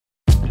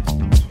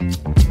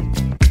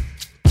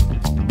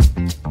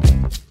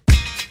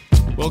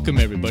Welcome,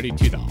 everybody,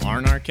 to the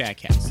R&R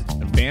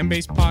CatCast, a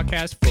fan-based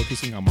podcast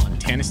focusing on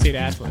Montana State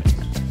athletics.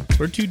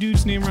 We're two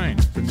dudes named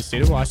Ryan from the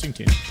state of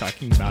Washington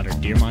talking about our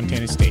dear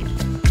Montana State.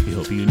 We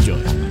hope you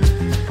enjoy.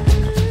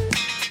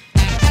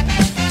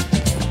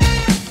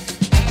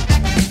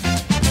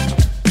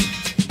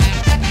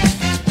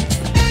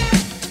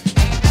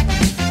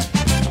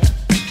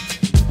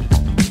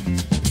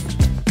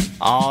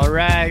 All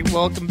right,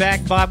 welcome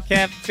back,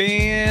 Bobcat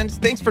fans.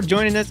 Thanks for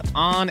joining us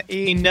on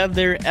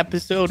another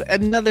episode,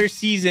 another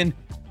season,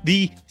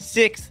 the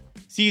 6th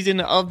season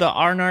of the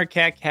R&R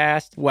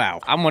CatCast.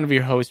 Wow, I'm one of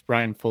your hosts,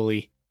 Brian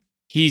Foley.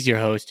 He's your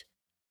host,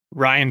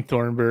 Ryan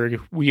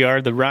Thornburg. We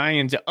are the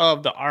Ryans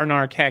of the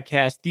R&R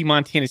CatCast, the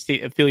Montana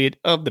State affiliate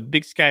of the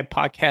Big Sky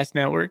Podcast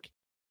Network.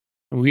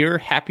 We are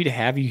happy to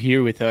have you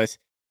here with us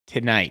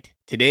tonight,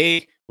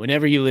 today,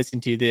 whenever you listen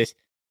to this.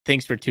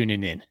 Thanks for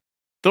tuning in.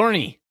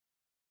 Thorny.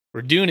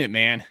 We're doing it,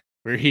 man.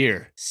 We're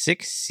here.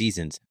 6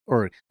 seasons,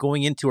 or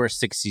going into our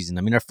 6th season.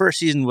 I mean, our first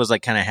season was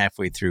like kind of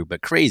halfway through,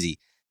 but crazy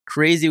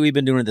we've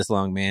been doing it this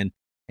long, man.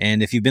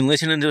 And if you've been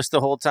listening to us the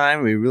whole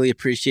time, we really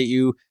appreciate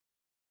you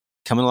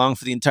coming along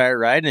for the entire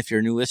ride. And if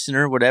you're a new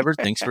listener, whatever,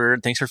 thanks for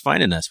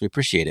finding us. We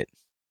appreciate it.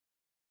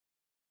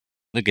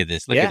 Look at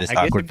this. Look at this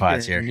awkward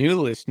pause here.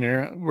 New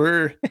listener.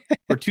 We're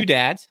two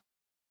dads.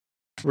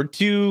 We're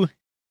two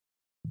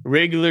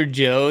regular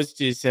Joes,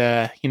 just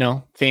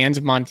fans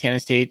of Montana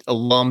State,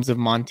 alums of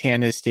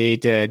Montana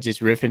State, just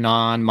riffing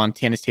on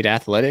Montana State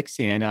athletics,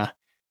 and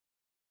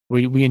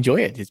we enjoy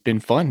it. It's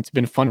been fun. It's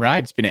been a fun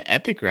ride. It's been an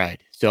epic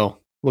ride. So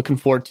looking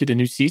forward to the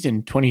new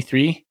season,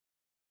 23-24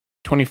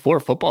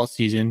 football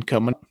season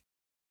coming.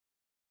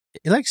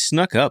 It like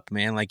snuck up,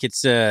 man. Like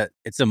it's a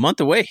month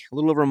away, a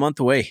little over a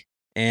month away,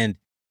 and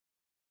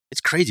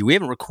it's crazy. We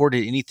haven't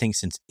recorded anything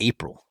since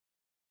April.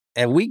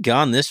 Have we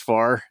gone this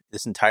far,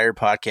 this entire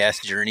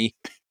podcast journey?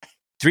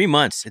 3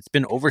 months. It's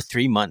been over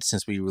 3 months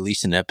since we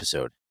released an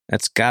episode.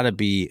 That's got to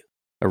be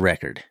a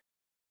record.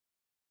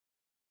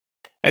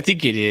 I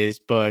think it is,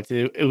 but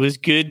it was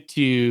good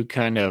to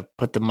kind of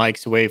put the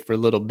mics away for a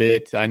little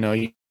bit. I know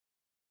you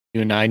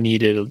and I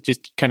needed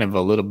just kind of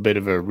a little bit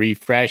of a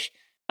refresh.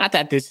 Not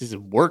that this is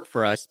work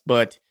for us,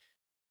 but,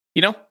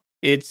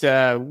 it's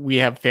we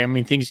have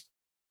family things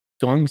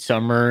going.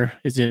 Summer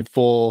is in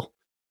full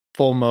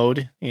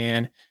mode,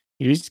 and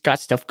you just got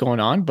stuff going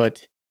on.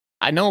 But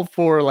I know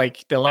for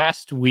like the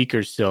last week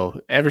or so,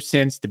 ever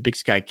since the Big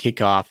Sky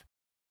kickoff,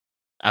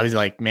 I was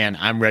like, man,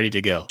 I'm ready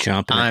to go.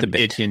 I'm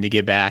itching to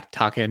get back,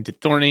 talking to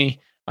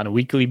Thorny on a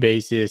weekly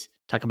basis,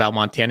 talk about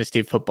Montana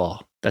State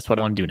football. That's what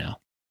I want to do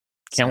now.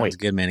 Can't wait.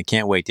 Good, man. I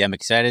can't wait. I'm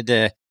excited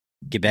to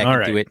get back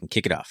into it and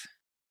kick it off.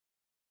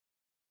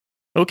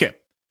 Okay.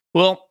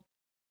 Well,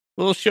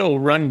 little show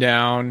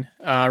rundown.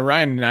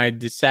 Ryan and I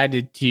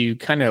decided to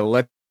kind of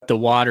let the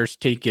waters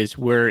take us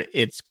where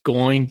it's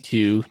going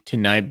to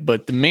tonight,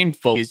 but the main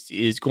focus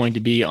is going to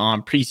be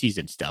on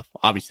preseason stuff.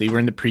 Obviously, we're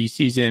in the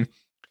preseason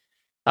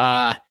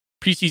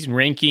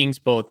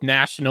rankings, both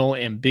national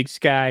and Big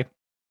Sky.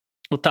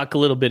 We'll talk a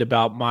little bit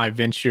about my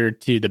venture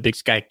to the Big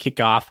Sky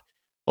kickoff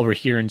over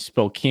here in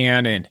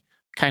Spokane and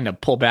kind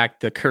of pull back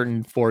the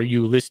curtain for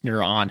you,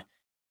 listener, on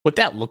what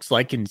that looks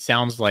like and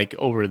sounds like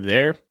over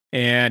there.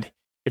 And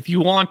if you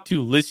want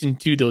to listen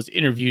to those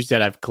interviews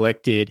that I've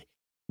collected,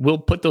 we'll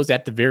put those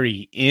at the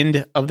very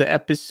end of the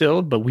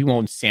episode, but we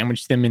won't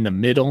sandwich them in the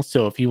middle.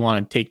 So if you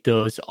want to take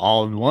those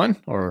all in one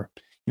or,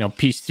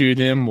 piece through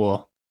them,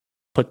 we'll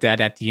put that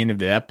at the end of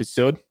the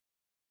episode.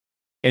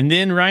 And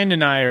then Ryan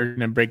and I are going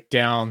to break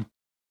down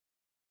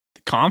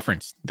the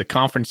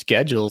conference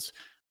schedules,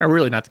 or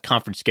really not the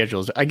conference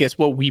schedules. I guess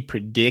what we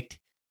predict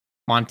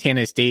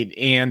Montana State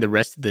and the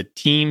rest of the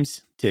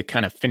teams to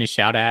kind of finish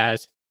out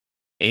as.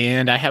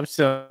 And I have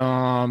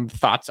some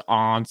thoughts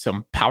on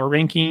some power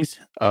rankings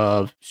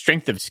of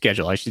strength of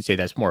schedule. I should say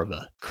that's more of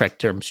a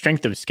correct term.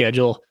 Strength of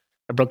schedule.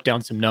 I broke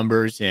down some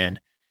numbers and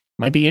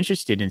might be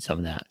interested in some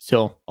of that.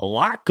 So a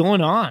lot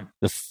going on.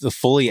 The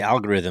Foley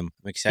algorithm.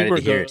 I'm excited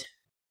to hear it.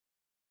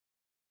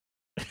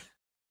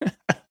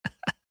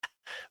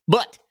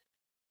 But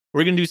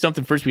we're going to do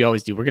something first we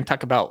always do. We're going to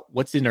talk about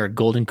what's in our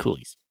golden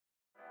coolies.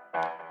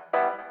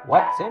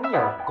 What's in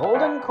your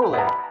golden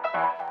coolie?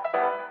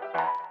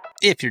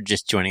 If you're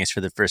just joining us for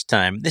the first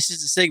time, this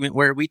is a segment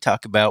where we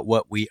talk about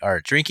what we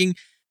are drinking.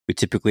 We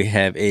typically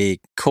have a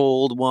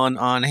cold one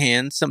on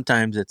hand.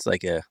 Sometimes it's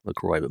like a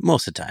LaCroix, but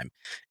most of the time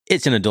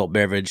it's an adult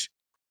beverage.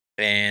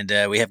 And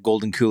we have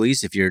golden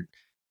coolies. If you're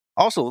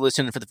also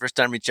listening for the first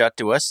time, reach out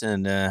to us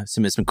and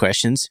submit some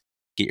questions.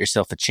 Get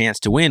yourself a chance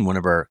to win one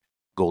of our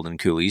golden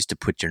coolies to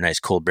put your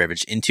nice cold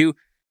beverage into.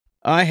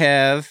 I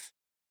have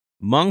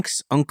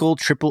Monk's Uncle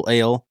Triple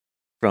Ale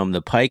from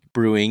the Pike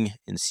Brewing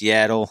in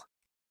Seattle.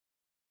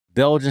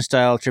 Belgian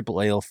style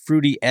triple ale,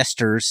 fruity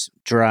esters,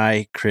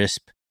 dry,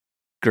 crisp,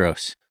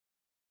 gross.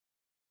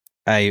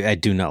 I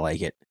do not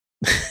like it.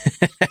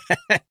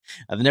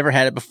 I've never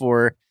had it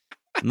before.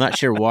 I'm not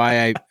sure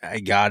why I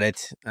got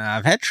it.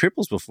 I've had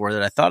triples before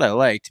that I thought I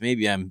liked.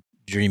 Maybe I'm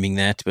dreaming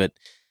that, but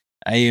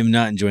I am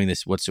not enjoying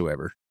this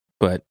whatsoever.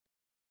 But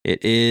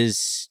it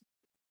is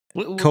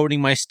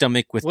coating my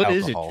stomach with what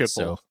alcohol. is a triple?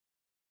 So,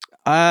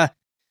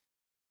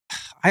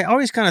 I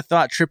always kind of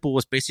thought triple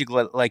was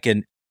basically like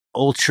an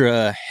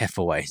ultra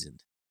Hefeweizen.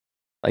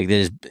 Like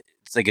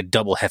it's like a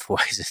double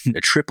Hefeweizen,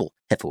 a triple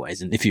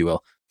Hefeweizen, if you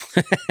will.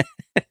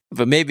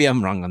 But maybe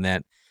I'm wrong on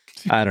that.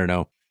 I don't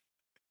know.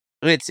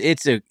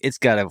 It's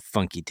got a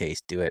funky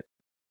taste to it.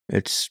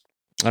 I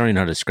don't even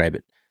know how to describe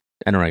it.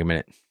 I don't recommend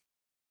it.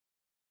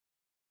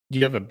 Do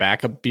you have a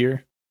backup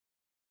beer?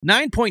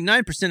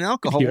 9.9%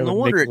 alcohol. No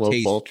wonder it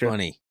tastes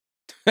funny.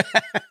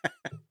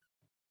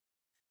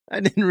 I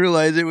didn't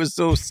realize it was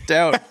so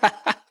stout.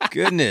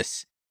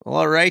 Goodness. Well,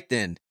 all right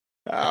then.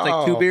 That's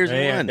like 2 beers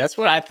in one. That's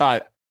what I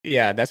thought.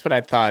 Yeah, that's what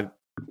I thought.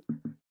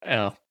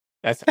 Oh,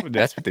 that's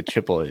what the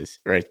triple is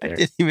right there. I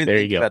didn't even there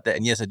think you go. about that.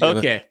 And yes, I do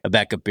have a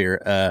backup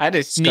beer. I had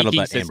a sneaky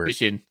Scuttlebutt Amber.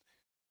 suspicion.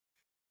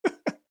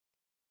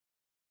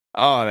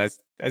 Oh,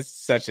 that's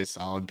such a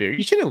solid beer.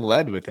 You should have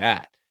led with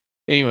that.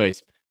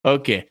 Anyways,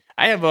 okay.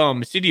 I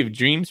have City of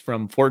Dreams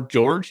from Fort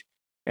George,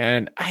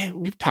 and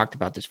we've talked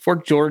about this.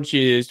 Fort George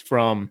is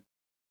from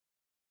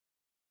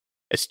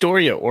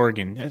Astoria,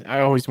 Oregon. I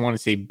always want to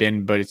say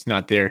Bend, but it's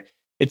not there.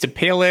 It's a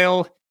pale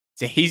ale.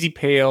 It's a hazy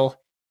pale.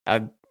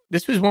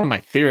 This was one of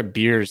my favorite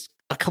beers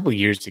a couple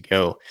years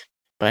ago,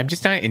 but I'm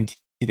just not into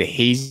the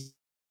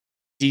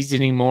hazies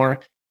anymore.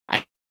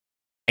 I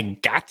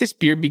got this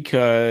beer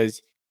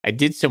because I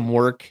did some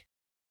work,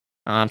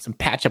 some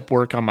patch-up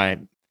work on my,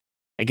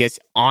 I guess,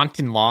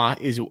 aunt-in-law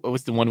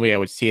was the one way I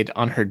would see it,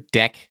 on her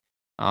deck.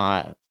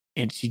 And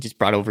she just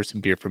brought over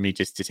some beer for me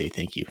just to say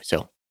thank you.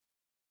 So,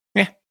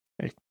 yeah,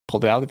 I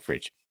pulled it out of the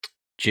fridge.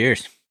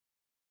 Cheers.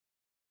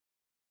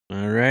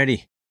 All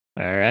righty.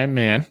 All right,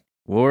 man.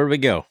 Where do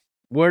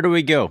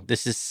we go?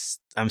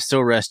 I'm so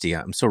rusty.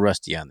 I'm so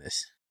rusty on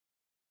this.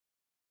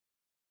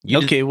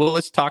 Okay, well,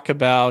 let's talk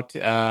about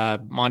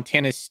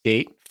Montana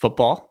State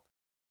football.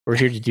 We're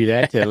here to do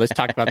that. Let's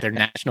talk about their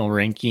national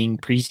ranking,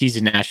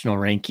 preseason national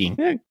ranking.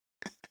 The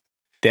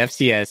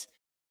FCS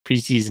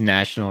preseason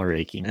national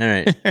ranking. All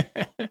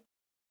right.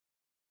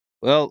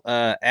 Well,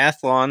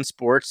 Athlon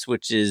Sports,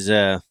 which is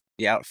the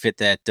outfit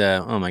that,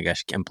 oh my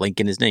gosh, I'm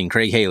blanking his name,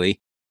 Craig Haley,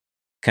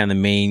 kind of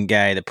the main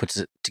guy that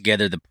puts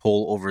together the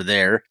poll over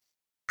there.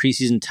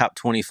 Preseason top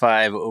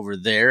 25 over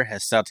there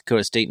has South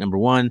Dakota State number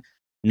 1,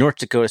 North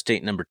Dakota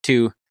State number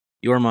 2,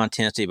 your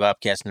Montana State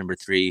Bobcats number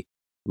 3,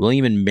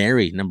 William and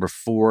Mary number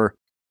 4,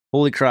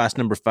 Holy Cross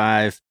number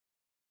 5,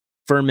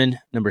 Furman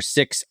number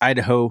 6,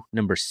 Idaho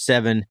number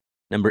 7,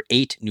 number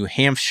 8, New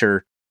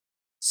Hampshire,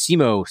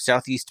 SEMO,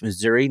 Southeast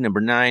Missouri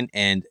number 9,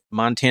 and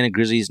Montana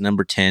Grizzlies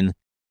number 10.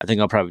 I think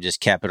I'll probably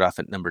just cap it off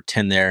at number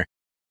 10 there.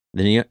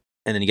 Then you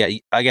got,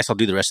 I guess I'll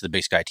do the rest of the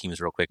Big Sky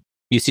teams real quick.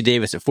 UC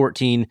Davis at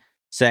 14,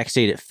 Sac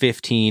State at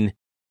 15,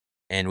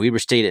 and Weber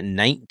State at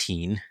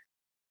 19.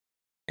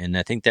 And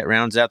I think that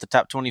rounds out the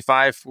top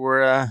 25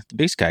 for the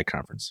Big Sky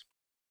Conference.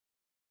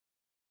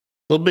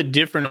 A little bit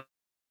different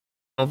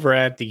over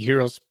at the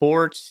Hero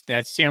Sports.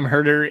 That's Sam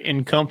Herder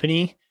and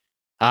company.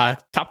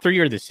 Top 3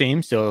 are the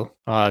same. So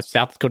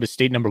South Dakota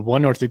State number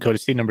 1, North Dakota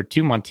State number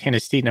 2, Montana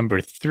State number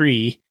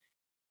 3.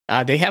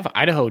 They have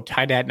Idaho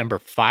tied at number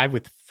 5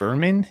 with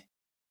Furman,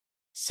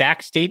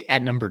 Sac State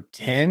at number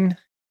 10.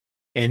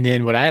 And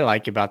then what I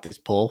like about this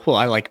poll, well,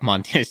 I like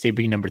Montana State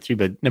being number 3,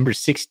 but number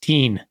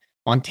 16,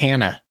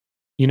 Montana,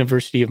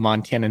 University of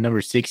Montana,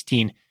 number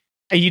 16.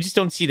 You just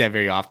don't see that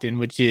very often,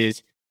 which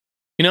is,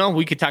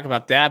 we could talk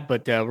about that,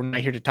 but we're not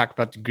here to talk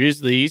about the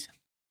Grizzlies.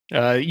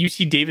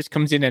 UC Davis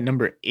comes in at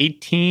number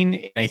 18.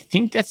 And I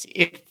think that's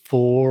it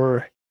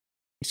for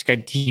Sky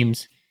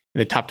teams in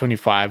the top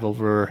 25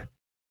 over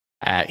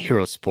at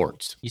Hero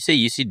Sports. You say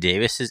UC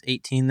Davis is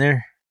 18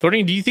 there?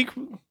 Thornton, do you think?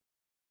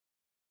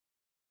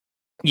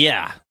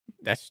 Yeah,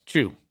 that's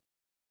true.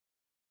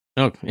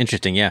 Oh,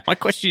 interesting. Yeah. My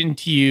question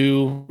to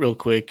you, real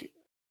quick.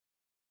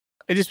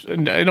 I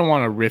don't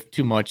want to riff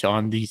too much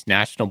on these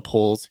national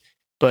polls,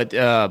 but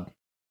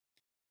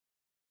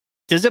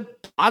does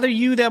it bother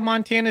you that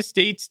Montana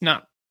State's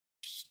not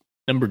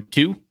number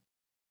 2?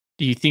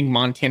 Do you think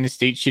Montana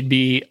State should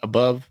be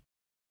above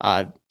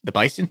the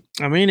Bison?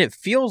 I mean, it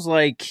feels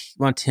like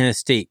Montana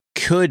State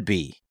could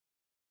be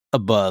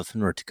above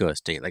North Dakota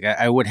State. Like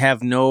I would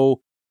have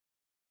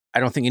I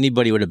don't think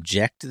anybody would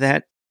object to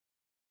that.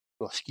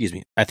 Well, excuse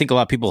me. I think a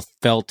lot of people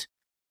felt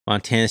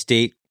Montana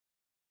State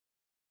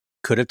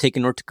could have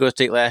taken North Dakota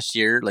State last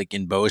year, like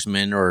in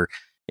Bozeman or,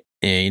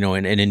 in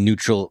a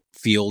neutral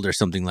field or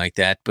something like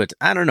that. But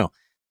I don't know.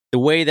 The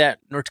way that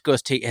North Dakota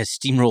State has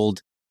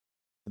steamrolled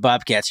the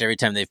Bobcats every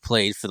time they've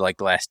played for like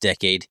the last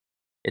decade,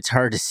 it's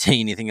hard to say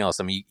anything else.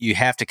 I mean, you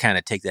have to kind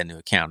of take that into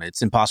account.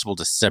 It's impossible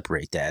to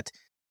separate that.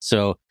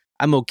 So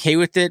I'm okay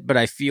with it, but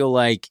I feel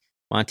like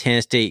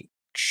Montana State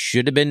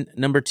should have been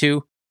number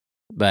 2,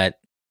 but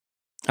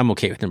I'm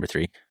okay with number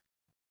 3.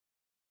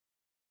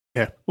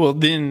 Yeah. Well,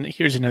 then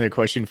here's another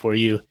question for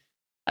you.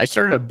 I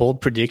started a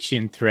bold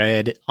prediction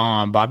thread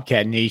on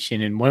Bobcat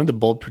Nation, and one of the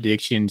bold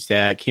predictions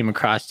that came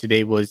across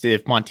today was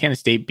if Montana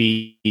State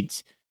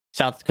beats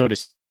South Dakota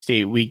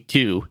State week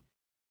 2,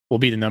 we'll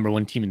be the number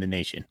 1 team in the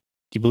nation.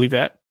 Do you believe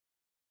that?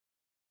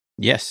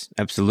 Yes,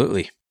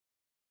 absolutely.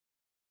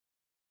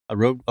 A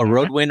road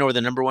win over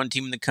the number one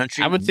team in the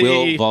country I would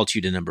will say, vault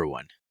you to number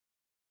one.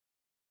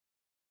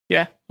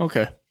 yeah,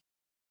 okay.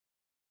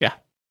 Yeah,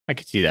 I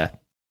could see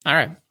that. All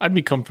right. I'd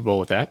be comfortable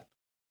with that.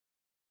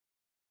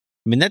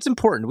 I mean, that's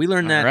important. We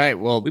learned All that. right.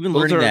 Well, We've been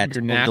those learning are that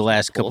your over the national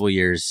last polls. couple of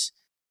years,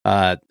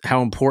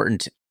 how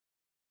important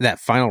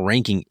that final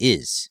ranking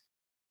is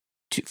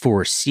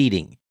for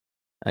seeding.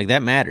 Like,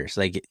 that matters.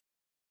 Like,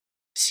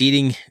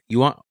 seeding, you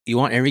want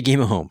every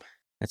game at home.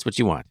 That's what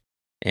you want.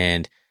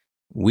 And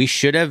we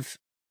should have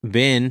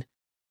been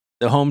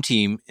the home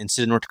team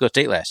instead of North Dakota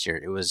State last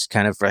year. It was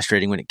kind of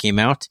frustrating when it came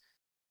out.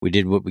 We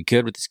did what we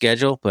could with the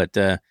schedule, but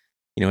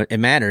it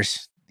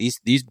matters.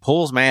 These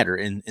polls matter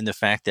in the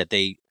fact that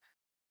they're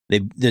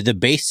the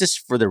basis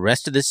for the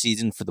rest of the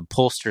season for the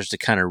pollsters to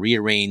kind of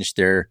rearrange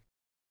their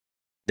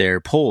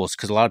polls,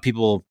 because a lot of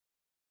people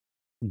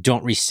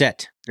don't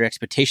reset their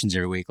expectations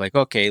every week. Like,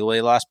 okay, well,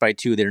 they lost by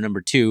 2, they're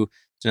number 2,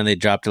 so now they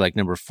dropped to like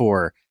number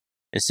 4,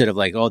 instead of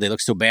like, oh, they look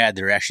so bad,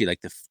 they're actually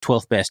like the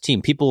 12th best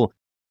team. People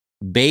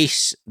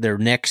base their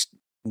next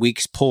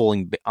week's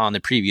polling on the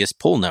previous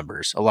poll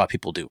numbers. A lot of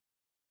people do.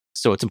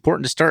 So it's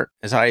important to start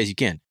as high as you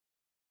can.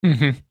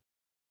 Mm-hmm.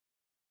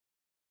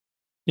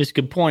 It's a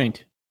good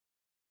point.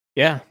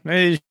 Yeah, that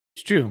is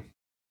true.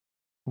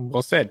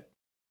 Well said.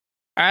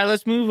 All right,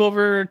 let's move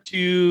over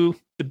to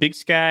the Big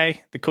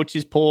Sky, the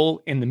coaches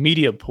poll, and the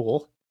media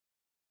poll.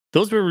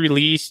 Those were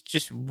released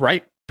just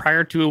right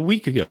prior to a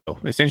week ago,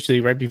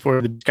 essentially right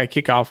before the Big Sky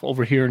kickoff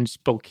over here in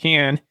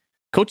Spokane.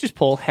 Coaches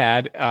poll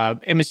had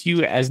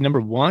MSU as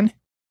number 1,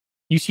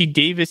 UC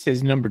Davis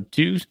as number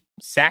 2,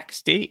 Sac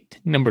State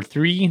number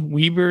 3,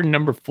 Weber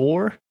number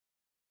 4,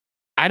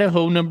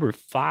 Idaho number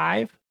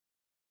 5,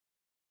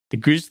 the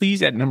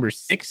Grizzlies at number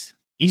 6,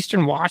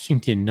 Eastern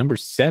Washington number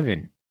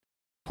 7,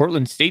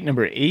 Portland State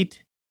number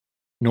 8,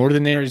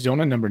 Northern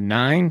Arizona number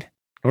 9,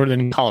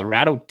 Northern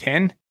Colorado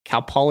 10,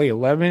 Cal Poly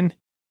 11,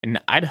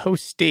 and Idaho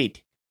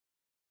State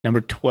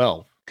number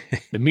 12.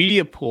 The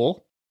media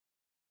poll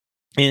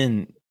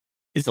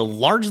is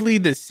largely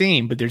the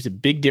same, but there's a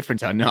big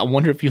difference. I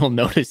wonder if you'll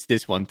notice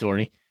this one,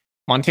 Thorny.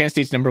 Montana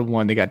State's number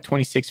 1. They got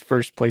 26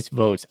 first place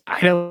votes.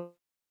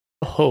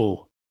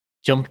 Idaho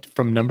jumped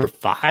from number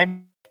 5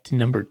 to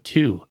number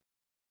 2.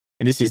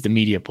 And this is the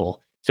media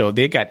poll. So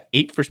they got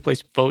 8 first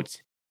place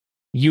votes.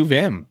 U of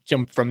M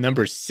jumped from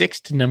number 6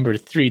 to number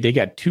 3. They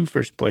got 2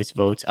 first place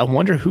votes. I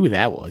wonder who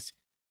that was.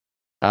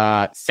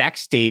 Sac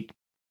State,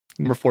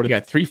 number 4, they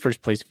got 3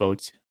 first place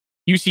votes.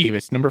 UC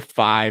Davis, number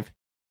 5.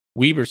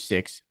 Weber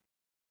 6.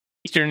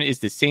 Eastern is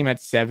the same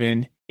at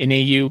 7.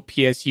 NAU,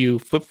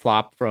 PSU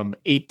flip-flop from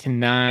 8 to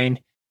 9.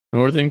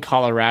 Northern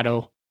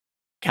Colorado,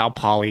 Cal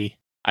Poly,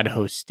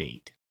 Idaho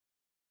State.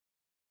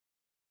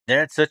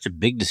 That's such a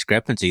big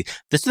discrepancy.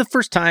 This is the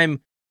first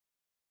time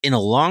in a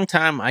long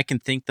time I can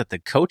think that the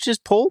coaches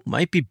poll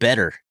might be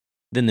better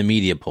than the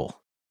media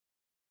poll.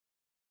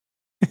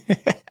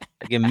 Like,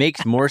 it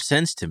makes more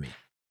sense to me.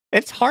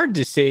 It's hard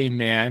to say,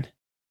 man.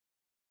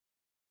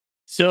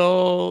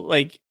 So,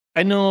 like,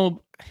 I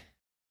know,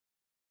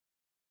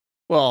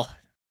 well,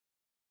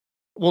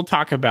 we'll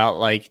talk about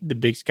like the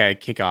Big Sky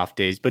kickoff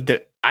days, but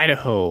the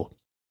Idaho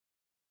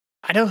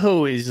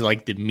is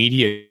like the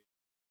media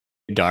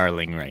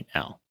darling right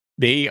now.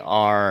 They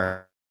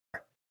are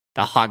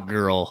the hot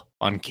girl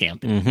on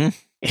campus.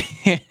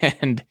 Mm-hmm.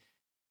 And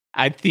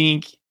I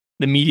think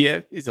the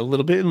media is a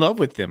little bit in love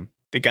with them.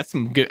 They got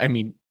some good,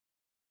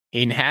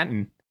 Hayden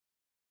Hatton,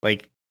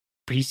 like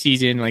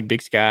preseason, like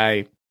Big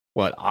Sky,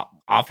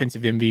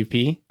 offensive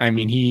MVP. I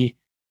mean,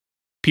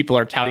 people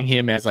are touting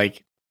him as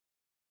like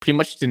pretty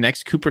much the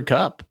next Cooper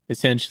Kupp,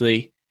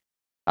 essentially.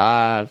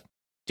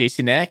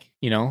 Jason Eck,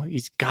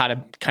 he's got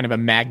a kind of a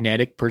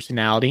magnetic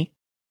personality.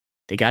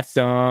 They got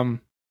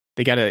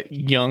a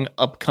young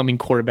upcoming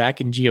quarterback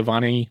in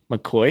Giovanni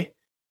McCoy,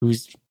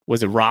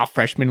 was a raw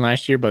freshman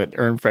last year, but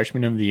earned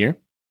freshman of the year.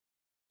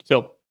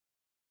 So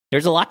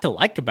there's a lot to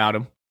like about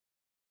him.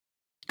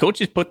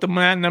 Coaches put them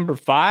at number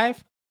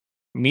 5.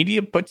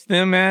 Media puts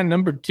them at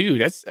number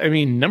 2.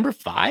 Number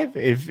 5.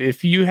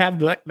 If you have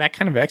that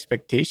kind of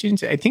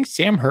expectations, I think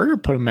Sam Herder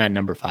put him at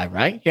number 5,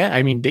 right?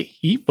 Yeah,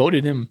 he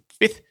voted him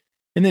 5th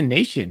in the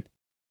nation.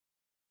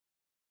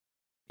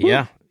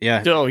 Yeah.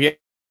 So yeah,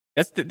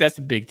 that's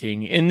a big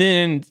thing. And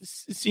then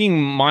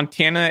seeing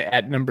Montana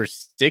at number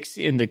 6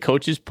 in the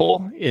coaches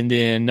poll, and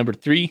then number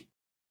 3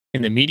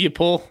 in the media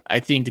poll,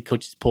 I think the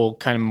coaches poll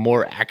kind of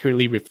more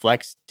accurately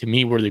reflects to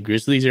me where the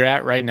Grizzlies are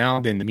at right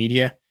now than the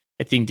media.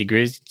 I think the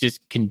Grizz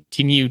just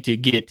continue to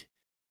get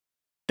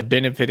the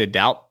benefit of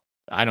doubt.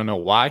 I don't know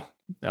why.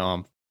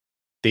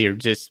 They are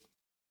just,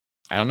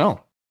 I don't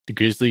know. The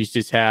Grizzlies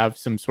just have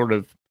some sort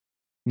of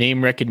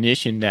name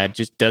recognition that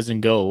just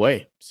doesn't go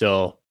away.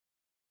 So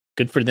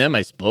good for them,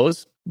 I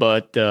suppose.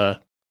 But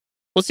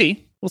we'll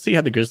see. We'll see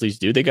how the Grizzlies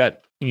do. They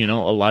got, a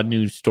lot of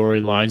new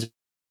storylines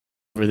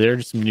over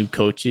there, some new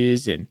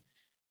coaches, and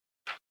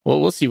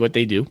we'll see what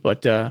they do.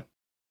 But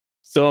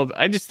so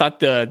I just thought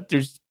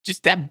there's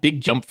just that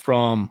big jump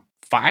from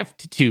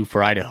 5-2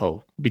 for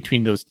Idaho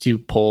between those two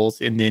polls,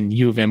 and then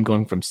U of M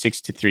going from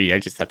 6-3. I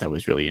just thought that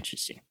was really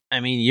interesting. I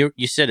mean,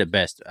 you said it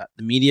best.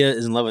 The media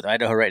is in love with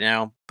Idaho right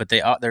now, but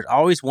there's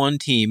always one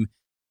team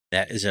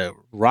that is a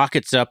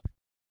rockets up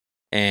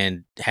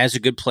and has a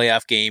good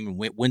playoff game and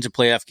wins a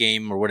playoff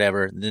game or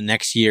whatever. The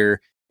next year,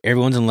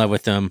 everyone's in love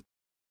with them,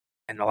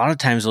 and a lot of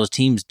times those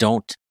teams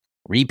don't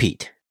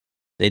repeat.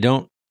 They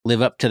don't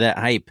live up to that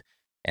hype,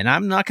 and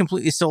I'm not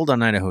completely sold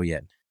on Idaho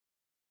yet.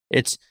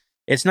 It's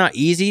not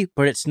easy,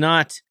 but it's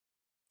about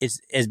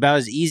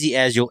as easy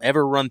as you'll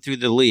ever run through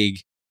the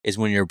league. Is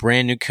when you're a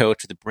brand new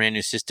coach with a brand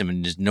new system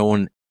and just no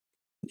one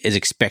is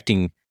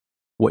expecting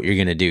what you're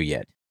going to do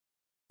yet.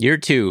 Year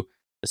 2,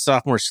 the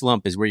sophomore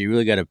slump is where you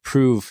really got to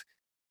prove,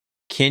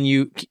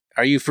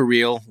 are you for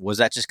real? Was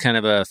that just kind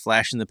of a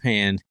flash in the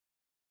pan?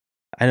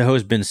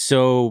 Idaho's been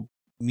so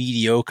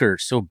mediocre,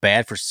 so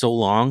bad for so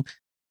long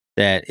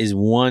that is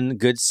one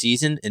good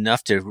season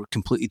enough to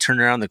completely turn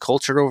around the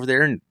culture over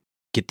there and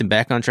get them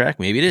back on track?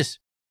 Maybe it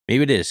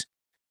is.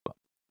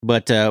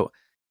 But,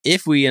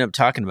 if we end up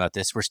talking about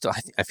this,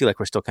 I feel like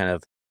we're still kind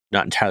of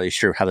not entirely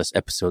sure how this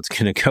episode's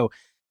going to go.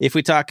 If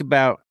we talk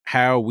about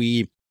how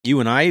you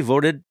and I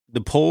voted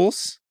the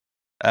polls,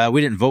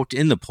 we didn't vote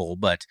in the poll,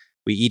 but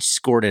we each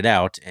scored it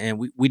out,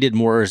 and we did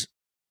more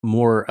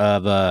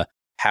of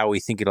how we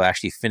think it'll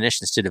actually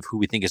finish instead of who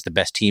we think is the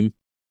best team,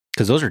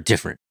 because those are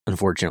different,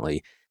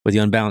 unfortunately. With the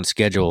unbalanced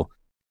schedule,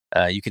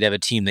 you could have a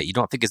team that you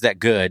don't think is that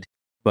good,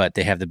 but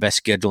they have the best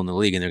schedule in the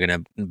league, and they're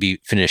going to be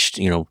finished,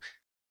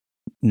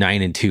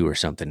 9-2 or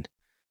something.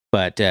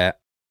 But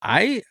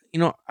I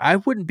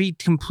wouldn't be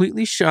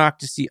completely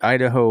shocked to see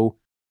Idaho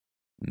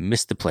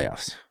miss the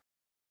playoffs.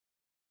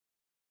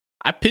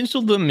 I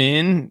penciled them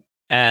in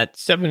at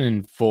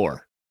 7-4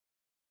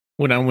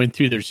 when I went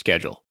through their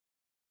schedule.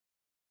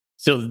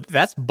 So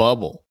that's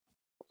bubble,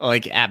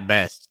 like at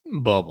best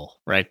bubble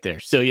right there.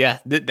 So yeah,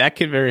 that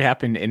could very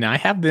happen. And I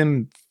have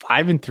them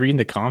 5-3 in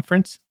the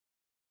conference.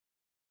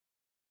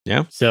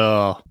 Yeah.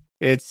 So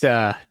it's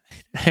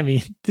I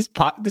mean, this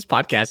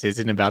podcast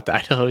isn't about the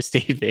Idaho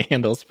State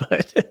Vandals,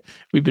 but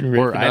we've been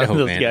ripping on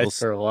those guys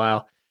for a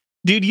while.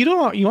 Dude, you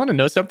want to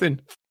know something?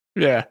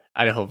 Yeah,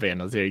 Idaho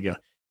Vandals. There you go.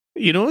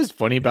 You know what's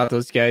funny about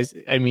those guys?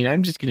 I mean,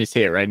 I'm just gonna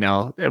say it right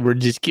now. We're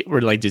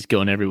just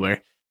going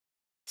everywhere.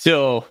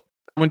 So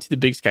I went to the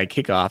Big Sky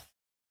kickoff.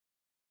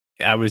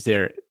 I was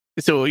there.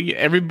 So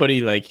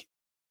everybody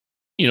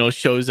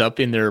shows up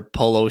in their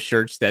polo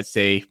shirts that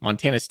say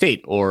Montana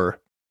State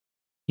or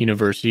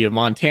University of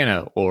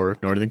Montana or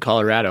Northern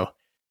Colorado.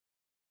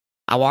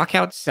 I walk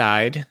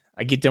outside.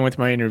 I get done with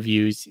my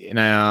interviews, and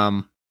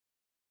I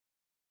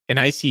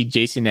see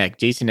Jason Eck.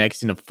 Jason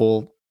Eck's in a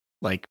full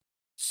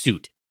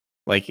suit,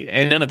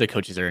 and none of the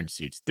coaches are in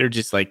suits. They're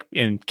just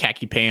in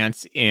khaki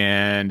pants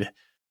and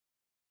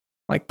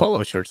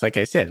polo shirts. Like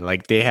I said,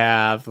 they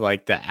have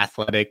the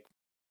athletic,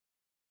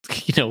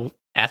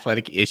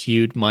 athletic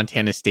issued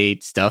Montana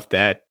State stuff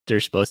that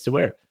they're supposed to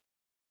wear.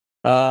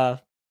 No,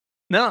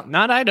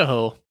 not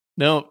Idaho.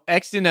 No,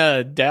 X in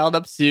a dialed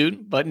up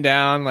suit, button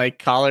down,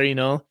 collar,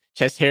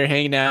 chest hair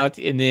hanging out.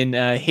 And then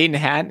Hayden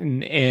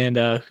Hatton and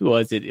who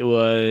was it? It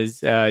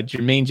was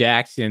Jermaine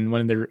Jackson,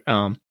 one of their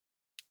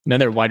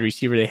another wide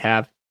receiver they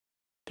have.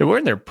 They're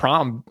wearing their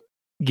prom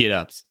get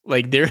ups.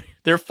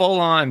 They're full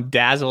on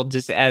dazzled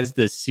just as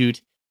the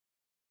suit.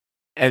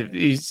 And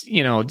he's,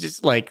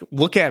 just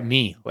look at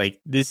me.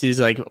 This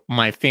is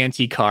my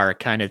fancy car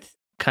kind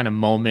of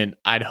moment.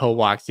 Idaho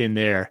walks in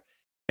there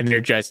and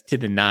they're dressed to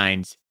the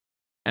nines.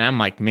 And I'm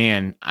like,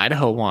 man,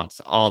 Idaho wants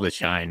all the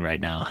shine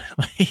right now.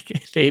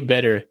 They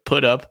better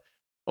put up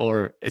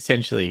or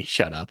essentially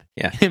shut up,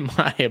 in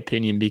my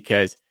opinion,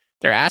 because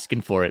they're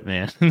asking for it,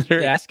 man.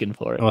 They're asking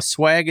for it. Well,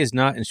 swag is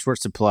not in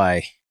short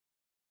supply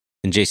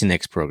in Jason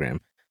Eck's program.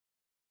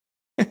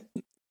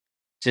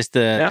 just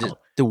the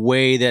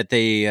way that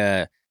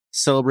they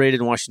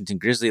celebrated Washington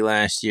Grizzly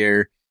last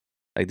year.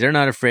 They're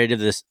not afraid of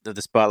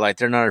the spotlight.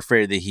 They're not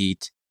afraid of the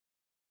heat.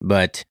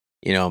 But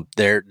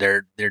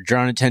they're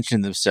drawing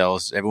attention to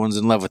themselves. Everyone's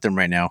in love with them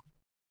right now.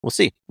 We'll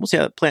see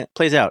how it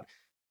plays out.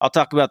 I'll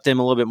talk about them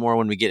a little bit more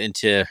when we get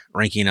into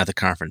ranking out the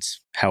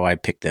conference, how I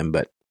picked them,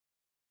 but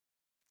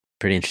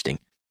pretty interesting.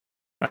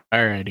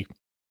 Alrighty.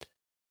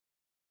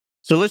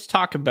 So let's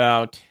talk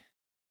about,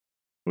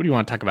 what do you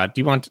want to talk about?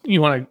 Do you want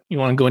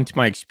to go into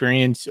my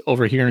experience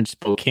over here in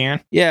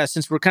Spokane? Yeah,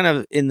 since we're kind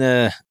of in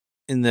the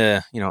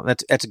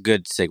that's a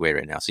good segue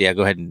right now. So yeah,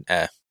 go ahead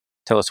and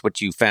tell us what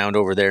you found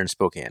over there in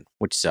Spokane.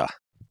 What you saw.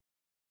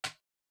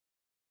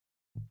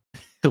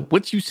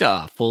 What you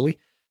saw, Foley.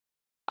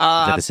 Is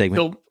that the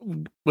segment?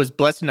 So was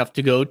blessed enough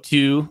to go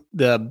to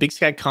the Big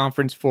Sky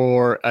Conference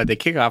for the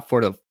kickoff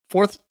for the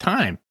 4th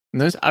time.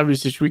 And I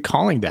was just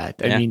recalling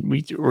that. I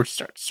mean, we're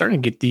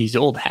starting to get these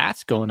old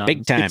hats going on.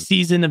 Big time. 6th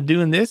season of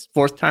doing this.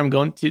 4th time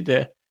going to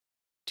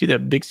the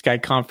Big Sky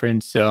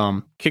Conference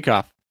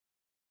kickoff.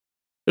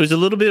 It was a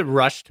little bit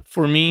rushed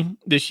for me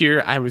this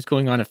year. I was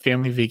going on a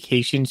family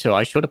vacation, so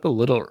I showed up a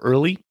little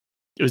early.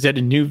 It was at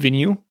a new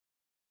venue.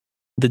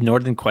 the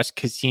Northern Quest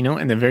Casino,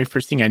 and the very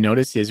first thing I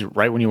noticed is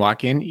right when you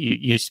walk in,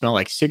 you smell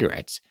like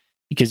cigarettes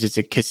because it's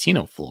a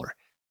casino floor.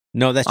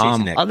 No, that's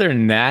Jason Eck. Other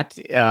than that,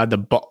 the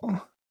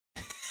ball.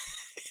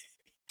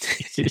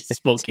 Just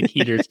smoking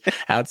heaters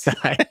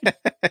outside.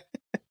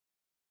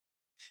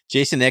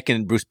 Jason Eck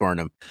and Bruce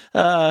Barnum.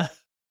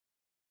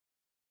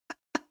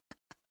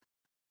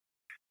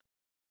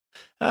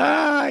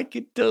 I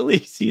could totally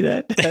see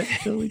that.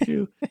 That's totally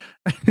true.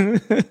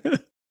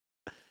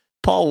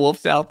 Paul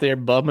Wolf's out there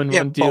bumming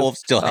one too. Paul Wolf's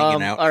still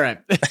hanging out. All right.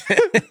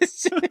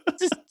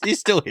 He's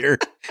still here.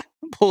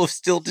 Paul Wolf's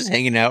still just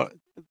hanging out.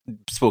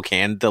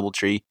 Spokane,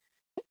 Doubletree.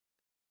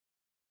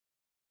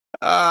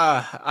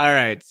 All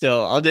right.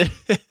 So I'll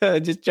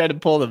just try to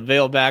pull the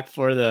veil back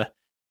for the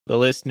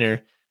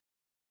listener.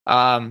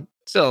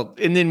 So,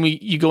 and then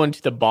you go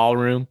into the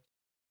ballroom,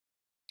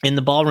 and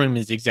the ballroom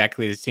is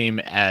exactly the same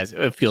as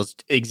it feels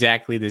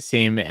exactly the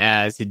same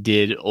as it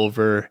did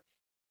over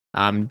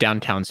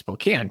downtown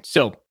Spokane.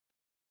 So,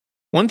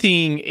 one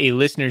thing a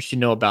listener should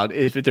know about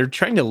if they're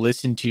trying to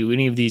listen to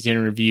any of these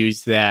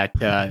interviews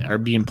that are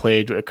being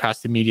played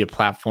across the media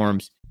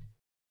platforms,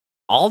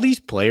 all these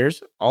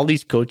players, all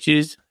these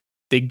coaches,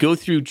 they go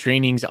through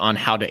trainings on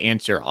how to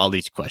answer all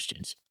these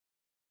questions.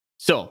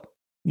 So,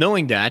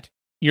 knowing that,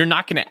 you're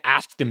not going to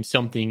ask them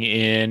something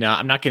and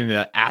I'm not going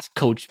to ask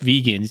Coach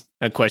Vegans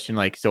a question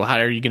like, so how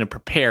are you going to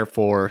prepare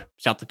for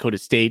South Dakota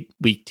State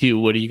week 2?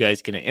 What are you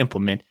guys going to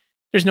implement?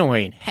 There's no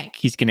way in heck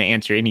he's going to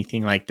answer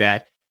anything like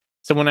that.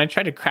 So when I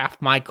try to craft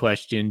my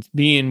questions,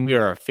 being we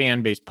are a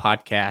fan-based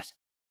podcast,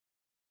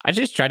 I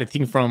just try to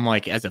think from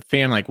like, as a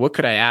fan, like what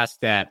could I ask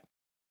that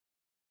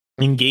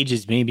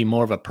engages maybe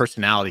more of a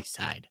personality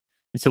side?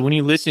 And so when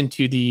you listen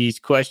to these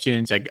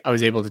questions, I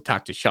was able to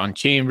talk to Sean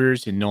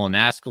Chambers and Nolan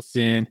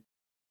Askelson,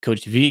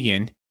 Coach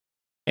Vegan,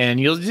 and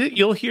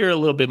you'll hear a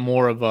little bit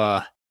more of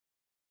a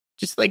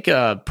just like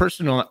a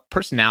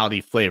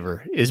personality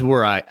flavor is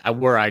where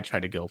I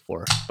try to go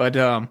for.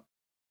 But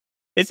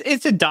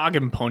it's a dog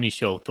and pony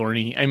show,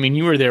 Thorny. I mean,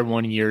 you were there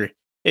 1 year.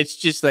 It's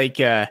just like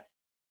the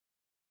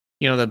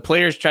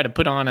players try to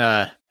put on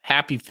a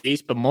happy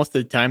face, but most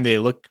of the time they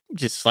look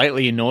just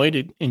slightly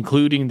annoyed,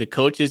 including the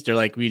coaches. They're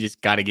like, we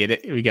just got to get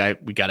it. We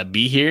got to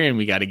be here and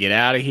we got to get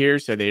out of here.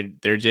 So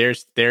they're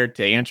just there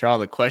to answer all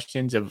the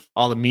questions of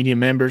all the media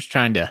members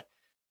trying to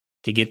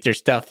get their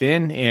stuff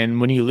in.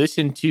 And when you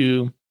listen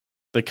to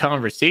the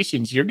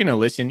conversations, you're going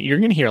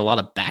to hear a lot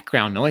of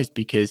background noise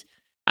because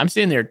I'm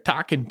sitting there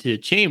talking to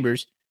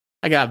Chambers.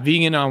 I got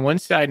Vegan on one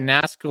side and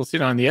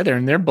Askelson on the other,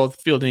 and they're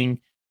both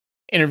fielding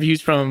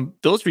interviews from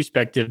those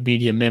respective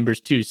media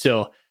members too.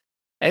 So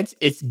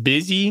it's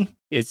busy.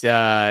 It's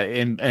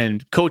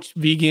and Coach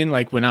Vegan,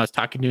 like when I was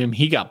talking to him,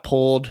 he got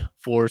pulled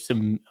for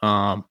some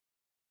a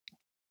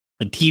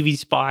TV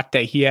spot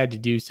that he had to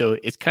do. So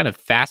it's kind of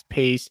fast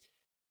paced,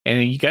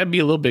 and you got to be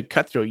a little bit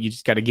cutthroat. You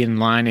just got to get in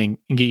line and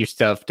get your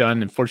stuff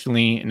done.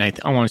 Unfortunately, and I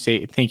want to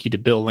say thank you to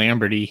Bill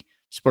Lamberty,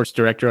 sports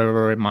director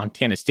over at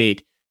Montana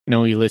State. I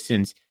know he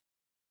listens.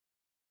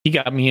 He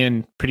got me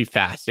in pretty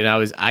fast, and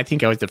I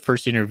think I was the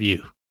first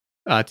interview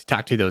to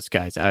talk to those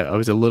guys. I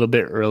was a little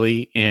bit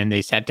early, and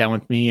they sat down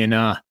with me, and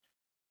it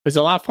was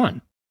a lot of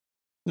fun.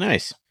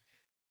 Nice,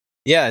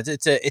 yeah.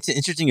 It's an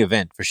interesting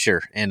event for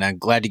sure, and I'm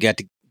glad you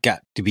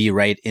got to be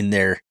right in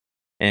there.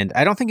 And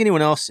I don't think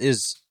anyone else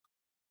is.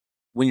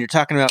 When you're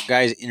talking about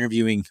guys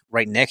interviewing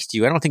right next to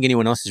you, I don't think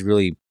anyone else is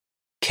really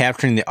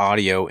capturing the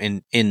audio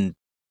in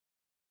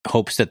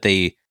hopes that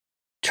they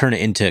turn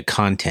it into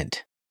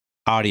content,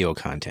 audio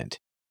content.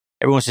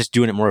 Everyone's just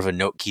doing it more of a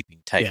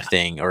note-keeping type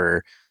thing,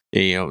 or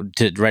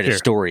to write a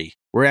story.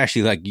 We're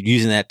actually like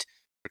using that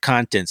for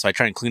content, so I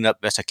try and clean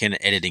up best I can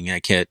at editing. I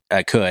could,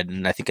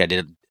 and I think I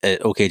did an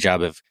okay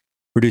job of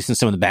reducing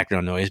some of the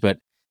background noise. But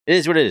it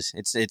is what it is.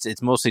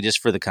 It's mostly just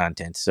for the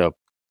content. So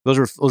those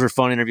are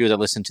fun interviews. I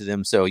listened to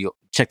them, so you'll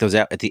check those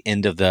out at the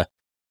end of the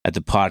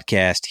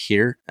podcast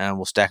here.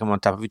 We'll stack them on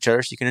top of each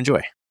other so you can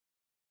enjoy.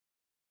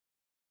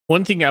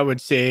 One thing I would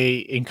say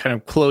in kind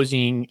of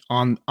closing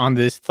on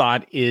this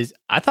thought is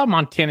I thought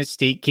Montana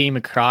State came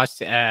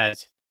across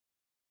as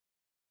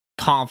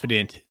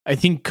confident. I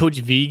think Coach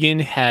Vegan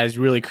has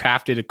really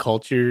crafted a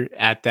culture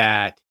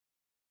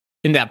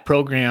in that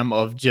program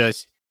of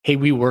just, hey,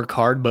 we work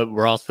hard, but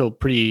we're also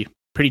pretty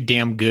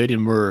damn good,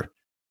 and we're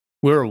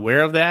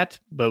aware of that,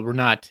 but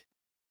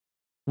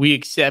we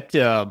accept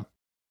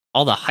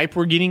all the hype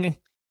we're getting,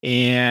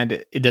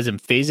 and it doesn't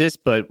faze us,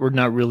 but we're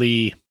not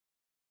really,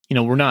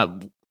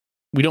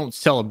 we don't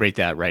celebrate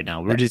that right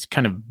now. We're just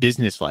kind of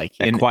business-like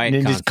and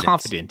just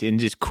confident and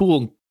just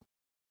cool.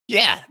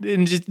 Yeah.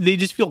 And they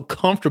just feel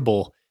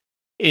comfortable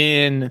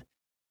in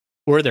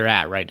where they're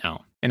at right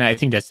now. And I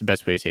think that's the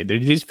best way to say it. They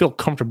just feel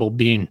comfortable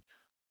being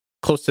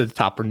close to the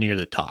top or near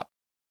the top.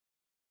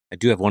 I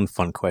do have one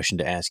fun question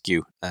to ask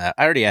you. I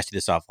already asked you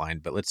this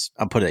offline, but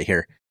I'll put it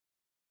here.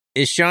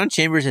 Is Sean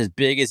Chambers as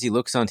big as he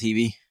looks on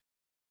TV?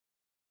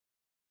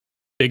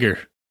 Bigger.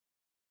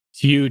 It's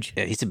huge.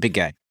 Yeah, he's a big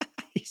guy.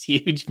 He's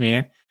huge,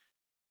 man.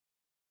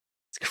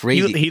 It's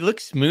crazy. He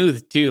looks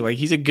smooth too. Like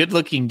he's a good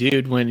looking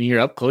dude. When you're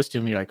up close to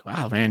him, you're like,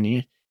 wow, man,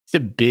 he's He's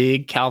a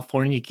big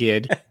California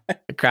kid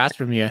across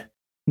from you.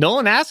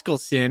 Nolan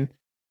Askelson,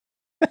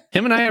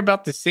 him and I are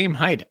about the same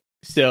height.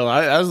 So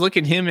I was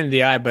looking him in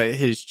the eye, but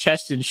his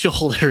chest and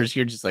shoulders,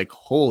 you're just like,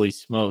 holy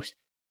smokes.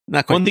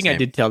 Not quite One the thing I same.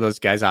 did tell those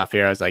guys off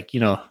air, I was like,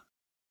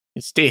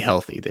 stay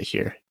healthy this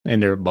year.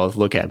 And they're both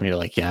looking at me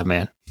like, yeah,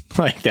 man,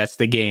 like that's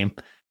the game.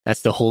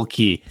 That's the whole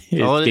key.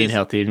 Is all it staying is.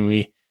 healthy. And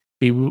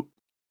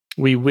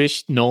we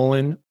wish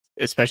Nolan,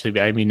 especially,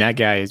 I mean, that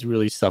guy has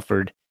really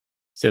suffered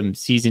some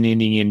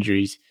season-ending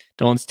injuries.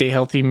 Don't stay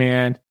healthy,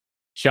 man.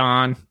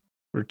 Sean,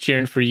 we're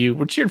cheering for you.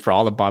 We're cheering for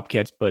all the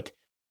Bobcats, but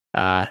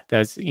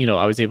that's,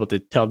 I was able to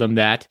tell them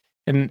that.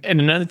 And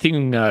another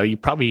thing you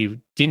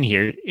probably didn't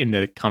hear in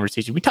the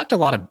conversation, we talked a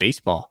lot of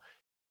baseball.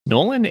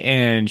 Nolan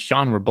and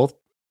Sean were both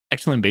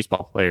excellent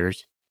baseball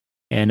players.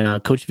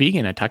 And Coach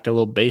Vegan, I talked a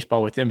little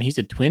baseball with him. He's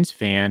a Twins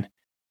fan.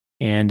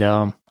 And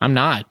I'm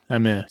not.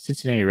 I'm a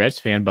Cincinnati Reds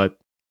fan, but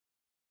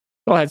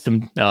we all had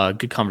some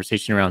good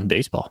conversation around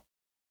baseball.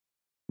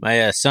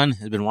 My son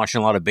has been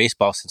watching a lot of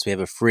baseball since we have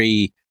a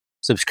free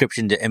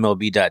subscription to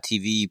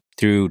MLB.TV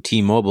through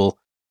T-Mobile,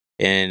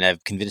 and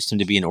I've convinced him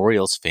to be an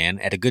Orioles fan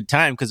at a good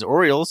time because the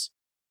Orioles,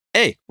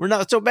 hey, we're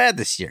not so bad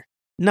this year.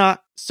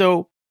 Not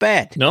so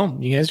bad. No,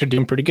 you guys are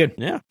doing pretty good.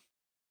 Yeah.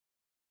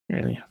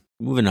 Really.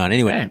 Moving on.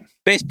 Anyway, Right.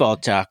 Baseball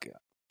talk.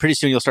 Pretty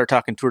soon you'll start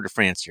talking Tour de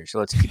France here. So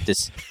let's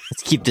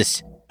keep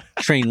this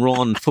train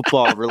rolling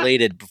football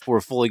related before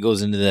it fully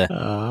goes into the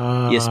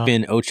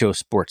ESPN Ocho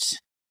Sports.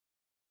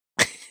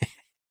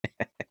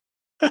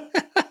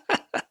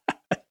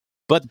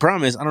 But the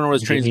problem is, I don't know where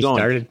the train's going.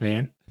 Started,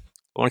 man.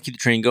 I want to keep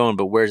the train going,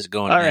 but where's it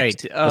going? All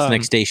next? right. What's the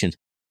next station?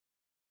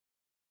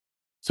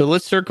 So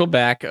let's circle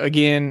back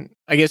again.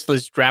 I guess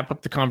let's wrap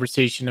up the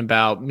conversation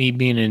about me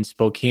being in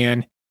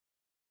Spokane.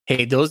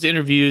 Hey, those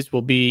interviews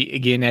will be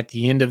again at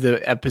the end of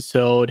the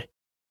episode.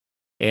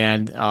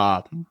 And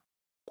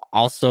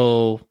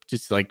also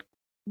just like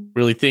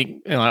really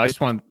I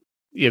just want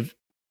to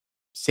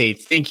say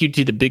thank you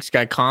to the Big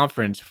Sky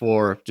Conference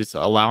for just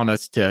allowing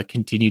us to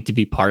continue to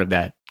be part of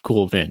that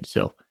cool event.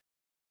 So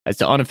that's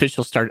the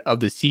unofficial start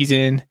of the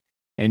season.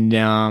 And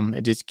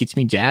it just gets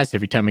me jazzed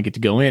every time I get to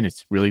go in.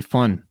 It's really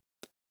fun.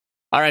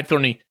 All right,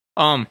 Thorny.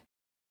 I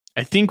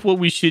think what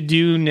we should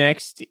do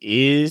next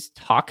is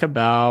talk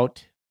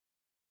about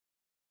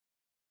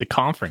the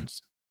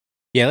conference.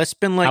 Yeah, let's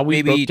spend like how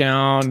we maybe broke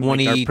down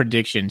 20 our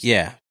predictions.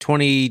 Yeah,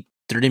 20,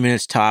 30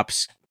 minutes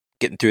tops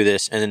getting through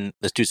this, and then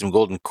let's do some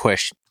golden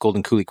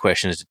coolie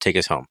questions to take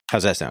us home.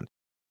 How's that sound?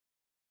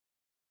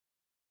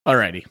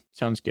 Alrighty,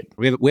 sounds good.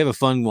 We have a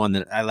fun one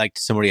that I liked.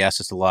 Somebody asked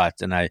us a lot,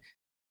 and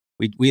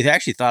we've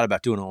actually thought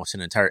about doing almost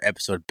an entire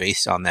episode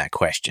based on that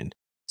question.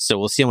 So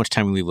we'll see how much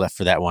time we leave left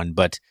for that one.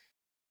 But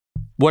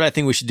what I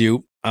think we should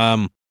do,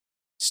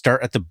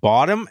 start at the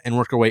bottom and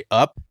work our way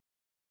up.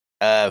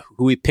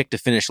 Who we picked to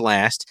finish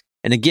last.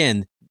 And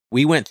again,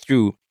 we went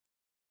through,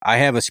 I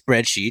have a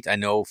spreadsheet. I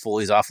know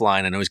Foley's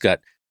offline. I know he's got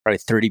probably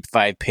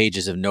 35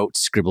 pages of notes,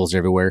 scribbles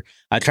everywhere.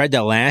 I tried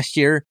that last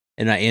year,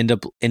 and I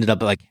ended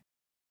up like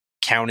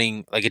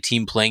counting like a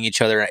team playing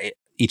each other.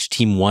 Each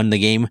team won the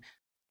game.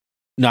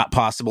 Not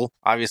possible,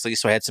 obviously.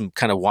 So I had some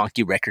kind of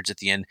wonky records at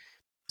the end.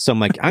 So I'm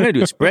like, I'm going to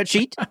do a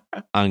spreadsheet.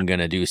 I'm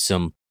going to do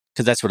some,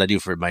 because that's what I do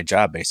for my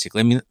job, basically.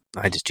 I mean,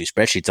 I just do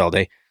spreadsheets all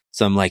day.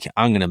 So I'm like,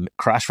 I'm going to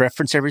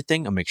cross-reference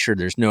everything. I'll make sure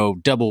there's no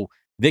double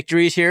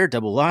victories here,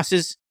 double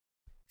losses.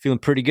 Feeling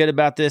pretty good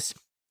about this.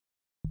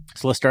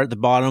 So let's start at the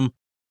bottom.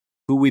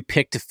 Who we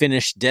picked to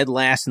finish dead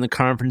last in the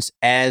conference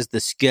as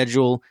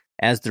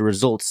the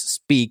results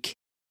speak.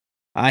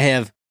 I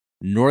have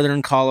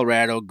Northern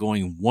Colorado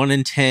going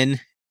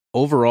 1-10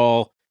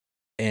 overall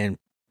and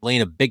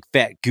laying a big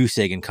fat goose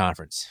egg in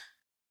conference.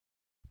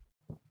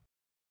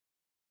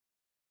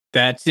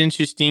 That's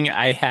interesting.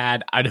 I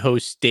had Idaho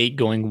State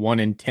going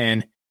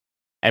 1-10.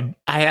 I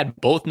had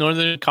both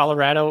Northern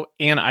Colorado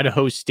and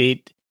Idaho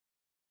State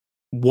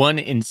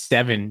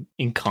 1-7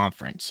 in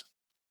conference.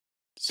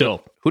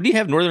 So who do you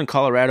have Northern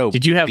Colorado?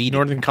 Did you have beating?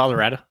 Northern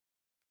Colorado?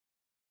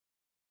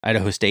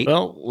 Idaho State?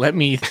 Well, let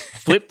me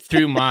flip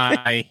through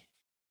my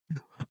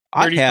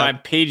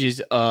 35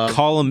 pages of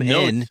column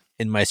notes.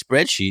 in my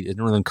spreadsheet is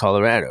Northern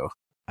Colorado.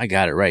 I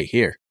got it right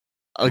here.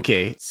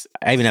 Okay.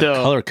 I even have it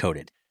color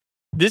coded.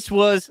 This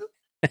was,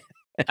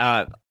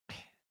 I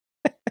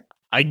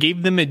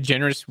gave them a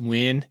generous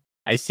win.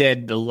 I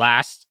said the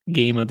last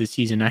game of the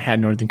season, I had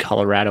Northern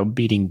Colorado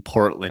beating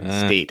Portland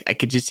State. I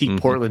could just see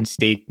Portland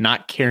State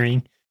not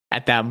caring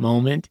at that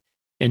moment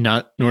and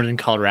not Northern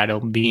Colorado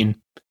being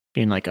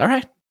like, all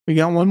right, we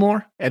got one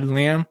more. Ed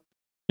Lamb,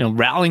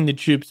 rallying the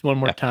troops one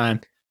more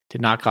time to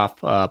knock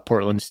off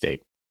Portland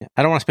State.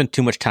 I don't want to spend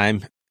too much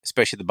time,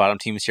 especially the bottom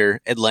teams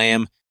here. Ed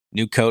Lamb,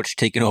 new coach,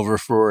 taking over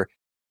for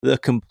the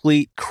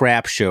complete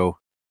crap show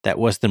that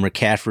was the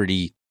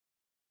McCafferty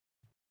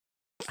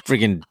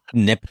friggin'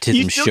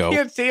 nepotism show. You still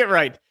can't say it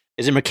right.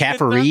 Is it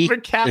McCaffery?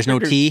 There's no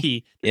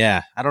T?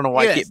 Yeah. I don't know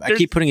why I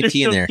keep putting a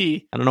T in there.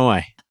 I don't know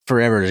why.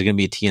 Forever there's going to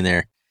be a T in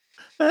there.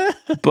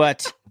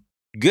 But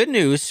good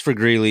news for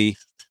Greeley.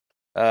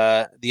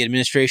 The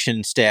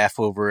administration staff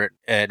over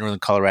at Northern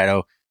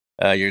Colorado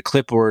your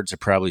clipboards are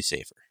probably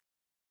safer.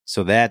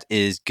 So that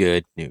is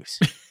good news.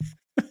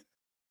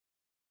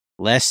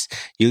 Less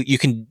you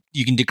can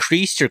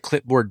decrease your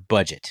clipboard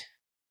budget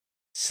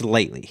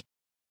slightly.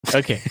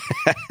 Okay.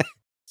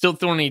 So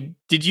Thorny,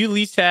 did you at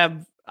least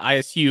have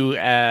ISU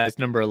as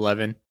number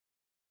 11?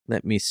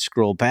 Let me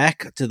scroll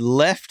back to the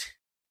left.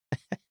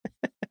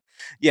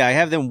 Yeah, I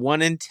have them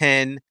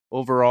 1-10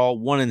 overall,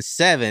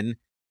 1-7.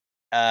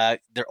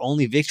 Their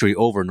only victory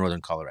over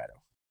Northern Colorado.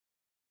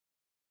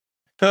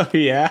 Oh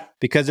yeah,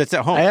 because it's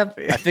at home.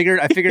 I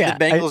figured Yeah,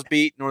 the Bengals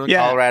beat Northern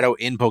Colorado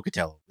in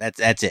Pocatello.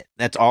 That's it.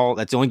 That's all.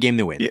 That's the only game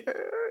they win.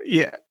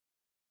 Yeah.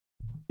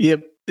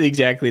 Yep.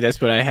 Exactly.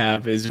 That's what I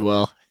have as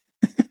well.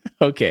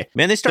 Okay.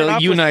 Man, they start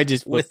off you with, and I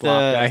just with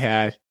I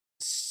had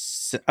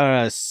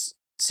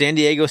San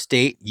Diego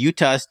State,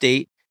 Utah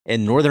State,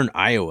 and Northern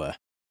Iowa.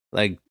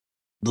 Like,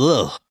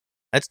 ugh.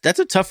 That's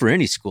a tough for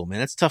any school, man.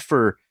 That's tough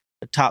for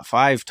a top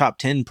 5, top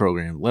 10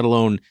 program, let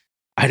alone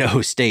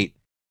Idaho State.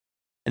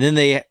 And then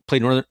they play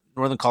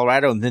Northern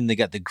Colorado, and then they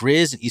got the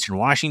Grizz in Eastern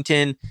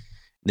Washington.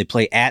 They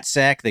play at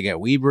Sac. They got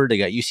Weber. They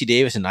got UC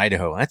Davis and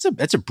Idaho.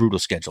 That's a brutal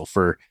schedule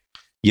for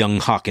young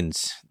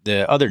Hawkins,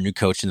 the other new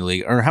coach in the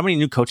league. Or how many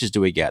new coaches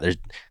do we got? There's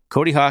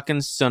Cody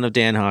Hawkins, son of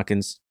Dan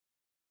Hawkins,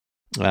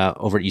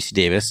 over at UC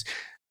Davis.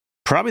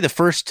 Probably the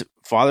first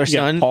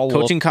father-son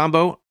coaching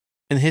combo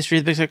in the history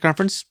of the Big Sky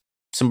Conference.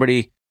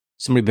 Somebody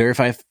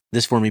verify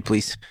this for me,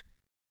 please.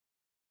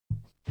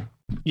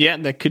 Yeah,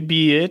 that could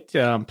be it.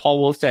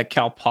 Paul Wolf's at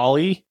Cal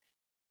Poly.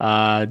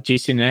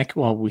 Jason Eck,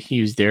 well,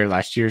 he was there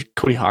last year.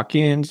 Cody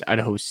Hawkins,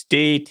 Idaho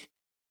State.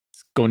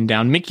 It's going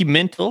down. Mickey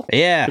Mental.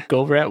 Yeah. Took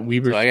over at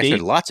Weber So I guess State.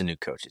 there's lots of new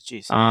coaches.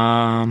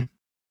 Jeez.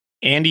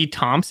 Andy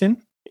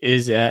Thompson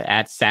is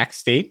at Sac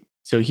State.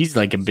 So he's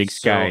like a Big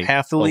Sky. So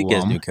half the league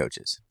has alum. new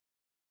coaches.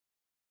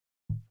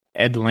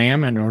 Ed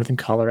Lamb at Northern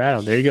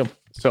Colorado. There you go.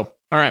 So,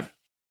 all right.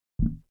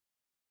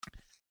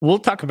 We'll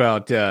talk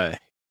about,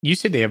 you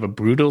said they have a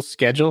brutal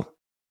schedule.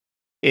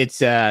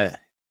 It's, let's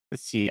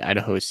see,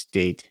 Idaho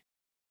State.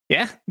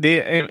 Yeah,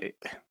 they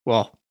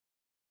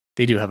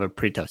do have a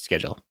pretty tough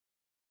schedule.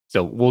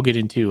 So we'll get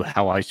into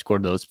how I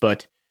scored those.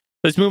 But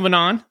let's move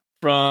on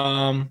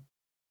from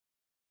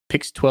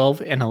picks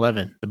 12 and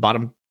 11, the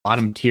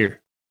bottom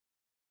tier.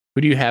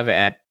 Who do you have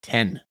at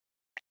 10?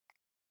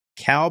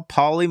 Cal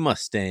Poly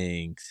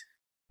Mustangs,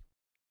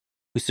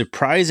 who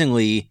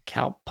surprisingly,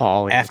 Cal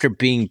Poly, after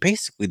being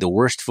basically the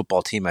worst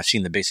football team I've seen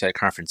in the Big Sky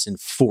Conference in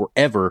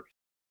forever,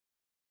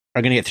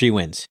 are going to get 3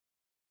 wins.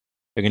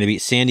 They're going to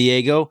beat San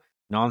Diego,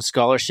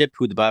 non-scholarship,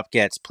 who the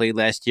Bobcats played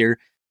last year,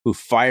 who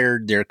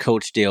fired their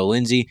coach, Dale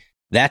Lindsay.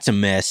 That's a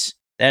mess.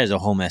 That is a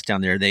whole mess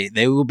down there.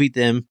 They will beat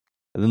them,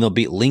 and then they'll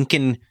beat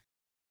Lincoln,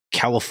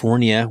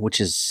 California, which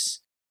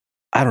is,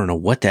 I don't know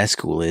what that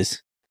school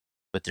is,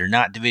 but they're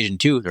not Division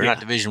II. They're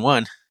not Division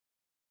I.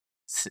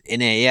 It's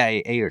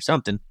NAIA or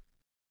something.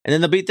 And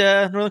then they'll beat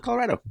Northern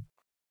Colorado.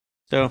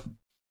 So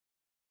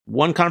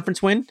 1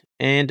 conference win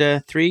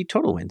and 3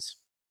 total wins.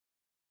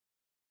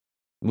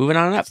 Moving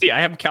on up. See,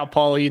 I have Cal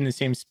Poly in the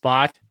same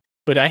spot,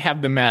 but I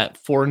have them at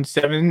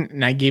 4-7,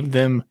 and I gave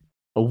them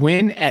a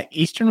win at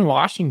Eastern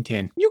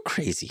Washington. You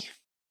crazy.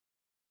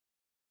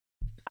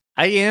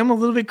 I am a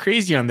little bit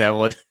crazy on that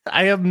one.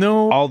 I have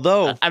no...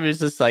 Although... I was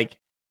just like...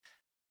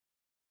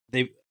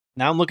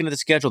 Now I'm looking at the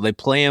schedule. They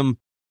play them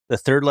the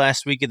 3rd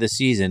last week of the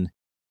season.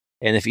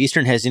 And if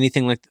Eastern has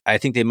anything like... I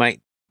think they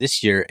might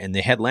this year, and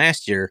they had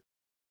last year,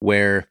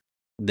 where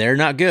they're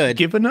not good.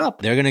 Giving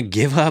up. They're going to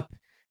give up.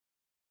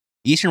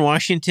 Eastern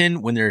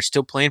Washington, when they're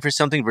still playing for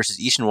something, versus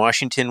Eastern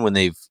Washington when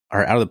they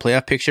are out of the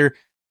playoff picture,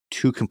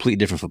 2 completely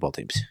different football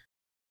teams.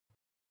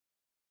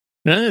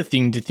 Another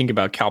thing to think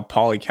about Cal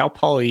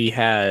Poly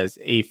has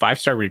a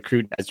 5-star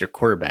recruit as their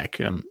quarterback.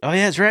 Oh,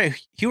 yeah, that's right.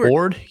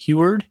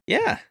 Heward.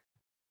 Yeah.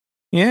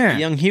 Yeah.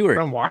 Young Heward.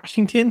 From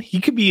Washington.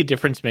 He could be a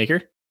difference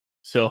maker.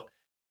 So,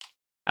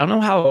 I don't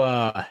know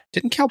how...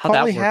 Didn't Cal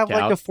Poly have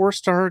like a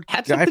 4-star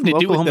guy from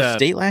Oklahoma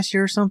State last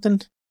year or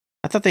something?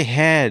 I thought they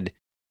had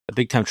a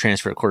big-time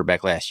transfer at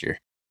quarterback last year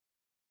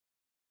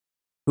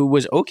who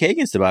was okay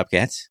against the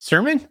Bobcats.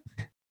 Sermon?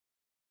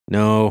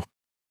 No.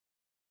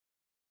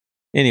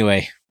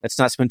 Anyway, let's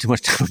not spend too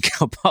much time on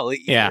Cal Poly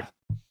either. Yeah.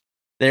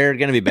 They're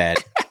going to be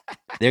bad.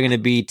 They're going to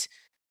beat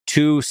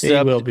 2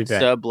 they're going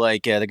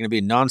to be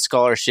a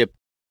non-scholarship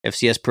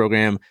FCS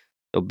program.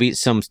 They'll beat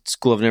some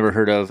school I've never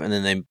heard of, and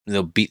then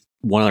they'll beat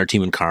one other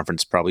team in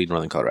conference, probably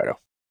Northern Colorado.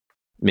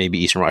 Maybe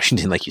Eastern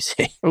Washington, like you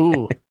say.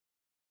 Ooh.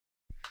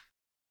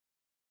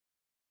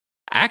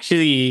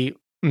 Actually,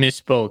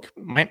 misspoke.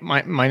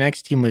 My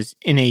next team was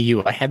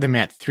NAU. I had them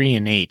at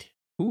 3-8.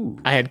 Ooh.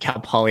 I had Cal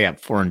Poly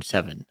at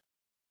 4-7.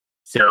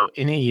 So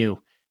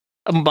NAU.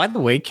 By the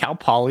way, Cal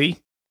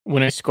Poly,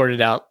 when I scored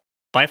it out,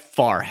 by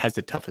far has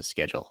the toughest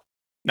schedule.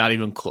 Not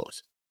even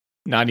close.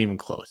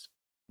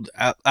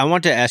 I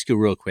want to ask you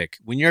real quick.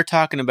 When you're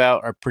talking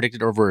about our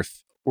predicted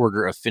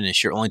order of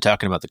finish, you're only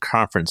talking about the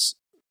conference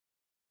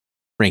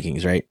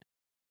rankings, right?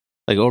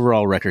 Like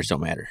overall records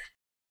don't matter.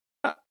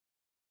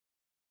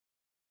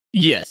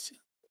 Yes.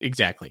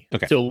 exactly.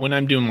 Okay. So when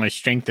I'm doing my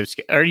strength of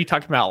schedule, are you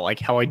talking about like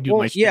how I do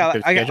my strength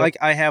of schedule?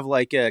 I have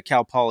like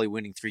Cal Poly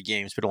winning 3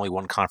 games, but only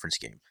 1 conference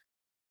game.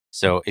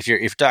 So if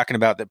you're talking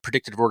about the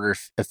predicted order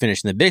of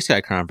finish in the Big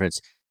Sky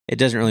Conference, it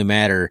doesn't really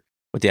matter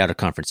what the out of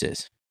conference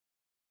is.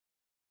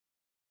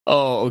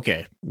 Oh,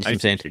 okay. You see I what I'm see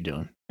saying? what you're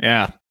doing.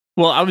 Yeah.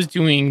 Well, I was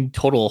doing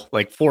total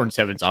like 4 and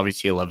 7 is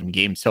obviously 11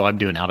 games, so I'm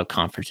doing out of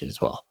conference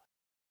as well.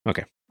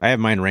 Okay. I have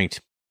mine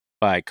ranked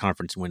by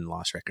conference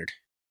win-loss record.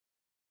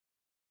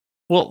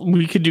 Well,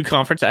 we could do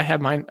conference. I have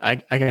mine. I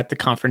got the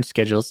conference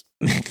schedules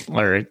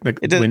or the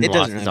It doesn't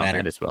win-loss really is on matter.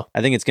 that as well.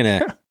 I think it's going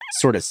to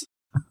sort of...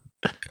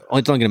 It's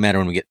only going to matter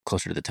when we get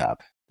closer to the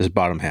top. This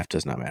bottom half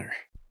does not matter.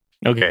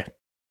 Okay.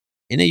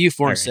 NAU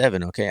 4 All and right.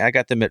 7. Okay, I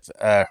got them at.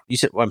 You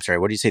said. Well, I'm sorry.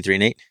 What did you say? 3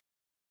 and 8.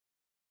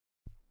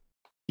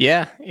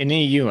 Yeah,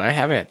 NAU. I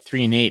have it at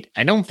 3 and 8.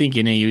 I don't think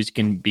NAU's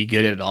can be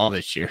good at all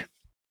this year.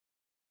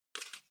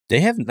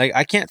 They haven't. Like,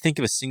 I can't think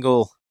of a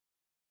single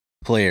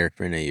player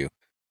for NAU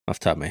off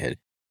the top of my head,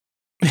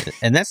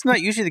 and that's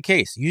not usually the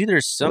case. Usually,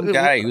 there's some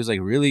guy who's like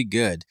really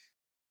good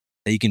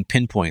that you can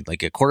pinpoint,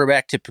 like a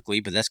quarterback typically,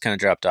 but that's kind of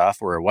dropped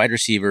off, or a wide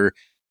receiver.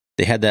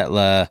 They had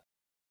that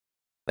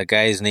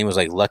guy's name was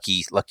like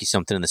Lucky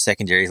something in the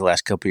secondary the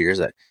last couple of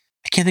years. I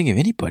can't think of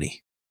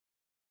anybody.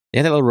 They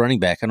had that little running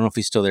back. I don't know if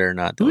he's still there or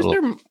not.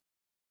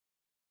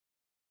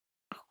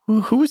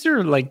 Who was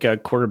their like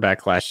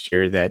quarterback last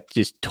year that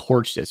just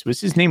torched us?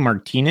 Was his name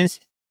Martinez?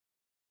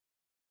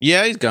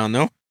 Yeah, he's gone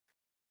though.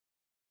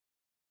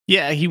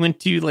 Yeah, he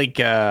went to like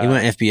He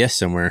went FBS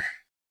somewhere.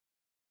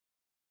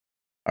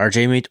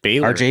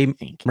 Baylor, I RJ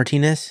think.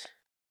 Martinez.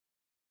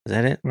 Is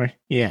that it?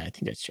 Yeah, I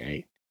think that's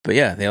right. But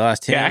yeah, they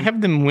lost him. Yeah, I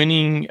have them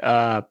winning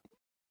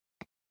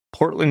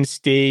Portland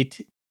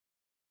State,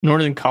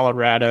 Northern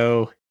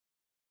Colorado,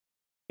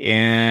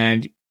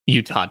 and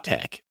Utah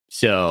Tech.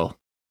 So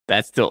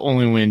that's the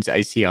only wins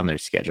I see on their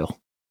schedule.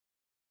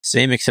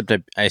 Same, except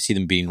I see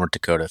them beating North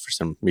Dakota for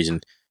some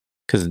reason.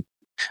 Because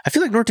I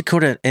feel like North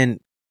Dakota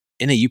and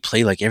NAU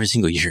play like every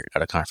single year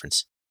out of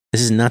conference.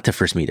 This is not the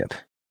first meetup.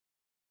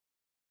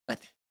 What?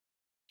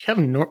 You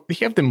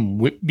have them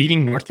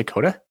beating North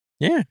Dakota?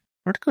 Yeah,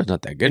 North Dakota's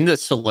not that good. In the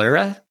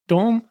Solera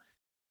Dome?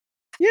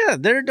 Yeah,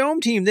 they're a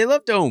dome team. They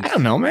love domes. I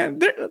don't know, man.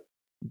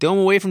 Dome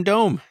away from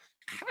dome.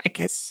 I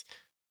guess.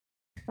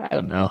 I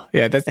don't know.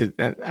 Yeah, that's it.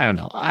 I don't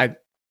know. I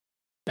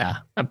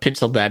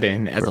penciled that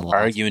in as a loss.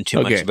 Arguing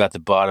too much about the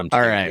bottom team.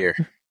 All right. Here.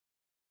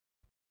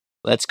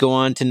 Let's go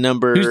on to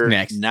number Who's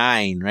next?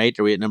 9, right?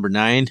 Are we at number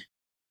 9?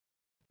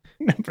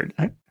 Number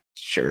 9.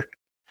 Sure.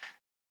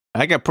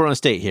 I got Portland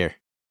State here.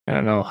 I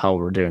don't know how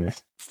we're doing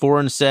this. 4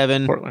 and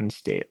 7. Portland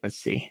State. Let's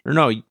see. Or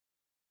no.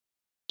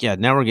 Yeah,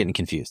 now we're getting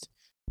confused.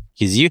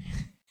 Because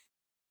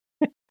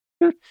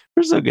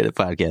we're so good at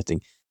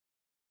podcasting.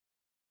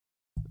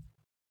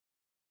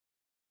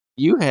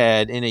 You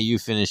had NAU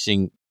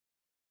finishing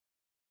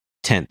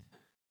 10th.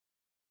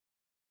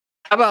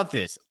 How about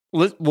this?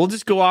 We'll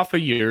just go off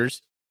of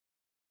yours,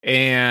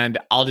 and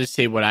I'll just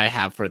say what I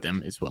have for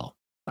them as well.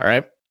 All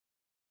right.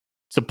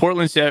 So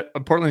Portland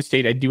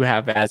State, I do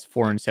have as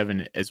 4 and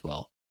 7 as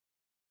well.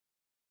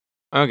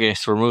 Okay,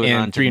 so we're moving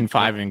on to 3 and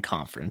 5 in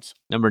conference.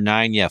 Number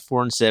 9, yeah,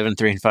 4 and 7,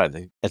 3 and 5.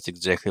 That's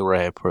exactly where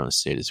I have Portland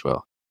State as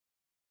well.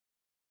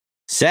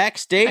 Sac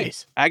State,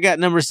 Nice. I got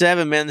number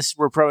 7, man. This is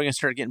where we're probably gonna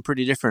start getting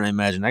pretty different, I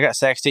imagine. I got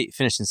Sac State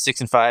finishing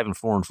 6 and 5 and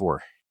 4 and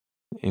 4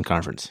 in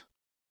conference.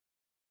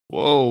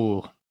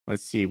 Whoa.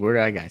 Let's see. Where do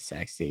I got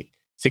Sac State?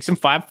 6 and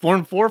 5, 4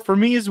 and 4 for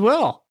me as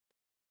well.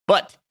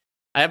 But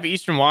I have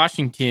Eastern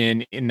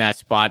Washington in that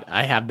spot.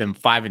 I have them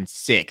 5 and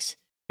 6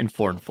 and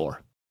 4 and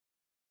 4.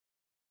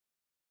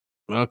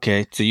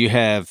 Okay, so you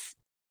have.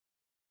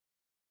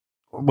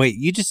 Wait,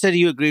 you just said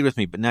you agreed with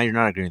me, but now you're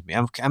not agreeing with me.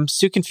 I'm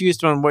so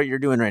confused on what you're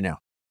doing right now.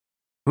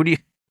 Who do you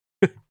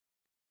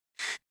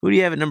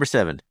have at number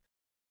 7?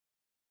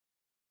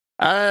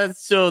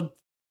 So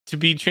to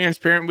be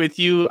transparent with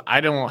you,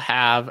 I don't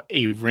have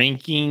a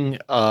ranking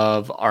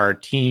of our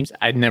teams.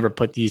 I'd never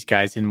put these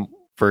guys in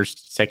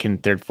first,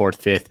 second, third,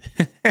 fourth, fifth.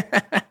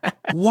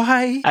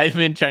 Why? I've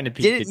been trying to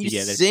piece it Didn't you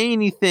together. say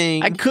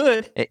anything? I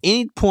could. At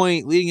any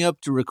point leading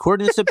up to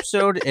recording this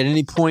episode, at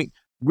any point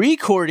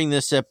recording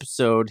this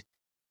episode.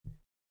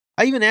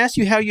 I even asked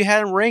you how you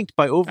had them ranked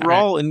by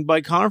overall and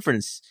by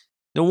conference.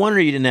 No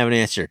wonder you didn't have an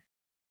answer.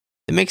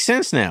 It makes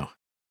sense now.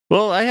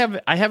 Well, I have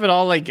it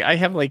all I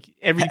have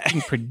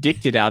everything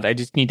predicted out. I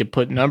just need to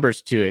put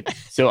numbers to it.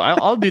 So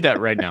I'll do that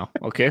right now.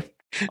 Okay,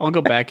 I'll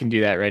go back and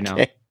do that right now.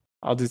 Okay.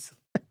 I'll just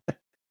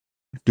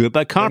do it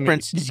by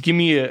conference. Just give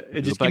me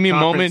a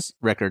moment.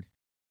 Record.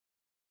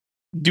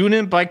 Doing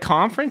it by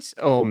conference?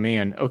 Oh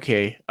man.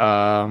 Okay.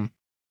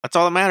 That's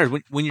all that matters.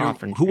 When you're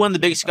who won the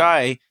Big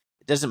Sky,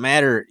 it doesn't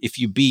matter if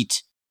you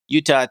beat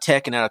Utah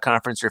Tech and out of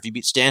conference or if you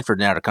beat Stanford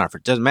and out of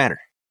conference. It doesn't matter.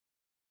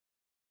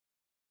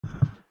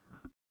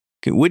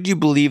 Okay, would you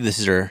believe this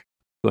is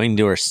going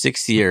into our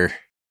 6th year,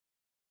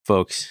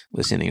 folks,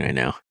 listening right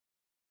now?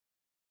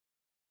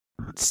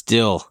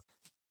 Still.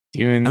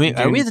 Are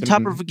we at the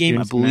top of a game?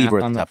 I believe we're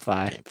at the top of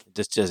a game.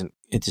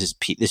 This is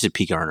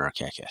Pete Garner, our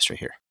CatCast right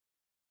here.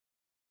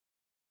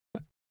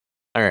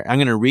 All right, I'm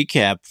going to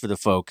recap for the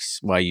folks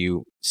while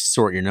you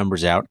sort your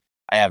numbers out.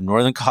 I have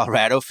Northern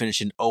Colorado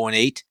finishing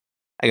 0-8.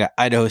 I got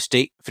Idaho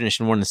State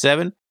finishing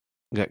 1-7.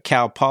 I got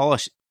Cal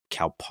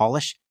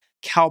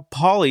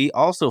Poly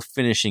also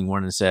finishing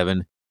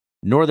 1-7.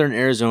 Northern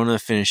Arizona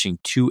finishing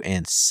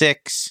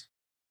 2-6.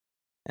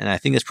 And I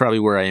think that's probably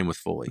where I am with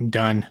Foley. I'm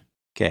done.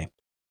 Okay.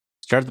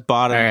 Start at the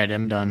bottom. All right,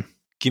 I'm done.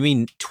 Give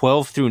me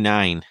 12 through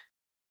 9.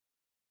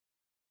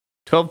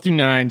 12 through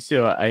 9.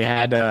 So I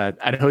had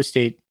Idaho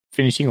State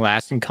finishing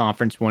last in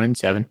conference,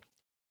 1-7.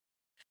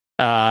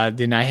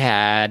 Then I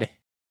had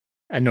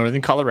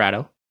Northern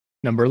Colorado,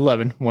 number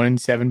 11,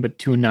 1-7, but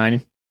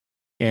 2-9.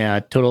 Yeah,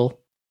 total.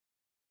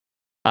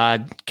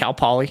 Cal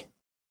Poly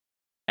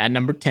at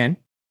number 10.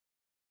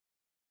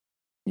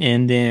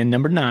 And then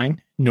number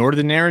 9,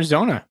 Northern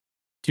Arizona,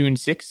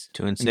 2-6.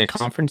 2-6.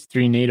 Conference,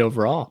 3-8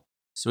 overall.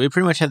 So we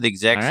pretty much have the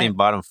exact same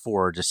bottom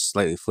four, just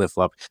slightly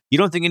flip-flop. You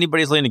don't think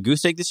anybody's laying a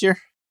goose egg this year?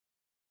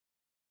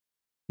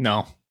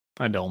 No,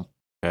 I don't.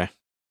 Okay.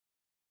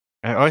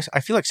 I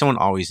feel like someone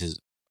always is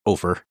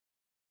over,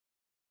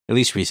 at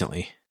least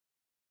recently.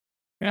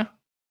 Yeah.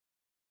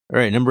 All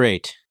right, number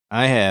 8.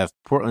 I have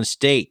Portland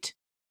State,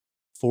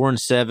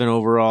 4-7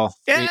 overall.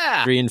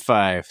 Yeah.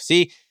 3-5.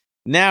 See,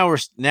 now we're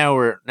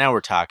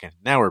talking.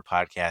 Now we're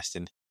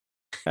podcasting.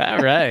 All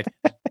right.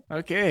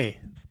 Okay.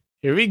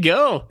 Here we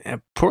go.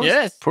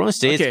 Portland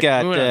State's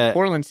got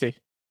Portland State.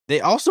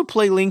 They also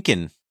play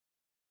Lincoln.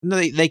 No,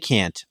 they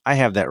can't. I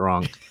have that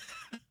wrong.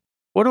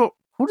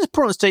 Who does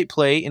Portland State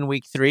play in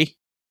week 3?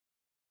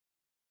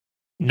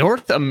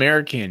 North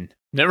American.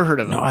 Never heard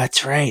of them. No,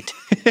 that's right.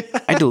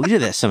 I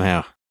deleted that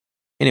somehow.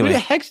 Anyway. Who the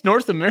heck's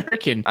North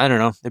American? I don't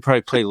know. They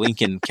probably play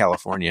Lincoln,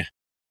 California.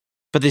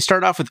 But they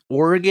start off with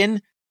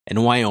Oregon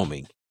and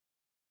Wyoming.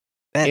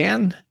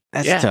 That's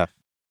tough.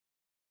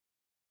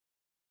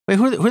 Wait,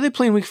 who are they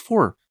playing week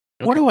 4?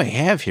 Okay. What do I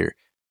have here?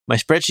 My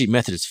spreadsheet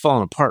method is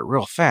falling apart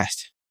real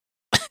fast.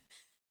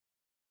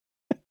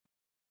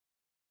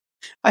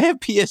 I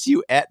have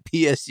PSU at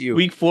PSU.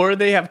 Week 4,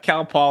 they have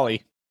Cal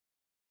Poly.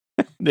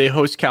 They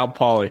host Cal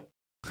Poly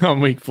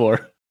on week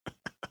 4.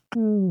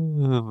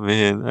 Oh,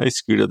 man. I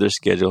screwed up their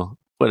schedule.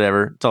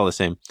 Whatever. It's all the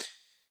same.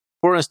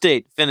 Portland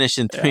State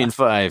finishing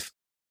 3-5.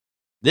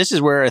 This is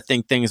where I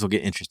think things will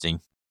get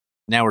interesting.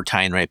 Now we're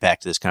tying right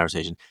back to this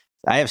conversation.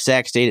 I have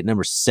Sac State at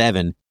number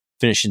 7,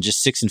 finishing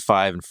just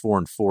 6-5 and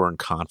 4-4 in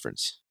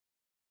conference.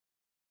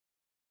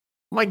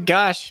 Oh my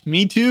gosh,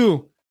 me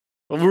too.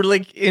 We're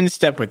like in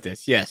step with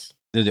this. Yes.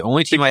 They're the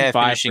only team I have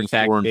finishing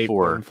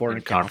 4-4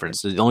 in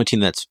conference. They're the only team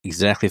that's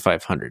exactly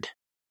 500.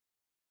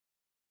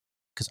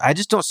 Because I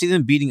just don't see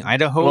them beating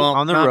Idaho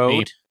on the road.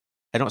 Me.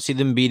 I don't see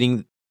them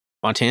beating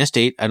Montana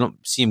State. I don't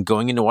see them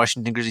going into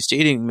Washington Grizzly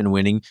Stadium and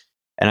winning.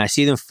 And I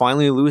see them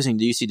finally losing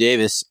to UC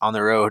Davis on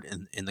the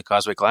road in the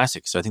Causeway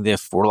Classic. So I think they have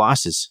 4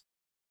 losses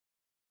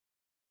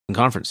in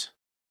conference.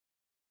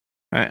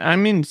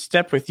 I'm in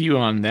step with you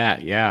on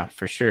that. Yeah,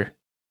 for sure.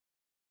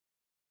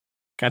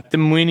 Got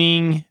them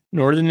winning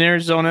Northern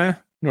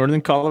Arizona,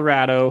 Northern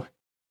Colorado,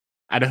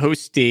 Idaho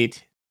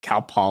State,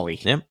 Cal Poly.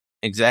 Yep,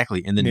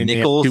 exactly. And then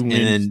Nichols and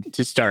then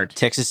to start.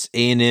 Texas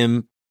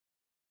A&M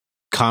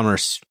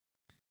Commerce.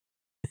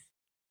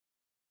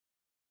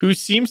 Who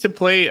seems to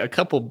play a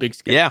couple Big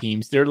Sky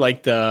teams. They're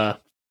like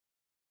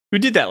who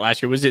did that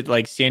last year? Was it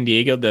like San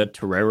Diego, the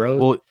Toreros?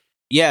 Well,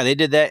 yeah, they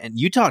did that. And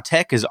Utah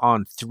Tech is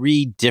on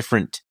 3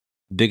 different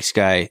Big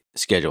Sky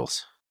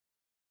schedules.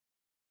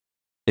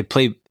 They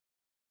play...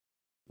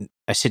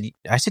 I said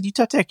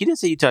Utah Tech. You didn't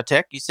say Utah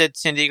Tech. You said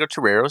San Diego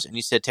Toreros, and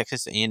you said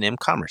Texas A&M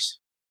Commerce.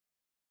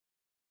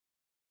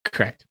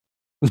 Correct.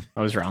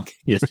 I was wrong.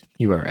 Yes,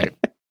 you were right.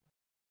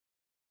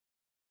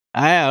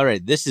 All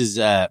right. This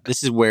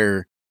is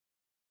where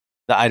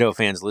the Idaho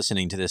fans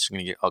listening to this are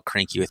going to get all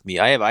cranky with me.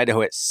 I have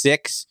Idaho at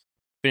 6,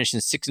 finishing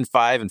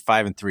 6-5 and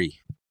 5-3.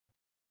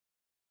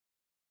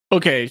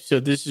 Okay, so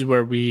this is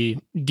where we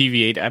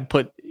deviate. I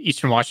put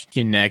Eastern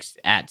Washington next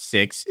at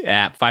 6,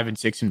 at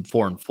 5-6 and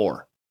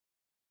 4-4.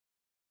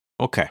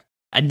 Okay.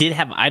 I did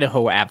have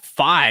Idaho at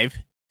 5,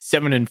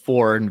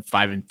 7-4 and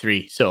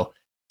 5-3. So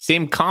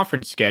same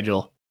conference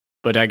schedule,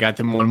 but I got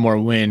them one more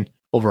win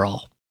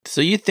overall.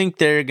 So you think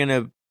they're going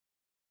to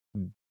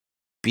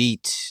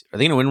are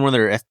they going to win one of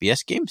their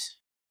FBS games?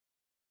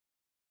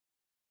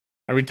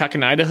 Are we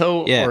talking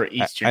Idaho or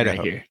Eastern Idaho.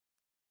 right here?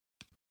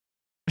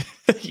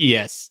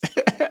 Yes.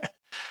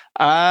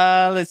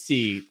 Let's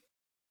see.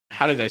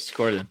 How did I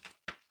score them?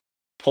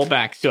 Pull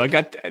back. So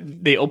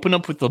they open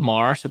up with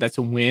Lamar, so that's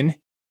a win.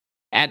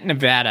 At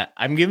Nevada,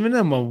 I'm giving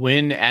them a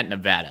win at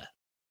Nevada.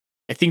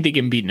 I think they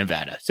can beat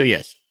Nevada. So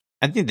yes,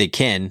 I think they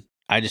can.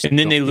 And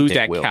then they lose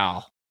at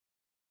Cal.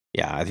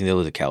 Yeah, I think they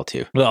lose at Cal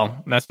too.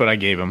 Well, that's what I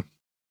gave them.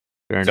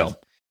 Fair enough.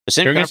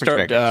 They're going to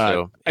start.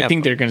 I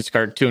think they're going to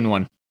start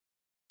 2-1.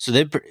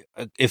 So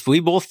if we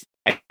both,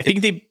 I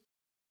think they,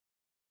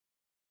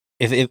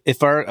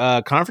 if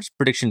our conference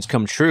predictions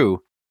come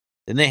true,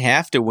 then they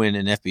have to win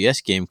an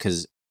FBS game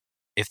because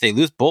if they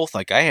lose both,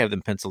 like I have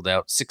them penciled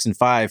out, 6-5,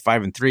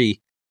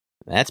 5-3.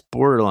 That's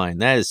borderline.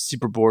 That is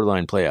super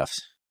borderline playoffs.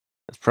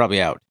 That's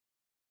probably out.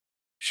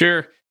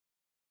 Sure.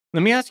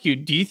 Let me ask you: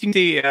 Do you think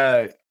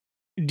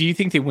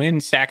they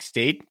win Sac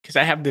State? Because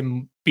I have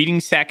them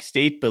beating Sac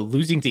State but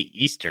losing to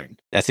Eastern.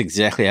 That's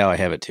exactly how I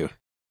have it too.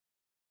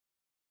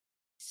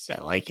 So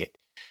I like it.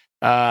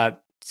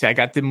 So I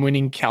got them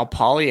winning Cal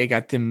Poly.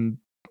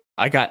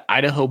 I got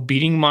Idaho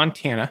beating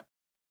Montana,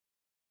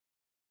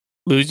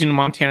 losing to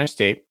Montana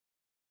State.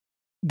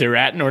 They're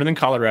at Northern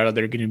Colorado.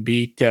 They're going to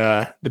beat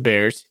the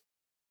Bears.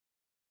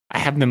 I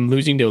have them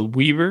losing to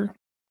Weber,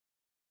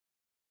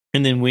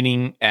 and then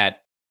winning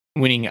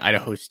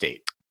Idaho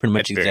State. Pretty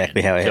much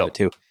exactly how I have it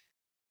too.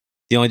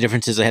 The only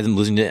difference is I have them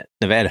losing to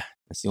Nevada.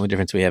 That's the only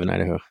difference we have in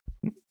Idaho.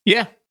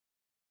 Yeah.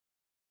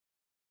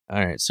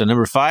 All right. So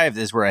number 5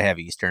 is where I have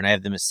Eastern. I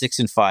have them at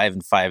 6-5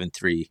 and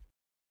 5-3.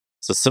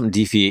 So something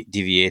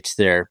deviates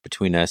there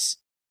between us.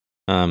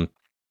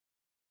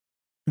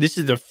 This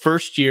is the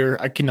first year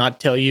I cannot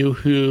tell you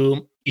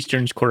who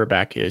Eastern's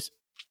quarterback is.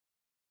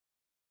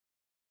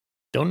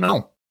 Don't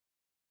know.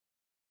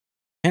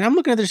 And I'm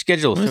looking at their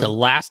schedule. When was the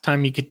last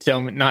time you could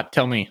not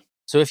tell me?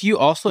 So if you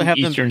also have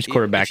Eastern's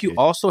quarterback, if you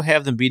also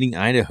have them beating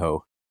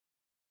Idaho,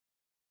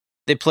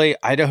 they play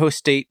Idaho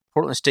State,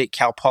 Portland State,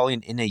 Cal Poly,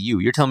 and NAU.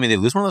 You're telling me they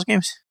lose one of those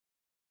games?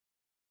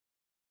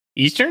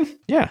 Eastern?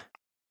 Yeah.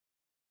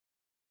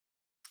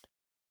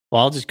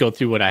 Well, I'll just go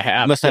through what I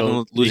have. Must have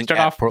them losing start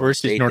off Portland versus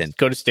State, North then.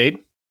 Dakota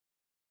State.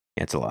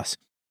 Yeah, it's a loss.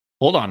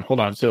 Hold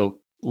on. So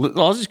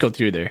I'll just go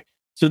through there.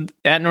 So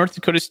at North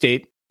Dakota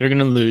State, they're going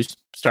to lose.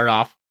 Start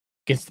off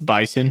against the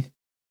Bison.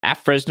 At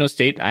Fresno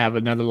State, I have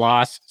another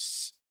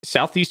loss.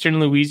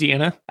 Southeastern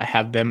Louisiana, I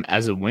have them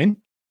as a win.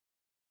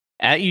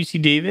 At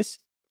UC Davis,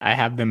 I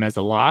have them as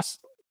a loss.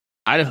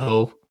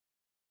 Idaho,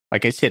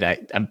 like I said,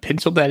 I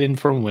penciled that in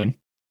for a win.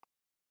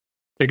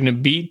 They're going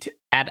to beat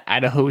at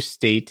Idaho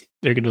State.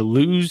 They're going to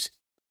lose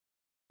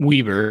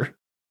Weber.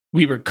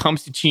 Weber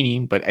comes to Cheney,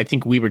 but I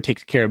think Weber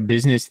takes care of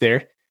business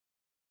there.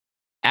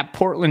 At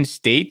Portland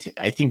State,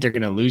 I think they're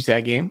going to lose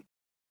that game.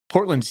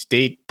 Portland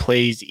State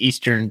plays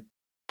Eastern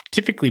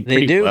typically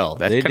pretty well.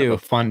 That's kind of a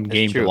fun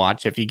game to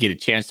watch if you get a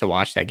chance to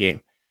watch that game.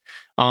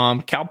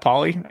 Cal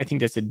Poly, I think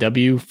that's a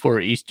W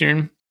for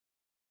Eastern.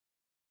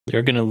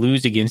 They're going to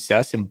lose against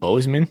us in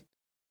Bozeman.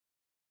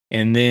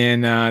 And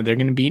then they're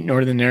going to beat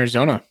Northern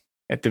Arizona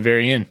at the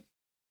very end.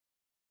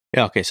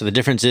 Yeah, okay. So the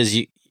difference is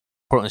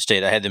Portland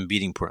State, I had them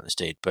beating Portland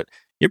State, but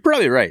you're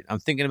probably right. I'm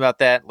thinking about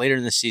that later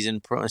in the season.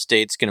 Portland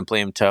State's going to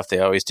play them tough. They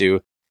always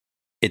do.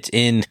 It's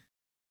in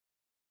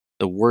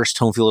the worst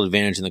home field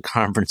advantage in the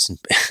conference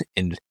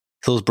in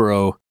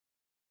Hillsboro,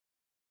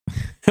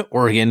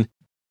 Oregon.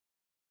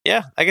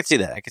 Yeah, I could see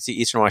that. I could see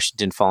Eastern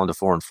Washington falling to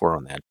 4-4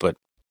 on that, but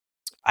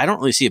I don't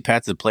really see a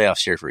path to the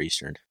playoffs here for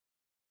Eastern.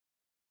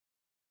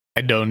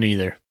 I don't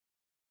either.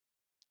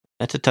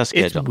 That's a tough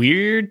schedule. It's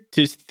weird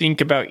to think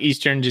about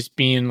Eastern just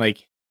being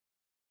like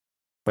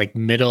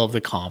middle of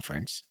the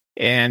conference.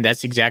 And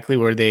that's exactly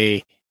where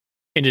they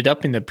ended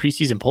up in the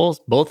preseason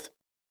polls. Both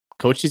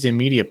coaches and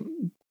media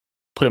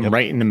put them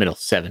right in the middle,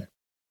 7.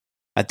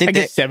 I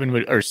guess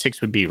 7 or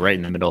 6 would be right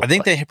in the middle. I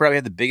think they probably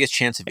have the biggest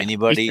chance of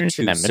anybody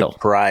to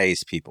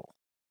surprise people.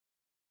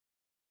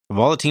 Of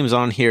all the teams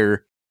on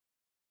here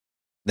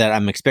that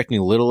I'm expecting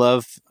a little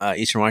of,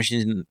 Eastern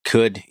Washington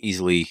could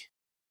easily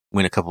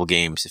win a couple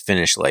games to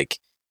finish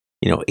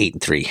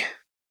 8-3.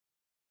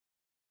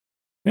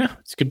 Yeah,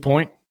 it's a good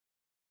point.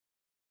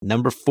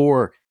 Number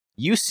 4,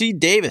 UC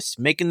Davis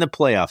making the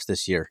playoffs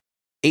this year.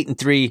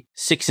 8-3,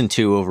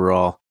 6-2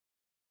 overall.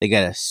 They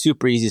got a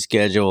super easy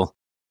schedule.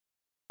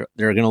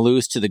 They're going to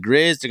lose to the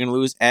Grizz. They're going to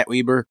lose at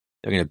Weber.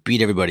 They're going to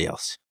beat everybody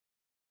else.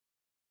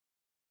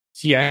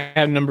 See, I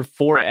have number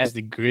 4 as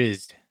the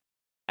Grizz.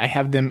 I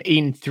have them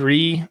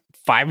 8-3,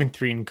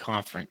 5-3 in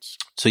conference.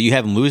 So you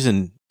have them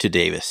losing to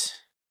Davis.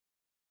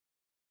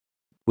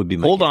 Would be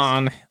my Hold guess.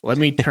 on. Let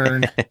me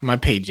turn my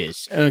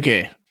pages.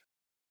 Okay.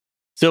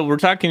 So we're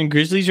talking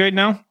Grizzlies right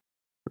now?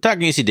 We're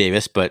talking UC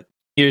Davis, but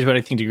here's what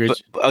I think the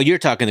Grizzlies. You're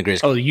talking the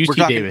Grizz. Oh,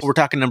 UC Davis. We're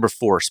talking number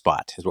 4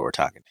 spot is what we're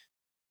talking.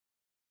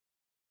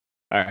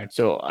 All right.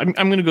 So I'm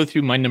going to go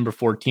through my number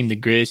 4 team, the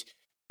Grizz.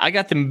 I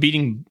got them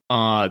beating.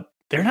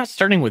 They're not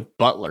starting with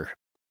Butler.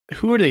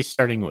 Who are they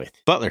starting with?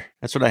 Butler.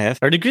 That's what I have.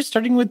 Are the Grizz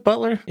starting with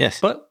Butler?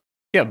 Yes.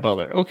 Yeah,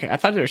 Butler. Okay. I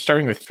thought they were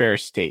starting with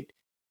Ferris State.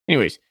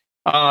 Anyways,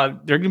 they're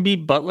going to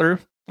beat Butler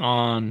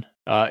on,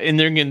 and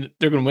they're going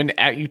to win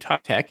at Utah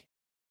Tech.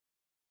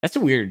 That's a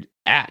weird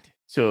at.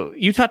 So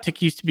Utah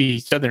Tech used to be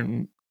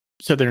Southern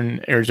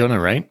Arizona,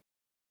 right?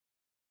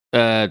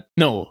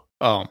 No.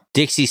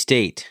 Dixie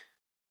State.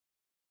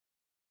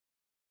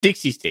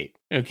 Dixie State.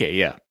 Okay,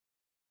 yeah.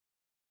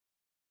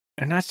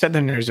 They're not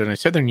Southern Arizona,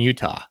 Southern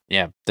Utah.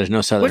 Yeah, there's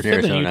no Southern What's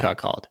Arizona. Southern Utah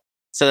called?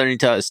 Southern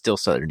Utah is still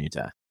Southern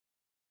Utah.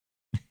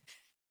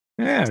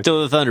 Yeah,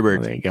 still the Thunderbirds.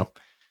 Oh, there you go.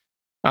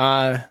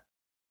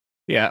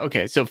 Yeah,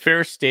 okay. So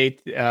Ferris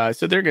State, the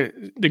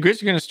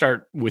Grizz are going to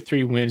start with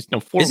 3 wins. No,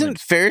 4 Isn't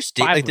wins. Ferris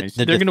State 5 like wins.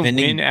 the They're going to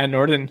defending win at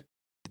Northern.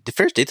 The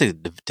Ferris State's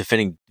like the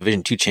defending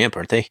Division 2 champ,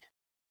 aren't they?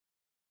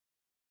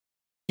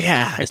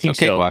 Yeah, I think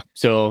so.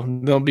 So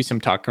there'll be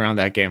some talk around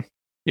that game.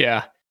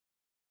 Yeah.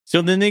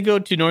 So then they go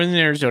to Northern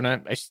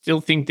Arizona. I still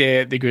think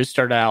the Grizz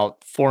start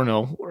out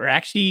 4-0. We're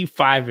actually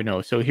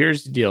 5-0. So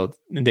here's the deal.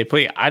 They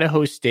play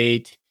Idaho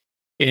State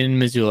in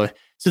Missoula.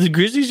 So the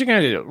Grizzlies are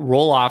going to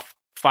roll off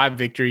 5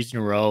 victories in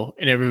a row,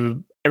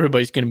 and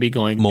everybody's going to be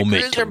going, the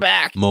Grizz are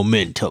back.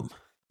 Momentum.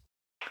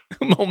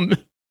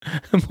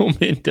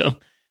 Momentum.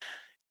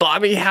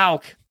 Bobby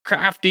Houck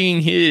crafting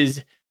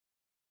his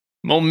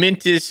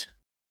momentous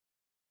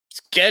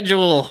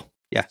schedule.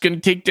 Yeah. It's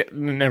going to take...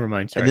 Never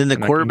mind. Sorry. And then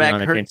the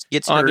quarterback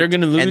gets hurt. They're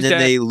going to lose and then that.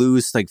 they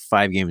lose like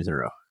 5 games in a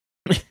row.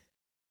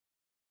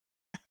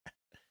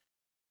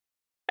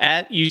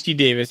 At UC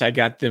Davis, I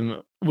got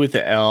them with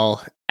the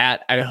L.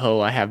 At Idaho,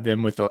 I have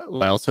them with the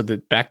L. So the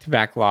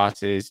back-to-back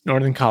losses.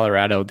 Northern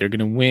Colorado, they're going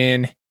to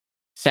win.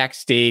 Sac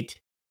State,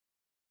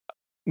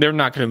 they're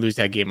not going to lose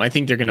that game. I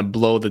think they're going to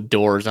blow the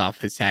doors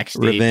off of Sac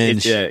State.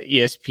 Revenge. It's an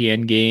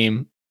ESPN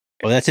game.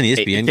 Oh, that's an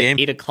ESPN game? It's an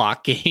 8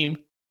 o'clock game.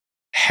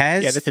 Yeah,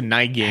 that's a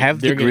night game.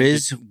 Have the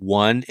Grizz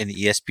won in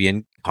the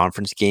ESPN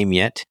conference game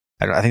yet?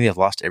 I think they've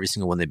lost every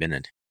single one they've been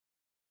in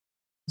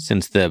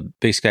since the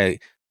Big Sky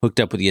hooked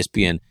up with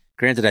ESPN.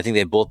 Granted, I think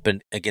they've both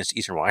been against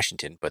Eastern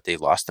Washington, but they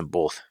lost them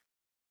both.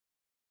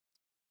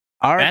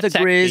 Are the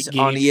Grizz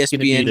on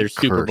ESPN their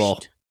Super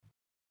Bowl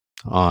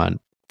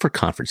for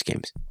conference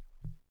games?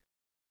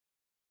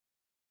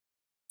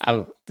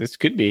 Oh, this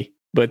could be,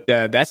 but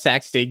that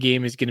Sac State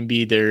game is going to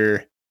be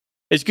their.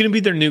 It's going to be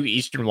their new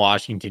Eastern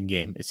Washington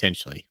game,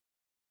 essentially.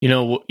 You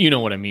know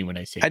what I mean when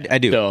I say that. I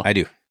do. So, I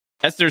do.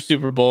 That's their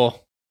Super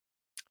Bowl.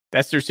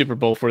 That's their Super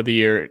Bowl for the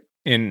year,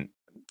 and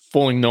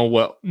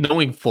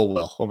knowing full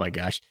well. Oh my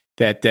gosh,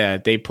 that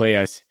they play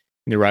us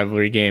in the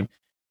rivalry game.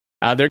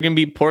 They're going to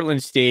be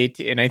Portland State,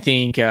 and I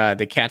think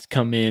the Cats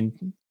come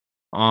in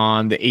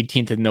on the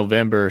 18th of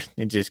November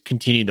and just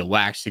continue to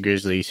wax the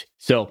Grizzlies.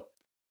 So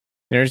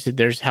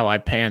there's how I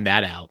pan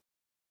that out.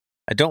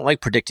 I don't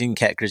like predicting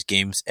Cat Grizz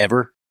games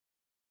ever.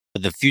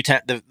 But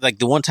the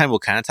one time we'll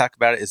kind of talk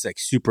about it is like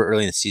super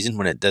early in the season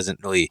when it doesn't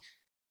really,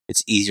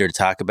 it's easier to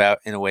talk about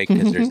in a way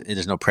because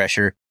there's no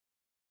pressure.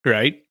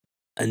 Right.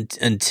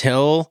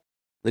 Until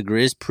the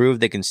Grizz prove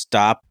they can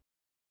stop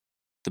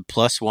the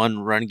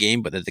 +1 run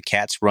game, but that the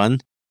Cats run,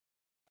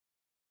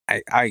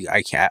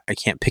 I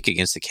can't pick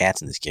against the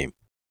Cats in this game.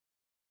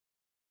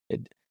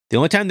 The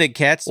only time the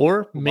Cats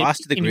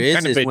lost to the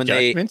Grizz is when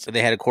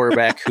they had a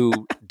quarterback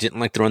who didn't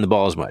like to run the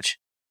ball as much.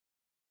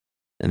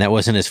 And that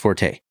wasn't his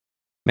forte.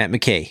 Matt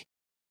McKay.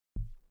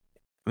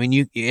 I mean,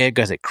 you had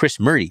guys like Chris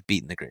Murray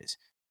beating the Grizz.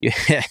 You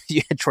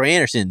had Troy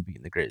Anderson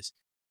beating the Grizz.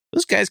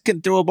 Those guys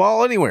couldn't throw a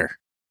ball anywhere.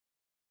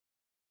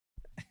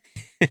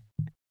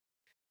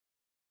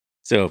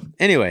 So,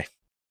 anyway.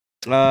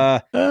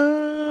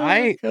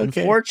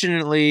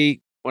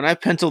 Unfortunately, when I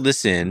penciled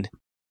this in,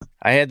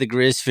 I had the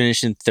Grizz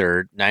finishing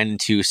third,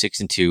 9-2,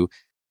 6-2.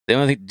 The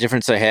only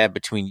difference I have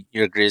between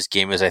your Grizz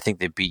game is I think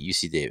they beat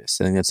UC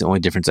Davis. I think that's the only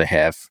difference I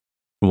have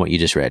from what you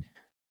just read.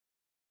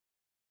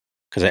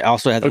 Because I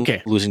also had them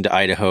losing to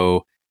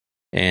Idaho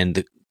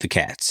and the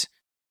Cats.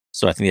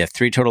 So I think they have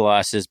 3 total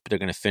losses, but they're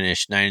going to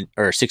finish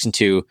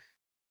 6-2.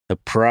 They'll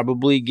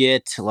probably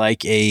get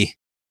like a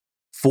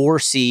 4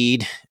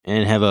 seed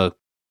and have a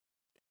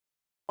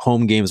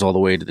home games all the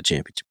way to the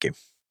championship game.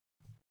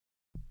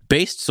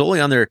 Based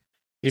solely on their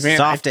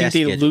soft ass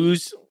schedule.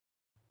 Lose.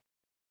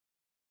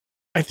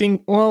 I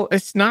think, well,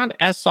 it's not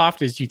as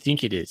soft as you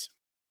think it is.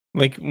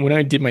 Like when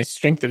I did my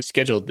strength of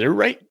schedule, they're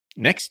right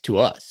next to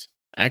us,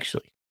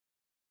 actually.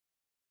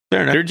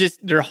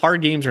 Their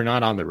hard games are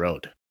not on the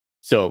road.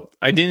 So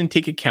I didn't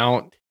take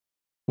account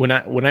when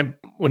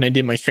I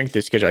did my strength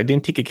of schedule. I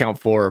didn't take account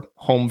for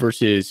home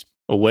versus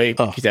away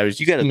because I was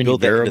you got to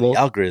build that into the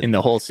algorithm in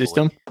the whole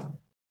system.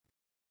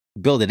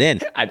 Build it in.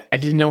 I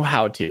didn't know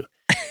how to.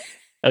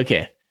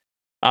 Okay.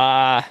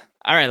 All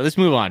right. Let's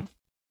move on.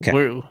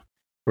 Okay.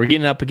 We're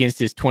getting up against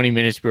this 20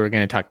 minutes, but we're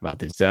going to talk about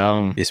this.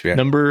 Yes, we are.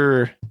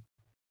 Number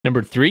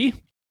 3.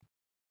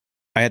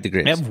 I had the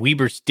Grizz. I have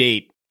Weber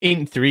State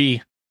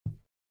 8-3.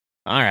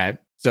 All right.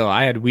 So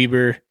I had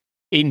Weber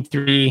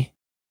 8-3,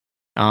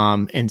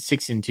 and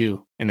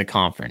 6-2 in the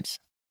conference.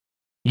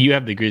 You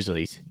have the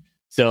Grizzlies.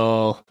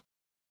 So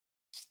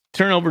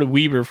turn over to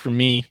Weber for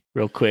me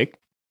real quick.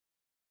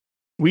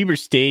 Weber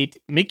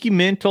State, Mickey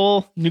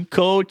Mental, new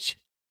coach.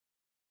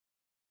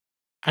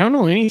 I don't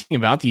know anything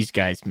about these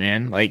guys,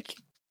 man. Like,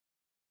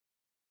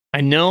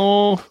 I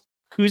know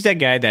who's that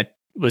guy that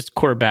was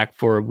quarterback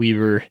for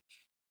Weber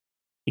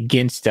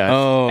against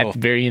us at the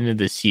very end of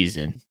the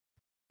season.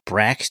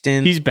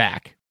 Braxton. He's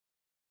back.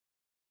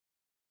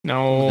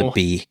 No. The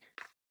B,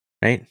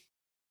 right?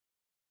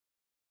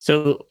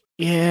 So,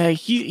 yeah,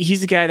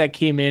 he's the guy that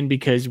came in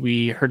because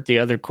we hurt the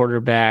other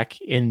quarterback,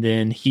 and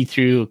then he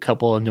threw a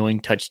couple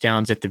annoying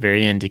touchdowns at the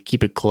very end to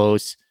keep it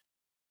close.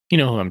 You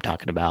know who I'm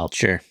talking about.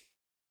 Sure.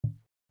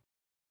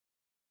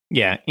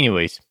 Yeah,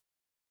 anyways,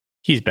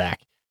 he's back.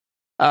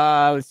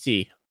 Let's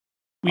see.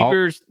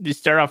 Weber's to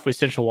start off with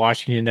Central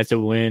Washington. That's a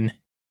win.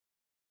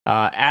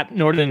 At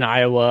Northern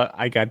Iowa,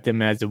 I got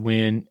them as a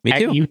win. Me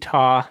too. At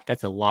Utah,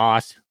 that's a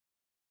loss.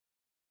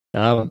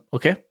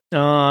 Okay.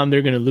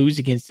 They're going to lose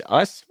against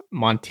us,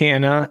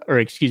 Montana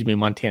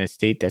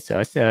State. That's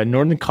us.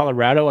 Northern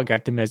Colorado, I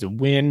got them as a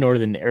win.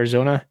 Northern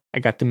Arizona, I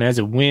got them as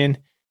a win.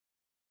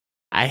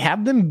 I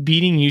have them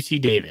beating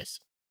UC Davis.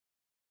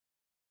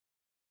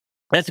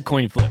 That's a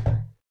coin flip.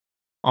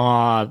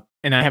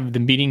 And I have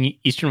them beating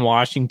Eastern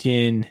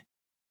Washington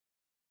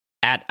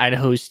at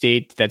Idaho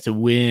State. That's a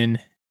win.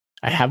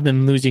 I have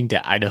them losing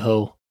to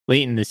Idaho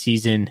late in the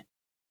season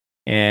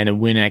and a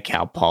win at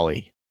Cal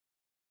Poly.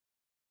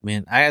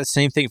 Man, I had the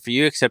same thing for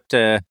you, except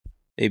they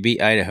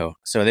beat Idaho.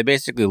 So they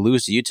basically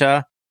lose to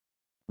Utah,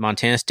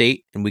 Montana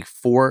State in week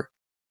 4,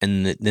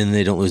 and then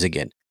they don't lose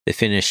again. They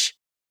finish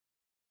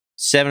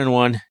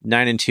 7-1,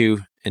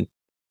 9-2, and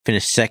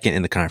finish second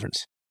in the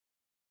conference.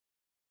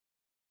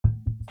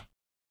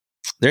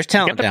 There's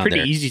talent down there. They got a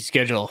pretty easy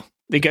schedule.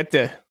 They got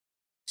the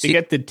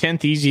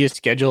 10th easiest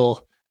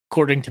schedule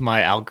according to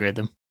my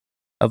algorithm.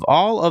 Of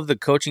all of the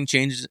coaching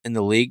changes in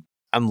the league,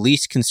 I'm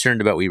least concerned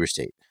about Weber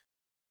State.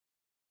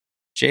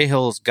 Jay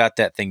Hill's got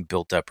that thing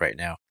built up right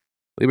now.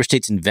 Weber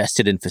State's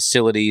invested in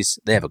facilities.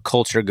 They have a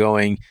culture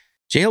going.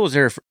 Jay Hill was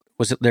there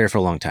for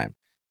a long time.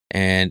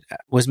 And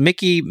was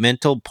Mickey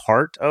Mental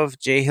part of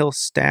Jay Hill's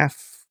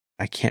staff?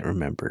 I can't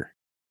remember.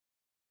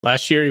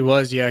 Last year he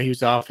was, yeah. He was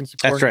the offensive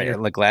coordinator. That's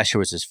right. Like last year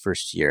was his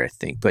first year, I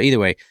think. But either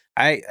way,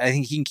 I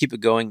think he can keep it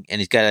going, and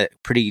he's got a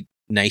pretty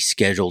nice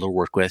schedule to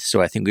work with.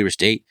 So I think Weber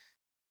State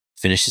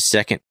finishes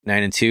second,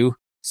 9-2.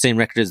 Same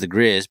record as the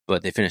Grizz,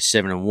 but they finished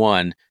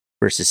 7-1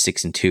 versus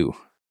 6-2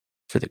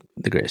 for the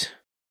Grizz.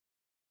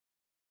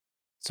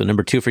 So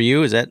number 2 for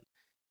you, is that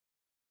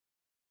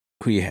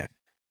who you have?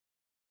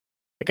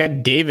 I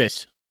got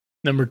Davis,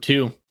 number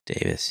 2.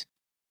 Davis.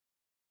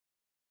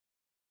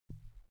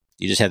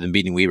 You just have them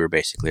beating Weber,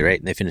 basically, right?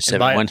 And they finished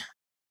 7-1.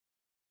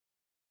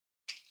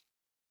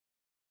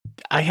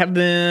 I have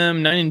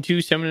them 9-2,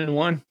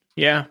 7-1.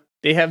 Yeah,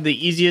 they have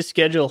the easiest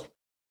schedule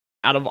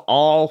out of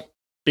all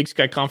Big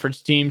Sky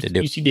Conference teams.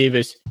 UC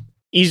Davis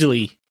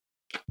easily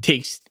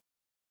takes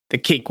the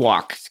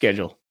cakewalk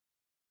schedule.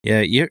 Yeah,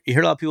 you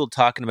heard a lot of people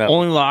talking about.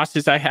 Only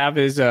losses I have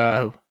is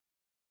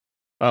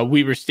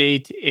Weber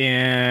State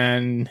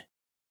and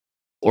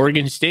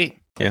Oregon State.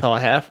 That's all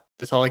I have.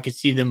 That's all I could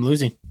see them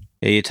losing.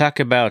 Yeah, you talk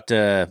about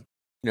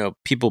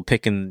people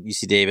picking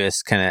UC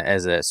Davis kind of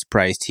as a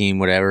surprise team,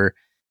 whatever.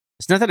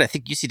 It's not that I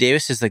think UC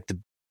Davis is like the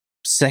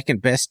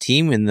second best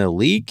team in the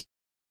league.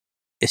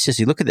 It's just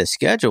you look at the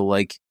schedule,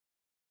 like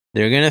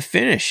they're gonna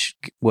finish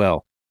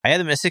well. I had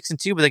them at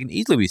 6-2, but they can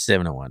easily be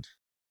 7-1.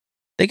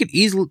 They could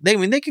easily.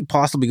 They could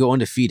possibly go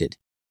undefeated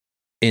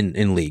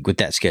in league with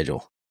that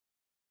schedule.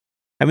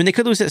 I mean, they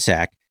could lose at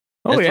SAC.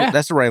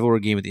 That's a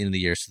rivalry game at the end of the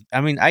year. So, I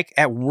mean,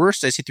 at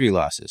worst, I see 3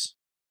 losses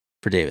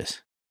for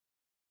Davis.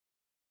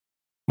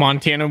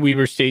 Montana,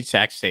 Weber State,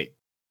 Sac State.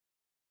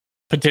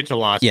 Potential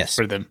losses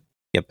for them.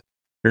 Yep.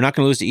 They're not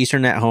going to lose to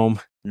Eastern at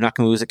home. They're not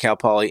going to lose to Cal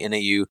Poly,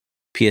 NAU,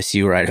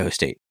 PSU, or Idaho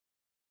State.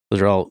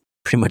 Those are all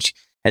pretty much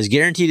as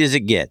guaranteed as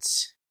it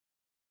gets.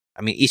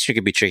 I mean, Eastern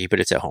could be tricky,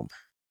 but it's at home.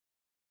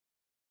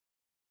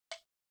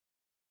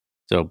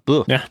 So,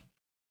 blue. Yeah.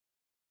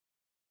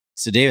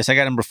 So, Davis, I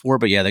got number 4,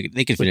 but yeah,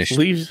 they can finish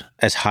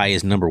as high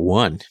as number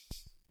 1.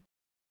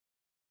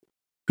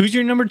 Who's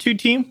your number 2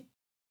 team?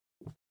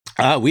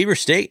 Weber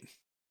State.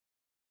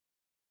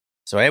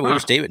 So I have Weber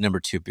State at number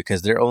 2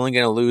 because they're only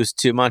going to lose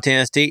to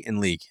Montana State in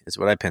league, is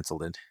what I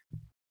penciled in.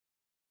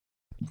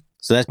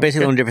 So that's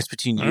basically the only difference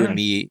between you and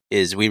me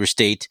is Weber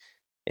State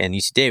and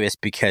UC Davis,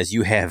 because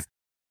you have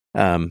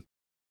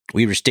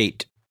Weber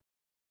State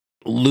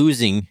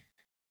losing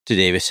to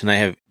Davis, and I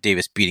have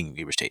Davis beating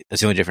Weber State.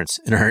 That's the only difference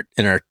in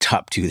our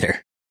top 2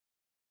 there.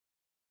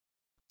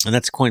 And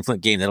that's a coin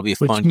flip game. That'll be a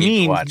fun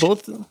game to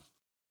watch.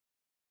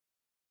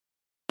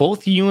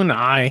 Both you and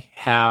I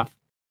have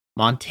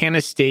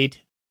Montana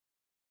State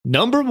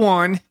number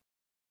 1.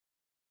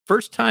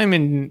 First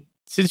time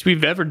since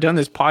we've ever done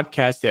this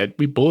podcast that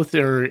we both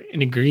are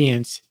in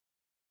agreement.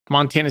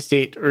 Montana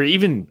State, or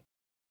even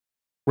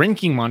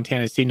ranking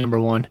Montana State number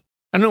 1.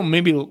 I don't know,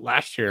 maybe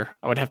last year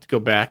I would have to go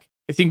back.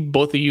 I think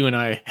both of you and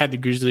I had the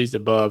Grizzlies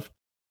above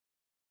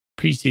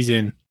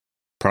preseason.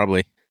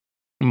 Probably.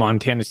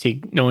 Montana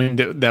State, knowing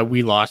that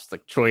we lost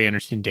like Troy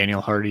Anderson, Daniel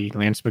Hardy,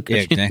 Lance McCutcheon.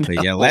 Yeah, exactly.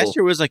 Yeah, last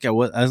year was I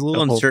was a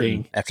little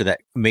uncertain after that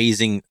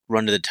amazing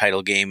run to the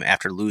title game,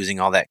 after losing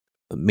all that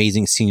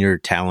amazing senior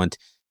talent.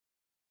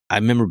 I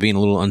remember being a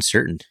little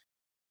uncertain.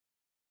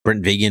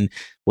 Brent Vigen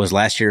was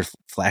last year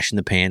flash in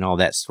the pan, all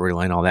that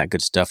storyline, all that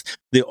good stuff.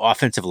 The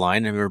offensive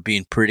line, I remember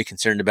being pretty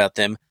concerned about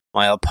them.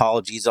 My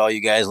apologies, all you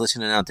guys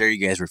listening out there.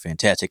 You guys were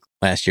fantastic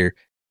last year.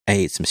 I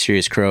ate some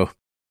serious crow.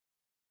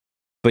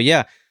 But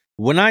yeah,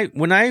 when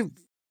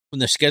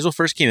the schedule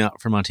first came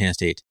out for Montana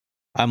State,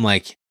 I'm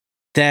like,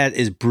 that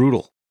is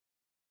brutal.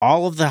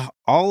 All of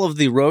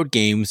the road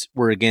games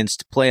were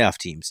against playoff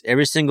teams.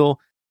 Every single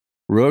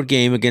road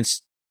game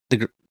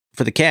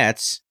for the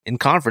Cats in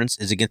conference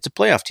is against a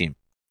playoff team.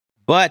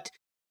 But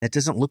that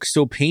doesn't look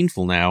so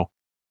painful now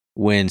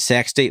when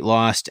Sac State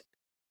lost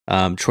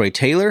Troy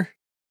Taylor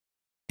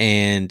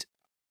and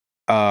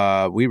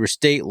Weber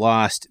State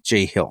lost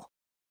Jay Hill.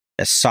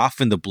 that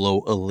softened the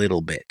blow a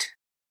little bit.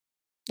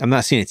 I'm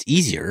not saying it's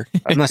easier.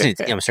 I'm not saying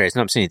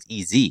it's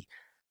easy,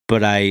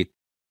 but I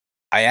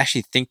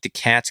actually think the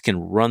Cats can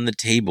run the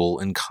table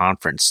in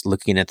conference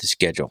looking at the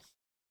schedule.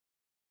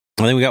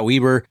 I think we got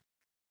Weber,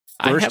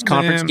 first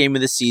conference game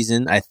of the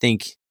season. I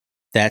think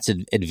that's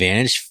an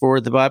advantage for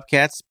the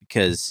Bobcats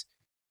because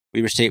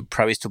Weber State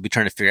probably still be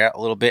trying to figure out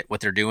a little bit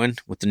what they're doing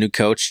with the new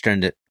coach,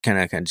 trying to kind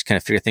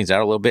of figure things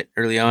out a little bit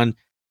early on.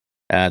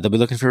 They'll be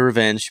looking for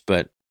revenge,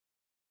 but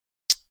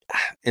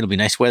it'll be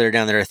nice weather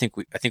down there. I think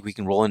we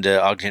can roll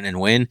into Ogden and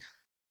win.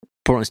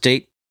 Portland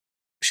State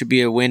should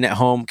be a win at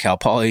home. Cal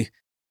Poly,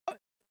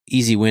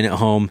 easy win at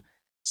home.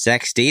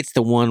 Sac State's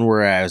the one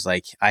where I was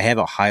like, I have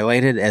it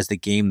highlighted as the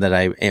game that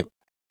it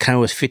kind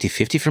of was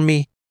 50-50 for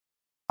me.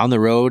 On the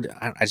road,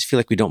 I just feel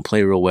like we don't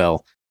play real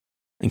well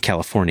in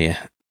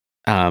California.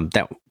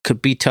 That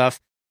could be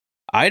tough.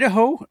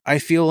 Idaho, I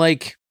feel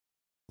like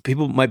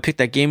people might pick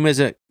that game as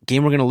a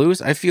game we're going to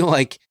lose. I feel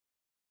like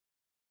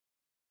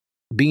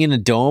being in a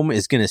dome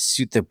is going to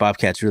suit the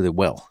Bobcats really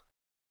well.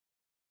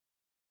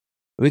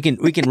 We can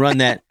run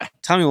that.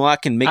 Tommy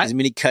Watt can make as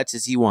many cuts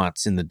as he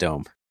wants in the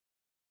dome.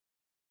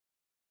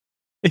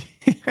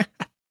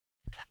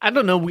 I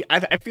don't know.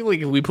 I feel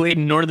like we played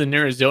in Northern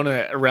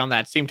Arizona around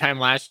that same time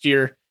last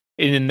year,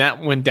 and then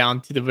that went down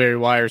to the very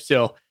wire.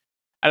 So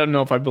I don't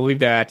know if I believe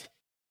that.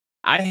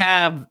 I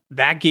have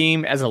that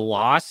game as a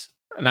loss,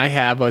 and I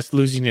have us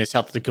losing to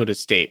South Dakota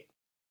State.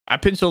 I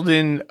penciled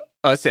in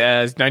us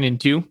as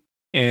 9-2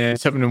 and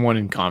 7-1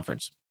 in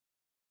conference.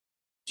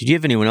 Did you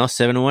have anyone else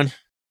 7-1?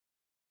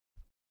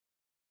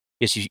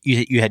 Yes,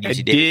 you had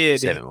UC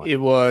Davis 7-1. It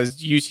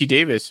was UC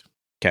Davis.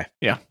 Okay.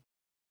 Yeah.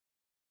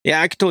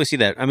 Yeah, I could totally see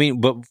that. I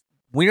mean, but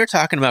when you're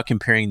talking about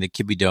comparing the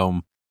Kibbe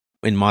Dome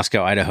in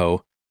Moscow,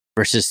 Idaho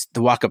versus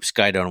the Walk-Up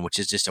Sky Dome, which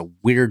is just a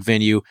weird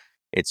venue.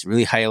 It's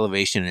really high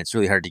elevation and it's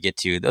really hard to get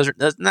to.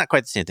 That's not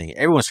quite the same thing.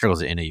 Everyone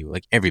struggles at NAU,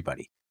 like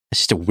everybody.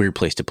 It's just a weird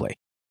place to play.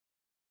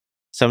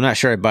 So I'm not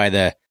sure I buy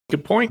the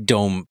good point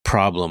dome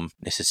problem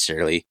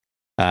necessarily.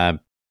 There'll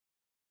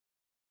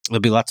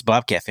be lots of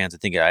Bobcat fans, I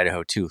think, at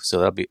Idaho too. So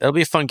that'll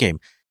be a fun game.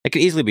 It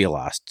could easily be a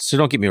loss. So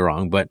don't get me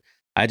wrong, but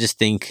I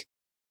think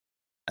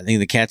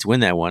the Cats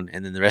win that one,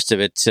 and then the rest of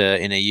it,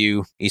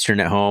 NAU, Eastern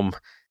at home.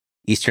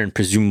 Eastern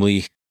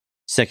presumably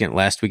second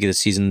last week of the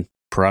season,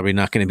 probably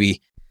not going to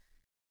be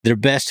their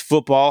best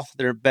football,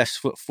 their best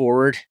foot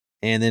forward.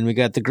 And then we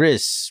got the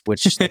Grizz,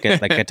 which, like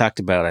I talked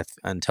about,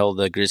 until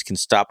the Grizz can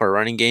stop our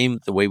running game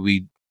the way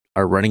we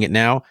are running it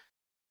now,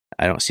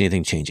 I don't see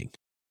anything changing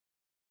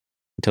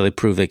until they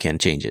prove they can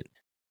change it.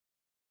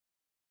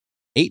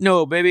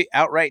 8-0, baby.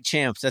 Outright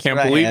champs. That's Can't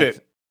what believe I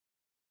have.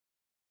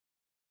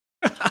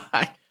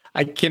 it.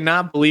 I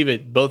cannot believe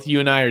it. Both you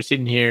and I are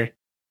sitting here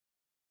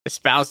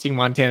espousing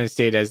Montana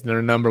State as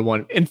their number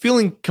one and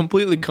feeling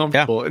completely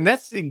comfortable. Yeah. And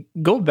that's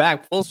go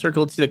back full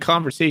circle to the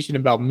conversation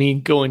about me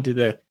going to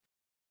the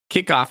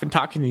kickoff and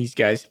talking to these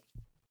guys.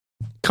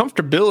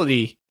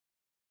 Comfortability.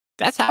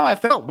 That's how I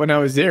felt when I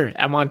was there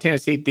at Montana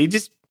State. They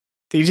just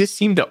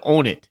seem to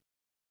own it.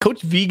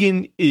 Coach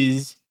Vegan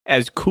is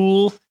as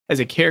cool as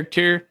a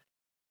character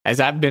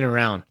as I've been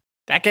around.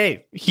 That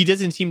guy, he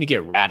doesn't seem to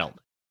get rattled.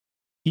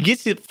 He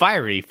gets it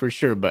fiery for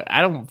sure, but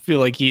I don't feel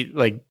like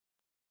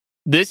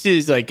this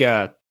is like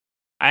I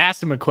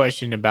asked him a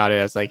question about it.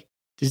 I was like,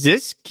 does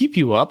this keep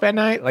you up at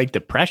night? Like the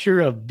pressure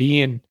of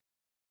being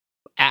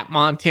at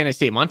Montana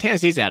State. Montana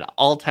State's at an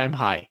all-time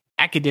high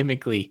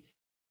academically,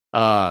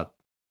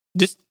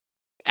 just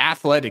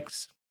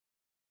athletics.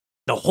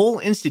 The whole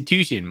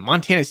institution,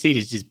 Montana State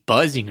is just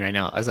buzzing right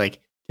now. I was like,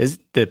 does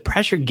the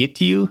pressure get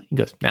to you? He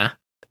goes, nah,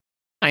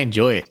 I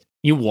enjoy it.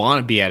 You want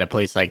to be at a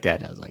place like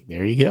that. I was like,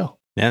 there you go.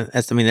 Yeah,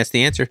 that's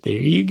the answer. There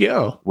you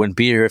go. Wouldn't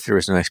be here if there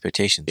was no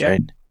expectations, yep.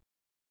 Right?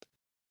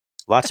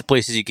 Lots of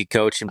places you could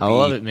coach and I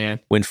love it, man.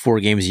 Win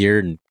 4 games a year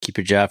and keep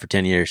your job for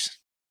 10 years.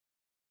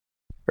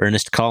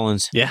 Ernest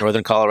Collins,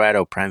 Northern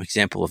Colorado, prime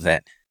example of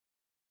that.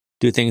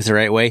 Do things the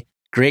right way.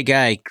 Great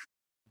guy,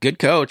 good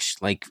coach.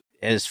 Like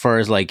as far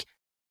as like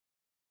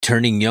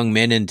turning young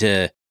men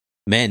into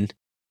men,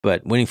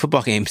 but winning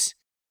football games,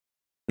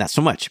 not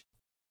so much.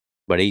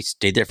 But he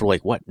stayed there for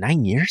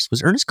 9 years?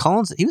 Was Ernest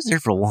Collins? He was there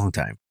for a long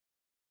time.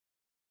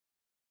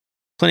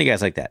 Plenty of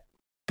guys like that.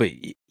 But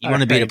you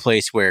want to be at a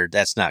place where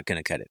that's not going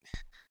to cut it.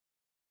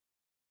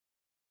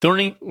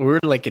 Thorny,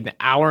 we're like an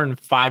hour and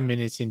 5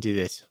 minutes into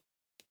this.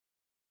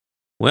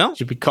 Well,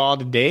 should we call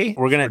it a day?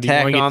 We're going to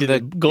tack on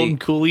the Golden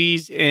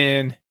Coolies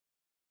and...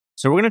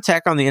 So we're going to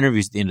tack on the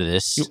interviews at the end of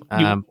this.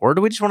 Or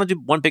do we just want to do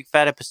one big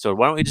fat episode?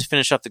 Why don't we just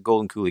finish off the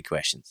Golden Coolie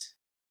questions?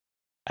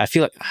 I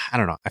feel like, I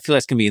don't know. I feel like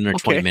it's going to be in there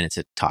 20 minutes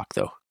of talk,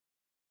 though.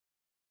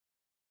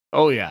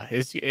 Oh, yeah.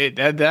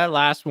 That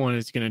last one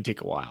is going to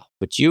take a while.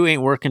 But you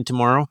ain't working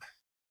tomorrow.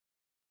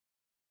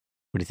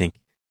 What do you think?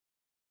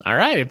 All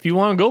right. If you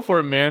want to go for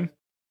it, man,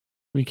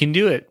 we can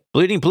do it.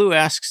 Bleeding Blue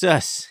asks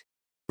us.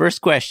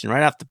 First question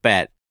right off the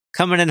bat.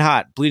 Coming in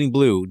hot, Bleeding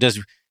Blue.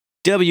 Does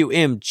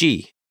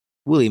WMG,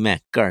 Willie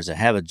Mac Garza,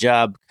 have a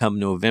job come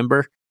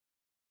November?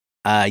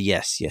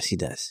 Yes, he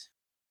does.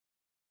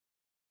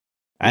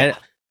 Yeah.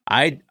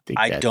 I think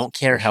don't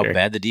care for how sure.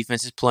 bad the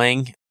defense is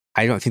playing.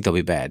 I don't think they'll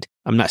be bad.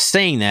 I'm not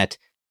saying that,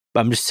 but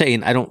I'm just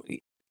saying I don't.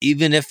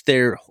 Even if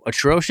they're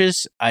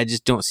atrocious, I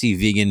just don't see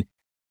Vegan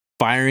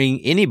firing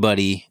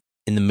anybody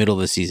in the middle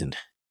of the season.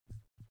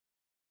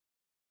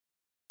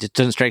 Just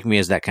doesn't strike me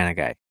as that kind of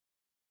guy.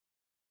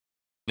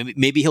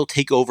 Maybe he'll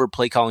take over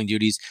play calling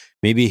duties.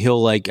 Maybe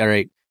he'll all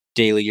right,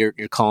 Daly, you're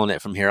calling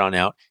it from here on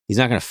out. He's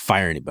not going to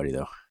fire anybody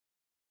though.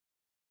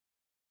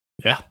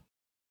 Yeah,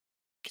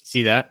 can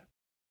see that.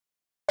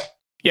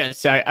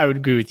 Yes, I would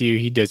agree with you.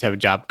 He does have a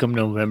job come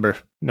November.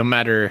 No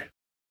matter,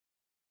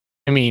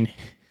 I mean,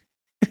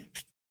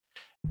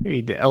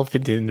 the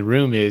elephant in the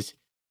room is,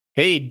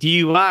 hey,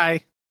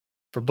 DUI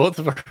for both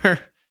of our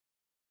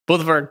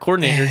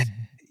coordinators.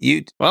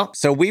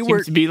 So we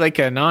seems to be like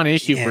a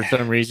non-issue for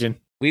some reason.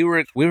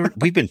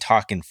 We've been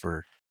talking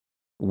for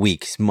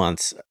weeks,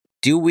 months.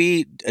 Do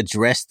we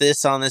address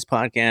this on this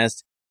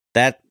podcast?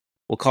 That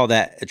we'll call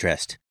that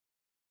addressed.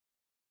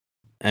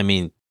 I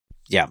mean,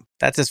 yeah,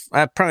 that's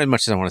probably as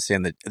much as I want to say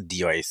on the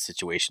DUI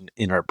situation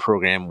in our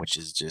program, which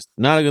is just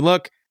not a good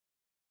look.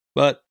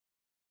 But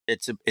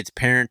it's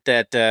apparent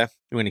that we're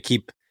going to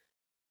keep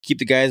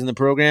the guys in the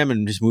program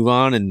and just move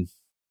on and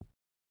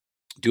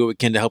do what we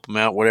can to help them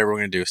out, whatever we're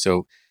going to do.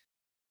 So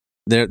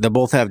they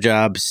both have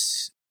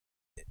jobs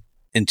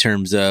in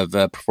terms of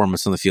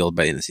performance on the field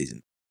by the end of the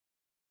season.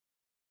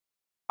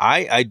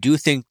 I do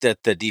think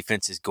that the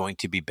defense is going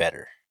to be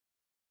better.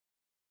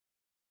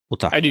 We'll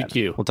talk. I do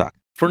too. We'll talk.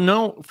 For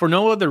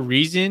no other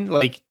reason,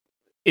 like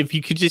if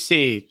you could just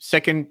say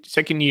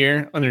second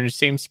year under the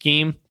same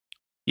scheme,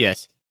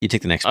 yes. You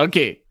take the next one.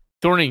 Okay,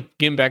 Thorny,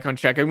 getting back on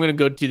track. I'm going to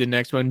go to the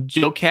next one.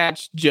 Joe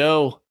Catch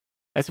Joe.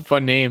 That's a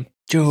fun name.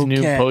 Joe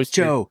Catch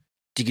Joe.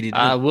 Diggity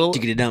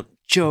dump.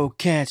 Joe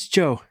Catch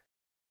Joe.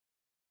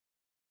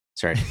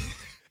 Sorry.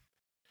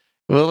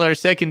 Will our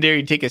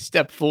secondary take a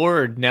step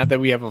forward now that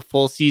we have a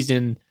full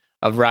season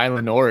of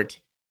Rylan Ort?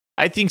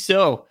 I think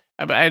so.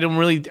 I don't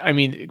really, I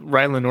mean,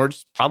 Rylan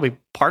Ort's probably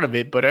part of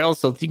it, but I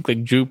also think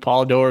like Drew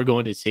Polidor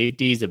going to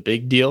safety is a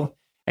big deal.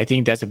 I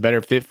think that's a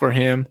better fit for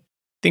him. I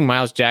think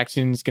Miles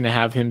Jackson's going to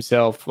have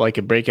himself like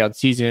a breakout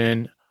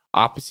season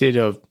opposite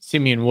of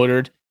Simeon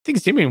Woodard. I think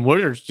Simeon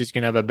Woodard's just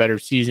going to have a better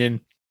season.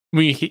 I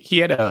mean, he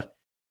had a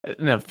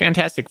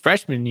fantastic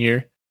freshman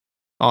year.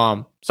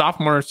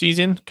 Sophomore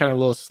season, kind of a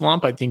little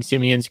slump. I think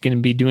Simeon's going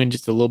to be doing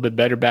just a little bit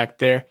better back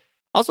there.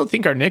 Also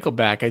think our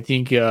nickelback, I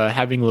think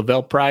having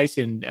Lavelle Price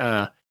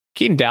and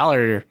Keaton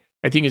Dallard,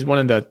 I think is one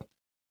of the,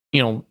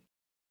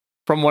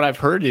 from what I've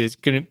heard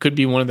could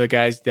be one of the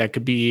guys that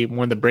could be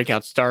one of the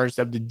breakout stars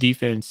of the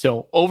defense.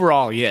 So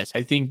overall, yes,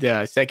 I think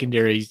the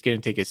secondary is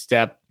going to take a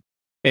step,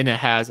 and it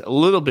has a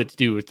little bit to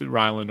do with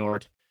Rylan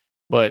Ort,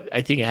 but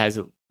I think it has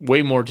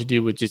way more to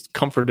do with just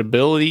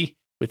comfortability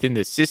within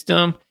the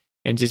system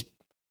and just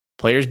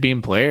players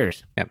being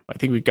players. Yep. I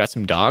think we've got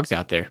some dogs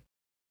out there.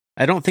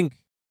 I don't think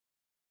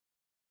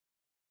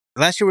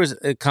last year was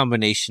a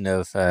combination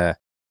of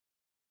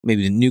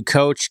maybe the new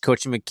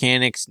coaching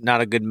mechanics,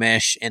 not a good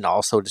mesh, and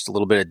also just a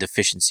little bit of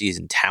deficiencies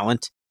in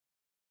talent.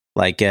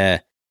 Like,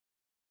 I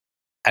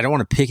don't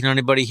want to pick on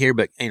anybody here,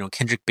 but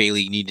Kendrick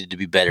Bailey needed to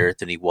be better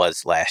than he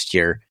was last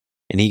year,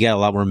 and he got a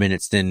lot more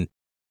minutes than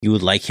you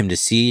would like him to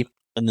see.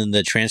 And then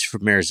the transfer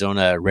from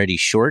Arizona, Reddy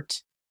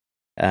Short,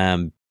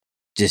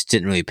 just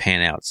didn't really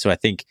pan out. So I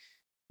think,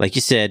 like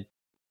you said,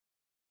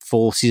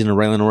 full season of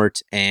Rylan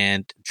Ort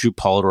and Drew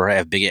Polidor, I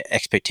have big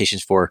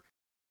expectations for.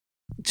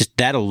 Just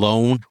that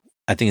alone,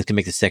 I think it's going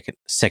to make the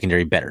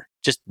secondary better.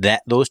 Just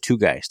those two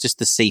guys, just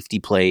the safety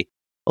play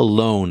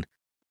alone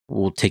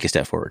will take a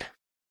step forward.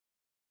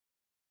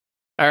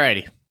 All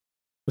righty.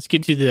 Let's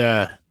get to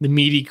the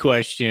meaty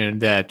question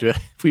that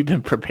we've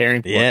been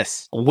preparing for.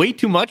 Yes. Way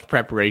too much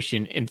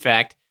preparation. In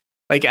fact,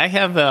 like I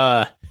have,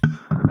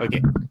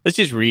 okay, let's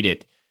just read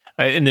it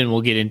and then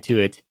we'll get into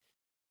it.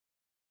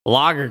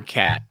 Lager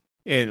Cat.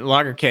 And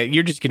Lager Cat,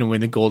 you're just going to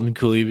win the Golden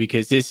Coolie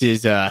because this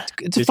is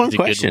it's a fun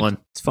question. Good one.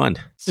 It's fun.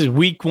 This is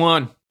week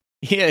 1.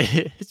 Yeah,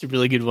 it's a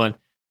really good one.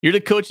 You're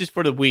the coaches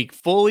for the week.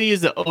 Foley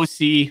is the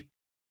OC.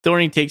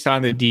 Thorny takes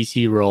on the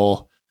DC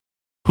role.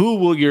 Who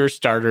will your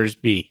starters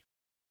be?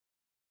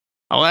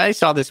 When I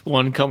saw this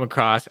one come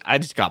across, I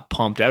just got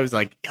pumped. I was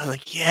like,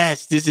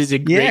 yes, this is a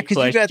great question. Yeah,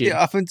 because you got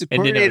the offensive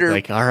coordinator.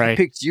 Like, all right,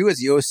 picked you as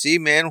the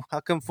OC, man. How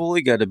come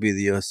Foley got to be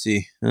the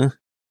OC?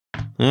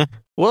 Huh?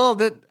 Well,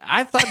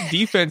 I thought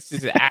defense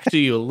is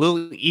actually a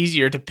little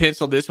easier to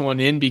pencil this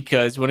one in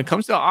because when it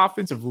comes to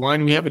offensive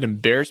line, we have an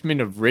embarrassment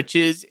of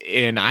riches,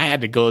 and I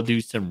had to go do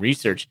some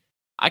research.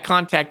 I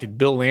contacted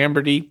Bill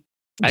Lamberty.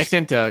 I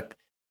sent a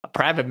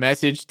private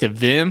message to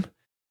Vim,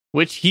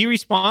 which he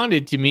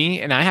responded to me,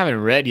 and I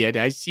haven't read yet.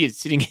 I see it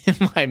sitting in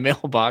my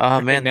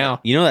mailbox right now.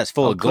 You know that's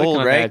full of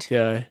gold, right?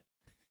 That,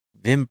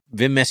 Vim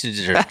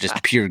messages are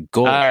just pure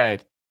gold. All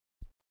right.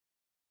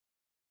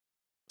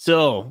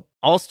 So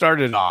I'll start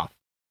it off.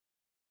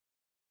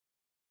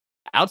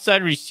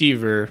 Outside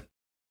receiver,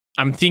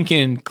 I'm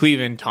thinking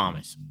Cleveland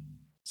Thomas.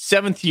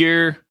 Seventh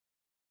year.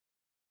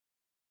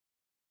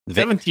 The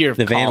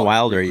Van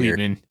Wilder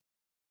year.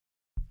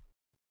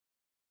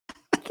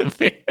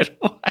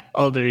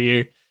 Wilder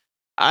here.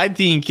 I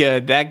think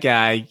that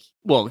guy,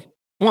 well,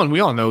 one, we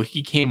all know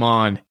he came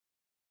on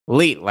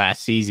late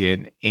last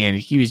season and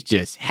he was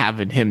just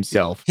having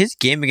himself. His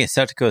game against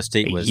South Dakota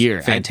State was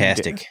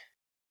fantastic.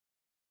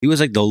 He was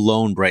like the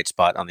lone bright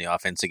spot on the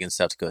offense against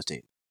South Dakota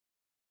State.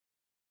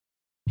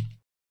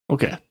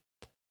 Okay.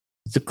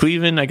 So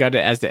Cleveland, I got it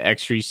as the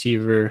X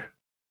receiver.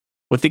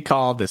 What they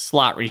call the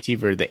slot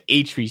receiver, the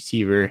H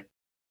receiver,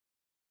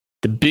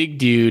 the big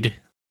dude.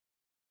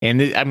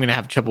 And I'm going to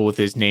have trouble with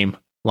his name.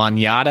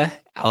 Lanyata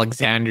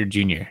Alexander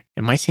Jr.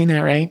 Am I saying that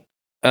right?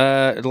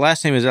 The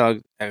last name is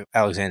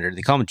Alexander.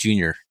 They call him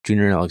Junior.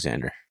 Junior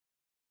Alexander.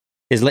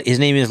 His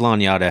name is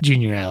Lanyata.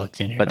 Junior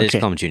Alexander. But they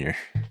just call him Junior.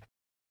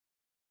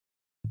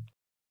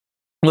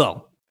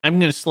 Well, I'm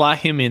going to slot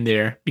him in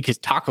there because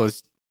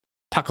Taco's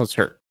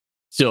hurt.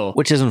 So,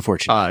 which is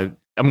unfortunate.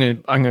 I'm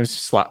going to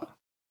slot.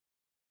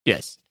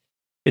 Yes.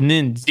 And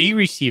then Z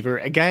receiver,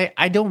 a guy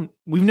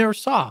we've never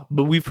saw,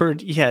 but we've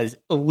heard he has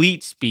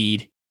elite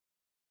speed,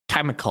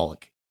 Ty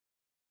McCulloch.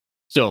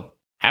 So,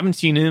 haven't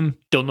seen him,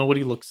 don't know what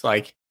he looks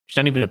like. There's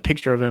not even a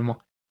picture of him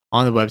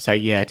on the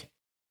website yet,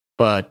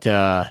 but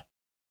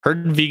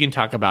heard Vegan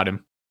talk about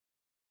him.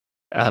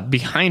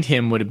 Behind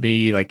him would it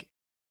be like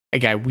a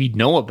guy we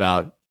know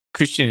about,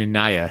 Christian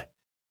Anaya.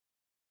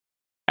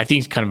 I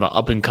think he's kind of an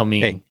up and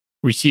coming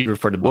receiver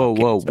for the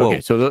Bobcats. Whoa.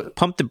 Okay, so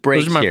pump the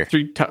brakes those are my here.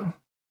 three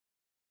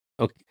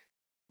Okay.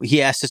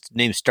 He asked us to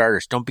name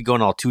starters. Don't be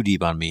going all too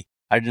deep on me.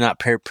 I did not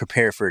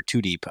prepare for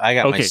too deep. I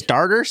got my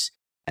starters,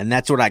 and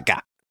that's what I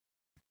got.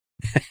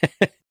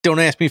 Don't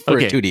ask me for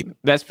a too deep.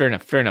 That's fair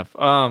enough.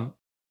 All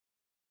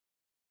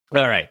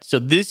right. So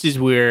this is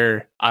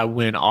where I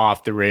went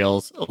off the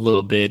rails a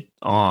little bit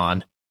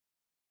on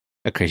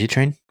a crazy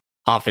train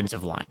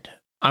offensive line.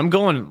 I'm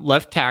going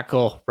left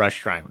tackle,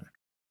 Rush Reimer.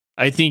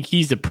 I think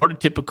he's the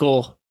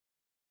prototypical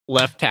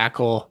left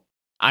tackle.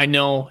 I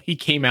know he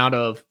came out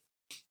of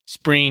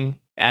spring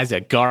as a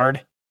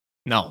guard.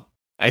 No,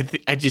 I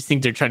just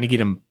think they're trying to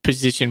get him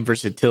position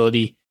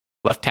versatility.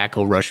 Left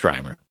tackle, Rush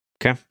Reimer.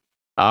 Okay.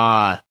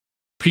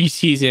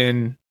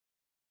 Preseason.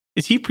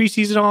 Is he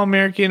preseason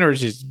All-American or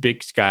is his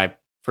Big Sky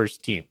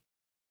first team?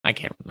 I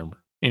can't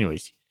remember.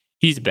 Anyways,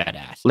 he's a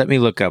badass. Let me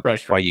look up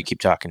while you keep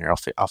talking here.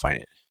 I'll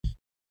find it.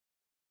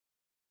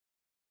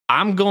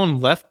 I'm going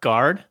left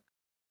guard,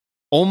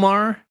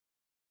 Omar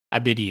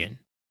Abidian.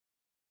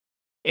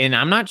 And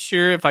I'm not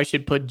sure if I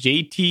should put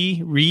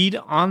JT Reed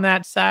on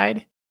that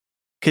side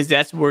because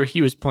that's where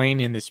he was playing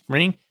in the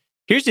spring.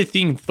 Here's the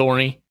thing,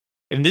 Thorny,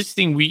 and this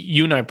thing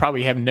you and I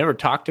probably have never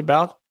talked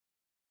about.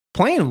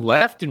 Playing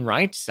left and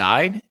right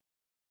side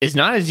is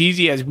not as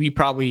easy as we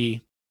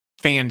probably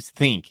fans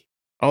think.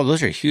 Oh,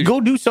 those are huge.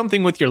 Go do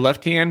something with your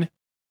left hand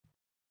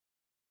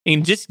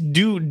and just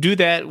do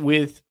that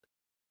with,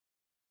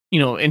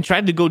 and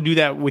try to go do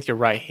that with your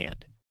right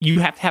hand. You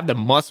have to have the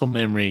muscle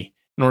memory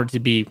in order to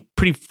be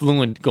pretty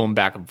fluent going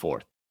back and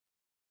forth.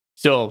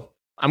 So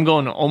I'm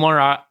going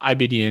Omar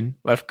Abidian,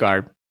 left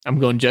guard. I'm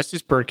going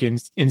Justice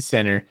Perkins in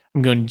center.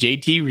 I'm going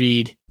JT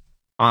Reed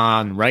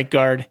on right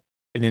guard.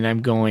 And then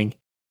I'm going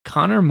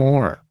Connor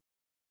Moore.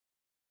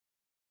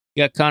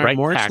 You got Connor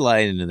Moore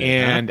sliding in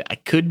there. And I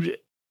could...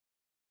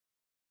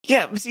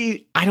 Yeah,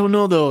 see, I don't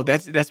know, though.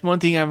 That's one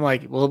thing I'm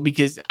like, well,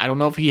 because I don't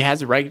know if he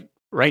has a right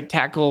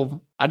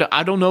tackle.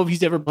 I don't know if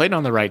he's ever played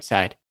on the right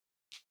side.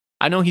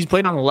 I know he's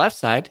played on the left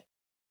side.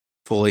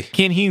 Fully.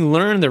 Can he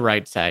learn the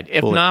right side?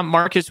 If not,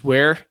 Marcus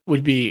Ware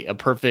would be a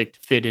perfect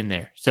fit in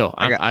there. So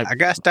I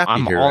got to stop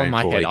you here. I'm all in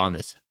my head on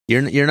this.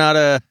 You're not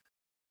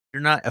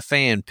a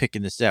fan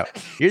picking this out.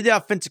 You're the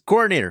offensive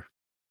coordinator.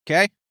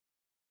 Okay?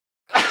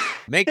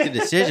 Make the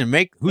decision.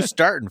 Who's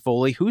starting,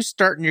 Foley? Who's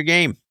starting your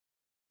game?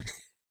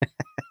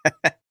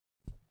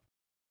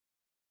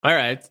 All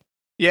right.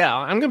 Yeah,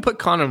 I'm going to put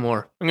Connor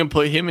Moore. I'm going to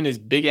put him in his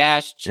big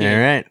ass chin. All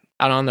right.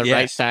 Out on the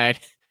right side.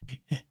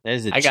 That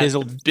is a I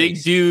chiseled got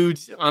big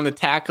dudes on the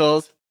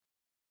tackles.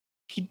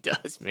 He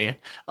does, man.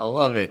 I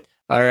love it.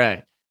 All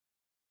right.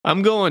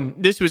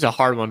 This was a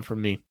hard one for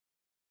me.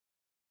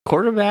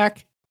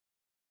 Quarterback.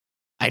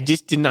 I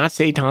just did not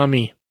say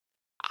Tommy.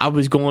 I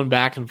was going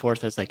back and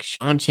forth. I was like,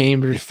 Sean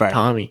Chambers,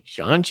 Tommy.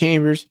 Sean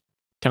Chambers,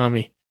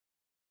 Tommy.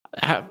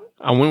 I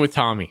went with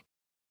Tommy.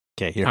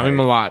 Okay. Tommy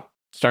Malott,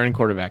 starting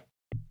quarterback.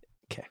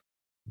 Okay.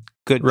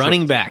 Good.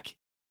 Running back.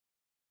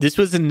 This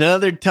was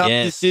another tough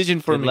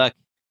decision for me. Luck.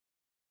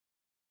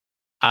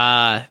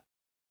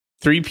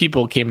 3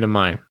 people came to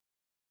mind.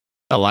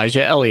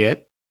 Elijah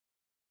Elliott,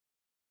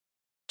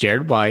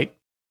 Jared White,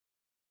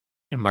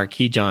 and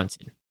Marquis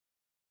Johnson.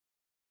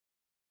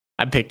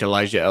 I picked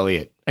Elijah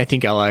Elliott. I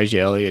think Elijah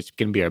Elliott's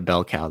going to be our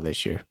bell cow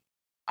this year.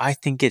 I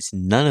think it's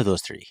none of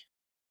those 3.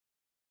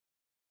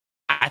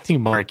 I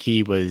think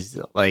Marquis was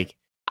like,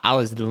 I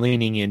was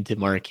leaning into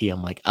Marquis.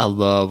 I'm like, I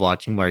love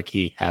watching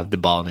Marquis have the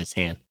ball in his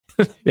hand.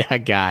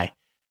 That guy,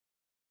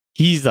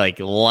 he's like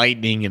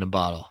lightning in a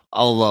bottle.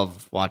 I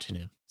love watching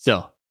him.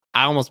 So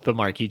I almost put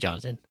Marquis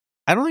Johnson.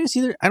 I don't think it's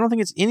either. I don't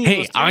think it's any.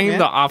 Hey, I am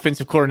the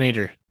offensive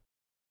coordinator.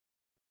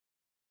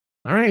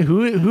 All right,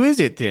 who is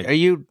it then? Are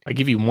you? I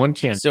give you one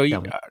chance. So to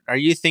tell me. are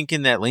you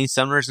thinking that Lane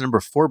Sumner is number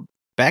 4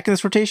 back in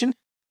this rotation?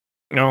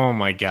 Oh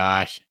my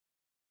gosh,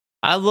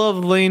 I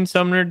love Lane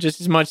Sumner just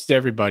as much as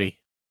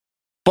everybody,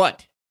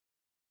 but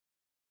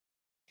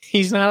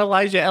he's not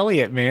Elijah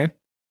Elliott, man.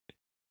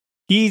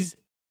 He's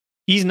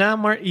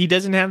not he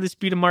doesn't have the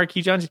speed of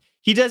Marquis Johnson.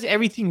 He does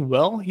everything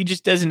well. He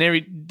just doesn't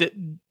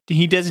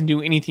he doesn't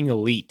do anything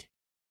elite.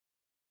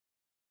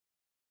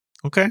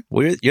 Okay,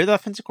 well, you're the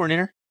offensive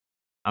coordinator.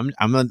 I'm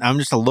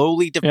just a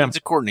lowly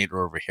defensive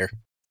coordinator over here.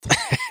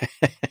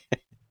 I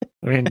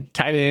mean,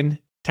 tight end,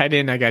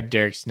 I got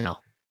Derek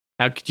Snell.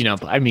 How could you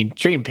not? I mean,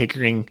 Trayton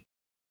Pickering,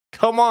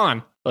 come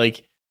on.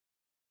 Like,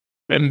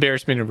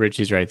 embarrassment of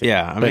riches right there.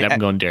 Yeah, I'm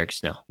going Derek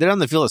Snell. They're on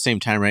the field at the same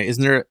time, right? Is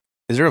there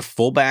a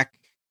fullback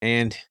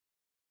and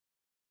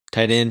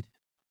tight end?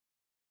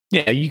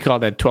 Yeah, you call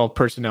that 12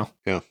 personnel.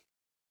 Yeah.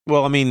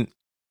 Well, I mean,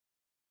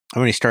 how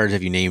many starters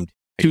have you named?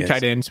 2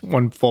 tight ends,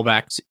 1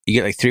 fullback. So you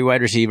get like 3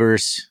 wide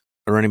receivers,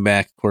 a running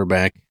back,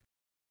 quarterback,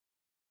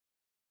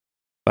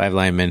 5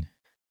 linemen,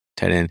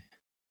 tight end.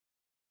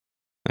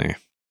 Okay.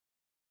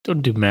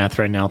 Don't do math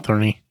right now,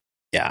 Thorny.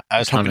 Yeah, I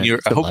was hoping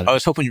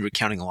you were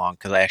counting along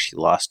because I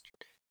actually lost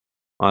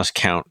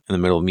count in the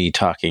middle of me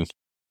talking.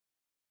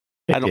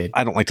 I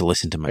don't like to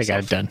listen to myself.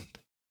 I got it done.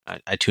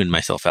 I tuned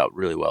myself out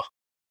really well.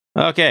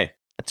 Okay,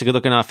 that's a good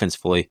looking offense,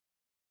 Foley.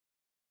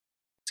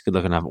 It's a good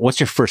looking offense. What's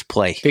your first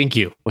play? Thank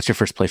you. What's your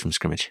first play from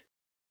scrimmage?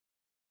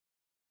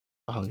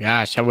 Oh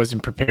gosh, I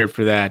wasn't prepared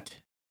for that.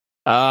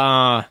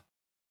 I'll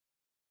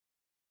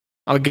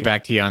get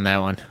back to you on that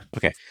one.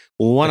 Okay.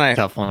 Well,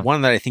 tough one.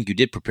 One that I think you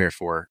did prepare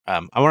for. I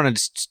want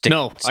to stick.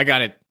 No, I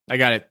got it.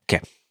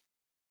 Okay.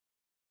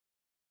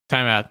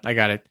 Timeout. I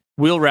got it.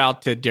 Wheel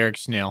route to Derek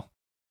Snell.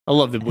 I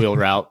love the wheel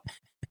route.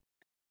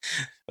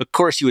 Of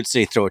course, you would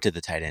say throw it to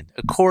the tight end.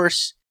 Of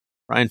course,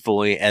 Ryan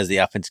Foley, as the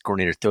offensive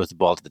coordinator, throws the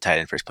ball to the tight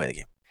end first play of the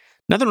game.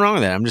 Nothing wrong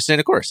with that. I'm just saying,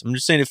 of course. I'm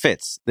just saying it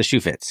fits. The shoe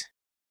fits.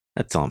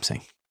 That's all I'm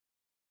saying.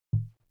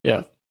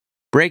 Yeah.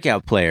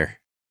 Breakout player.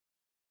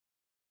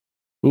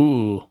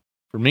 Ooh.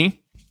 For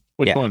me?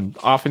 Which one?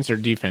 Offense or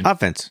defense?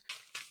 Offense.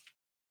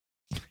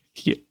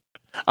 Yeah.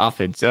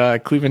 Offense.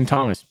 Cleveland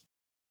Thomas.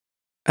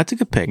 That's a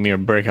good pick. Me a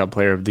breakout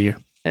player of the year.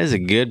 That is a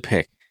good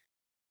pick.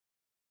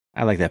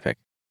 I like that pick.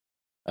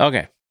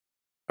 Okay.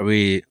 Are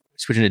we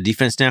switching to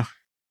defense now?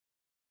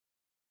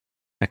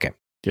 Okay.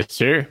 Yes,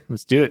 sir.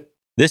 Let's do it.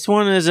 This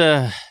one is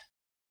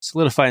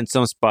solidified in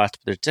some spots,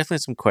 but there's definitely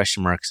some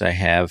question marks I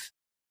have.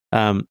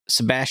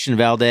 Sebastian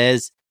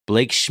Valdez,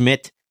 Blake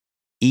Schmidt,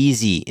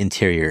 easy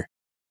interior.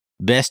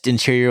 Best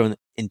interior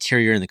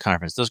in the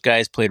conference. Those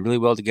guys played really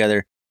well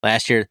together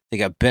last year. They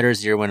got better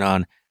as the year went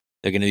on.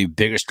 They're going to be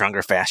bigger,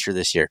 stronger, faster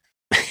this year.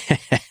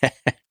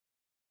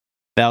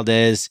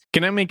 Valdez.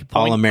 Can I make a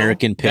point?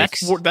 All-American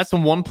picks. That's the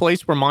one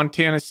place where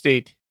Montana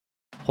State.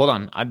 Hold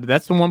on.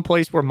 That's the one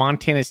place where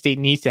Montana State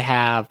needs to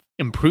have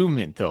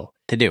improvement, though.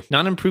 To do.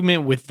 Not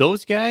improvement with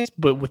those guys,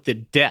 but with the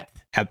depth.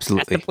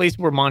 Absolutely. That's the place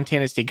where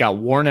Montana State got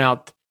worn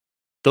out.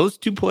 Those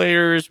 2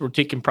 players were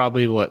taking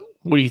probably what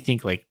do you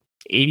think, like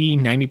 80,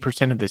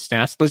 90% of the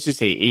snaps? Let's just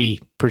say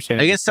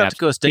 80%. I guess South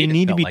Dakota State. They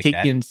need to be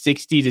taking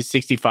 60 to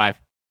 65.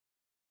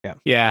 Yeah.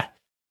 Yeah.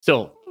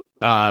 So,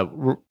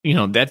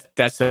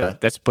 that's a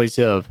place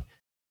of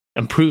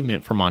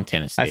improvement for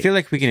Montana State. I feel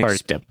like we can.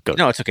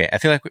 No, it's okay. I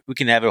feel like we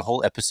can have a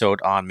whole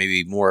episode on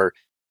maybe more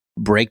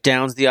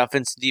breakdowns of the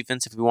offense and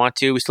defense if we want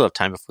to. We still have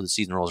time before the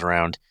season rolls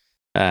around.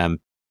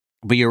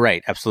 But you're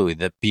right.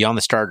 Absolutely. Beyond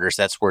the starters,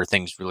 that's where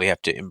things really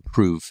have to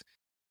improve.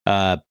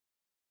 I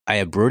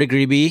have Brody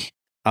Grebe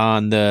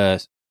on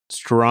the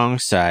strong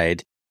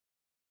side.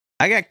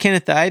 I got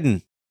Kenneth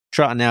Iden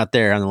trotting out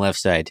there on the left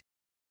side.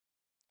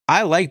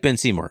 I like Ben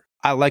Seymour.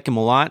 I like him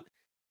a lot.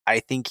 I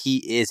think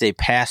he is a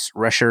pass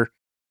rusher.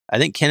 I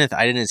think Kenneth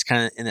Iden is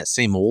kind of in that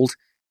same mold.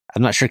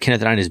 I'm not sure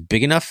Kenneth Iden is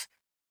big enough,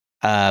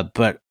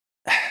 but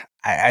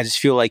I just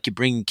feel like you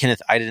bring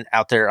Kenneth Iden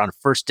out there on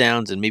first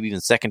downs and maybe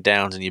even second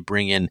downs, and you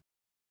bring in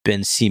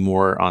Ben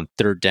Seymour on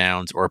third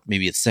downs, or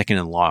maybe it's second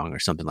and long or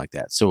something like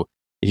that. So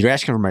if you're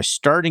asking for my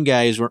starting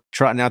guys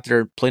trotting out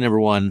there, play number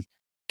 1,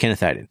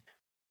 Kenneth Iden.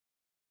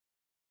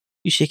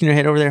 You shaking your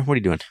head over there? What are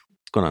you doing?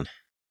 What's going on?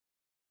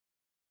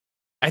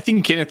 I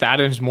think Kenneth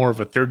Iden is more of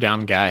a third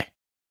down guy.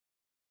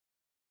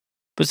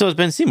 But so is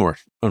Ben Seymour,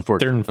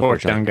 unfortunately. Third and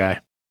fourth down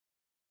guy.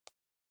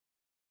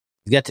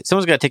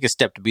 Someone's got to take a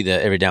step to be the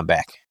every down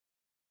back.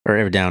 Or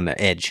every down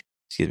edge.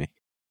 Excuse me.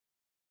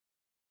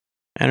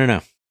 I don't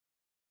know.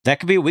 That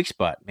could be a weak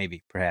spot,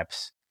 maybe,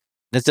 perhaps.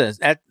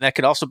 That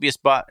could also be a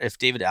spot if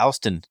David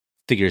Alston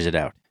figures it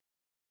out.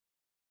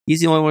 He's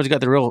the only one who's got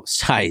the real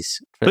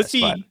size for that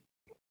spot.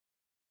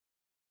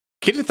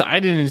 Kenneth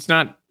Iden is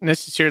not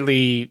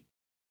necessarily...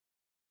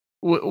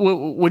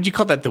 Would you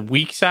call that the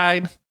weak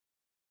side?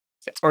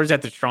 Or is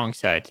that the strong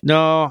side?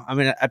 No, I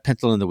mean, I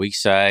pencil in the weak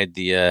side,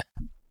 the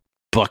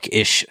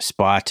buck-ish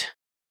spot,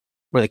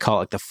 where they call it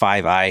like the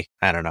 5-eye.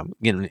 I don't know.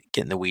 I'm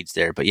getting the weeds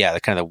there. But yeah, the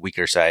kind of the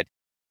weaker side.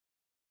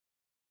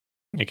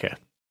 Okay.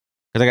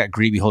 Because I got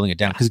Grebe holding it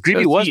down. Because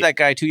Grebe was that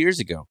guy 2 years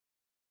ago.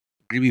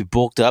 Greeby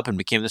bulked up and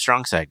became the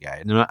strong side guy.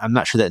 And I'm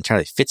not sure that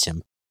entirely fits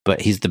him,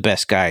 but he's the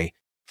best guy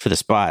for the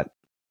spot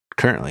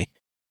currently.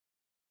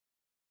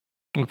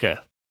 Okay.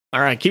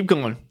 All right, keep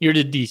going. You're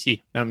the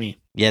DC, not me.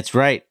 Yeah, that's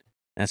right.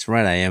 That's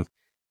right, I am.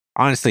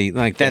 Honestly,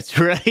 like That's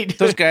right.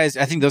 those guys,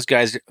 I think those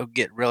guys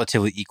get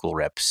relatively equal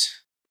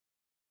reps.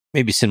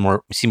 Maybe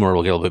Seymour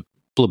will get a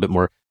little bit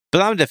more.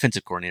 But I'm a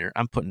defensive coordinator.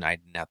 I'm putting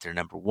Iden out there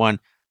number one.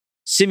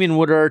 Simeon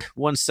Woodard,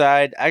 one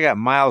side. I got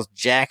Miles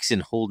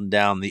Jackson holding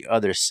down the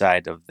other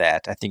side of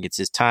that. I think it's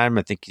his time.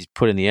 I think he's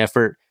put in the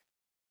effort.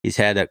 He's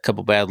had a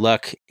couple bad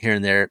luck here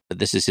and there, but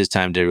this is his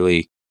time to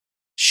really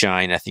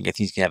shine. I think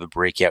he's going to have a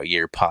breakout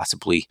year,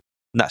 possibly.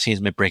 I'm not saying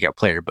he's a breakout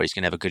player, but he's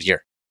going to have a good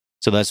year.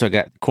 So that's what I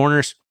got.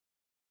 Corners.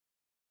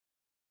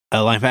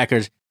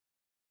 Linebackers.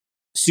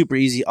 Super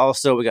easy.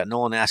 Also, we got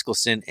Nolan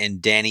Askelson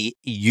and Danny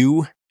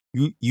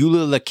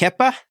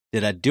Ula-Lakepa.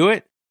 Did I do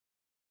it?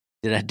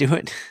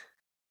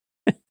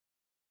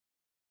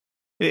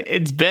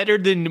 It's better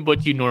than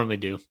what you normally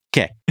do.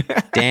 Okay.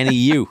 Danny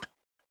U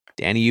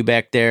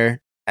back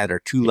there at our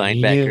two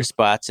linebacker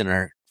spots in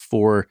our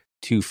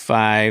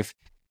 4-2-5.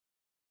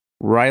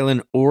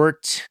 Rylan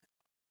Ort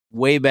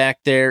way back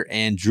there,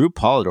 and Drew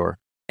Polidor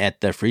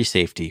at the free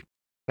safety.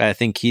 I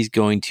think he's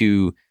going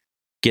to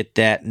get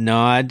that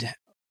nod.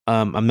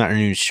 I'm not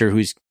even sure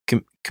who's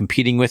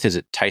competing with. Is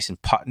it Tyson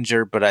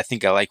Pottinger? But I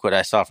think I like what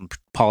I saw from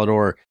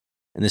Polidor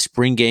in the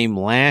spring game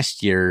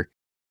last year.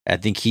 I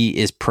think he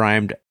is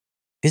primed.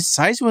 His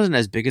size wasn't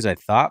as big as I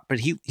thought, but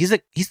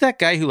he's that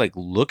guy who like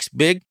looks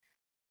big,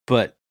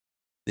 but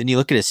then you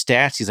look at his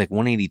stats, he's like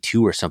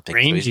 182 or something.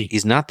 So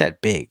he's not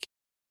that big,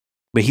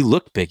 but he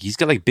looked big. He's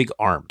got like big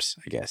arms,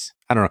 I guess.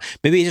 I don't know.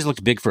 Maybe he just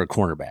looked big for a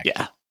cornerback.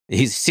 Yeah.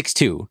 He's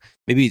 6'2".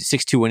 Maybe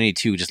 6'2",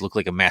 182 just looked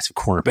like a massive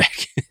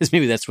cornerback.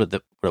 Maybe that's what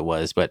it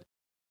was. But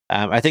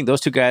I think those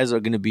two guys are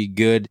going to be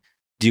good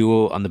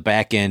duo on the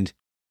back end.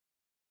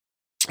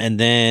 And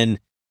then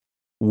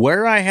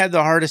where I had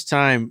the hardest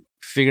time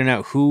figuring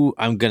out who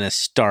I'm going to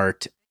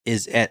start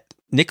is at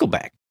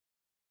nickelback.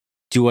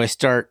 Do I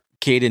start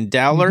Caden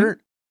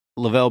Dowler,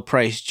 Lavelle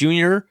Price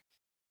Jr.,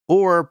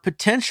 or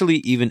potentially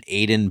even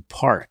Aiden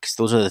Parks?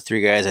 Those are the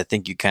three guys I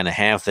think you kind of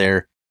have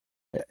there.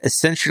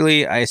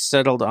 Essentially, I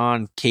settled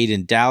on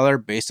Caden Dowler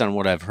based on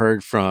what I've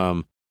heard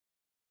from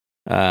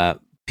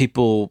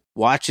people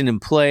watching him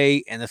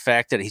play and the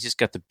fact that he's just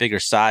got the bigger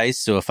size.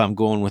 So if I'm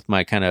going with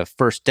my kind of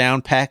first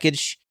down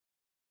package,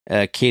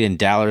 Caden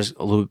Dowler's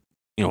a little,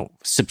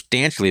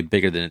 substantially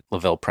bigger than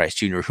Lavelle Price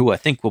Jr., who I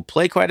think will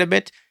play quite a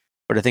bit.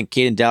 But I think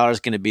Caden Dowler is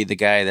going to be the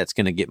guy that's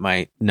going to get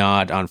my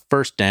nod on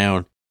first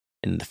down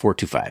in the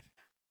 4-2-5.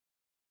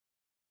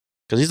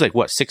 Because he's like,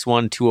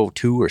 6'1",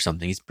 202 or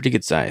something. He's pretty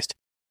good sized.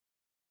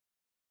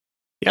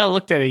 Yeah, I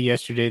looked at it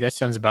yesterday. That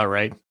sounds about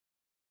right.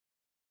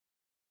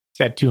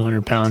 It's at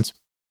 200 pounds.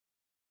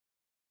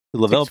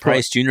 Lavelle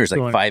Price Jr. is like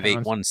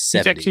 5'8",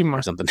 170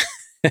 or something.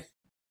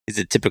 He's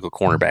a typical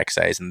cornerback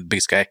size and the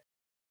biggest guy.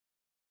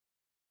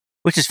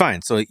 Which is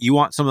fine. So you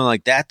want something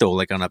like that, though,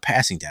 like on a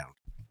passing down.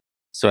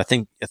 So I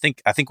think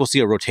we'll see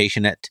a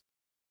rotation at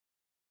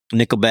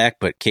nickelback,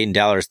 but Caden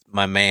Dowler's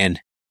my man,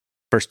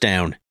 first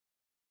down.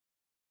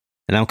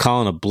 And I'm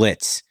calling a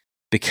blitz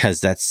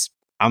because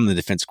I'm the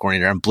defense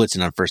coordinator. I'm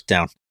blitzing on first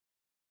down.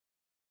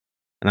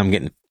 And I'm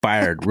getting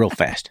fired real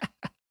fast.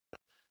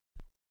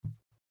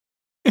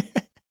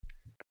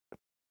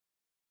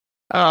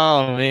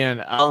 Oh,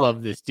 man. I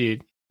love this,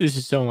 dude. This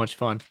is so much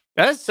fun.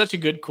 That's such a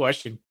good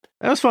question.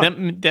 That was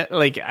fun.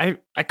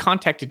 I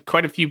contacted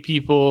quite a few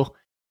people.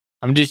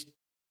 I'm just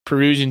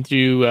perusing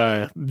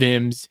through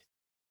Vim's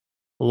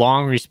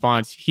long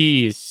response.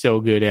 He is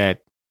so good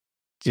at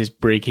just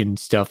breaking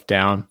stuff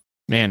down.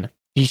 Man,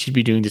 he should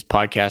be doing this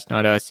podcast,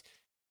 not us.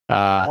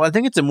 Well, I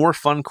think it's a more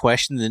fun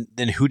question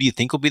than who do you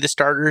think will be the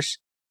starters?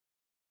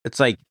 It's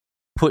like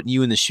putting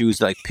you in the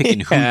shoes, like picking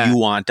who you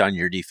want on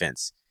your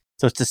defense.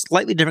 So it's a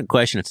slightly different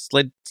question. It's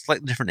a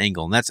slightly different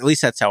angle. And at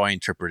least that's how I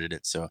interpreted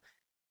it. So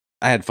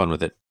I had fun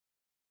with it.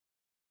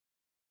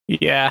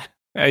 Yeah,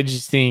 I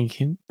just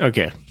think,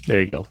 okay,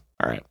 there you go.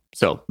 All right.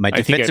 So my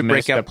defensive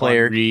breakout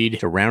player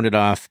to round it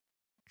off,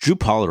 Drew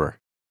Polidor.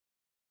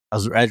 I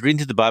was reading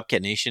through the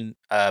Bobcat Nation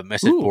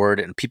message board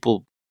and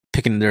people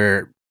picking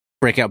their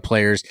breakout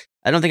players.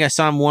 I don't think I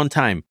saw him one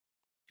time.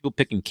 People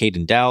picking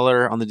Caden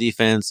Dowler on the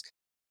defense.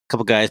 A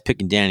couple guys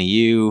picking Danny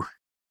U.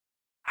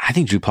 I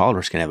think Drew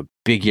Polidor's going to have a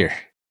big year.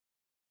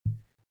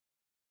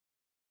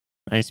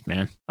 Nice,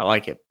 man. I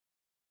like it.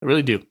 I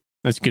really do.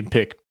 That's a good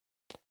pick.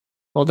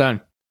 Well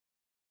done.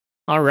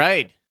 All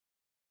right. I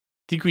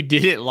think we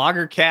did it.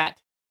 Lager Cat.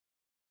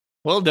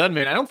 Well done,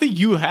 man. I don't think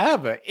you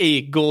have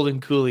a golden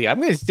coolie. I'm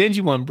going to send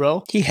you one,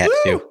 bro. He has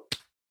to.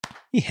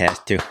 He has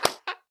to.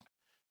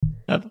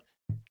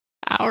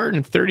 Hour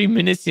and 30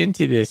 minutes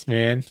into this,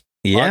 man.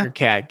 Yeah. Lager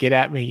Cat, get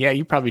at me. Yeah,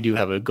 you probably do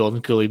have a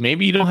golden coolie.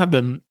 Maybe you don't have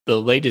the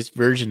latest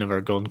version of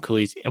our golden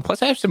coolies. And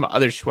plus, I have some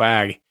other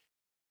swag.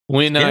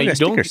 When you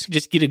don't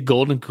just get a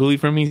golden coolie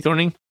from me,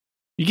 Thorning,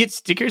 you get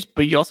stickers,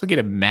 but you also get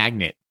a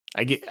magnet.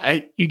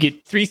 You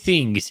get 3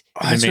 things.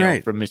 Oh, that's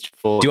right. From Mr.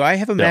 Full. Do I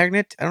have a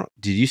magnet?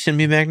 Did you send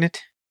me a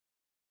magnet?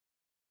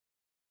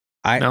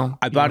 I No,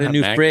 I you bought don't a have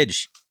new magnets.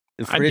 fridge.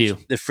 I do.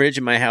 The fridge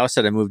in my house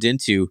that I moved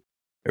into,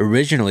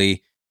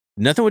 originally,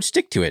 nothing would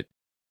stick to it.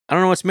 I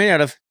don't know what it's made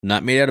out of.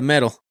 Not made out of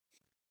metal.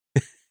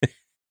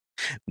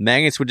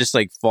 Magnets would just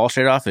like fall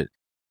straight off it.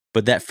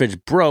 But that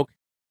fridge broke.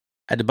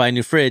 Had to buy a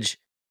new fridge.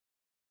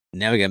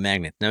 Now we got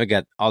magnets. Now we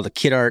got all the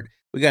kit art.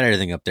 We got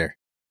everything up there.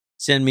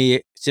 Send me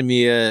a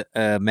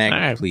magnet, All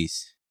right.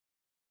 please.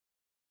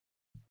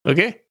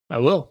 Okay, I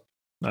will.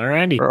 All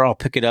righty. Or I'll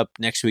pick it up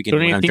next weekend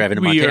Don't when you I'm think driving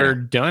to we Montana. are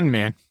done,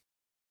 man?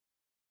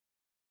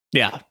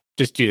 Yeah,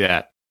 just do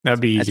that.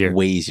 That'd be That's easier.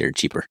 way easier and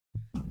cheaper.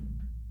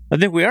 I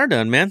think we are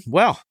done, man.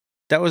 Wow,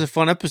 that was a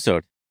fun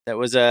episode. That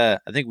was I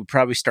think we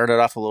probably started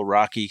off a little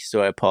rocky,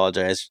 so I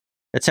apologize.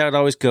 That's how it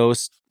always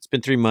goes. It's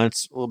been 3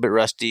 months, a little bit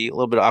rusty, a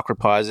little bit of awkward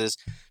pauses,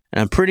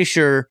 and I'm pretty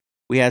sure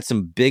we had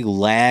some big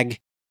lag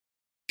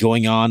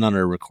going on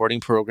our recording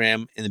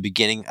program in the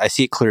beginning. I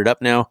see it cleared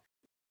up now,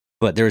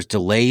 but there's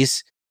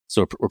delays,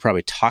 so we're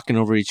probably talking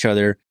over each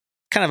other.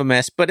 Kind of a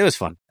mess, but it was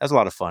fun. That was a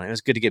lot of fun. It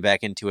was good to get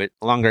back into it.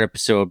 A longer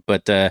episode,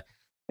 but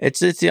it's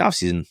the off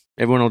season.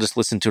 Everyone will just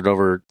listen to it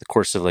over the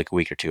course of like a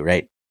week or two,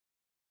 right?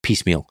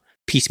 Piecemeal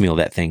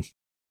that thing.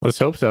 Let's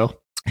hope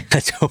so.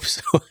 Let's hope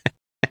so.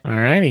 All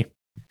righty.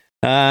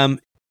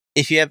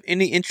 If you have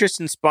any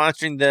interest in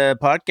sponsoring the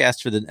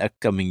podcast for the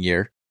upcoming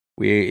year,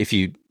 if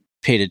you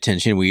paid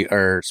attention, we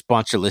are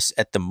sponsorless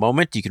at the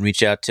moment. You can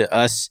reach out to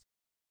us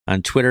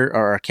on Twitter,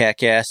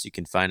 RRCatcast. You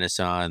can find us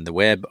on the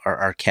web,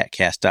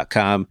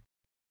 rrcatcast.com.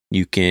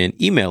 You can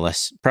email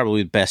us,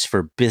 probably best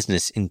for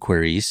business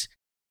inquiries,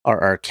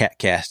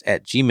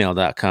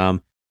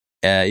 rrcatcast@gmail.com.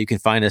 You can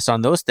find us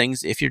on those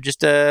things if you're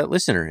just a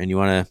listener and you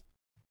want to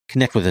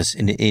connect with us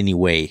in any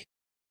way.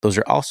 Those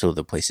are also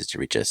the places to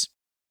reach us.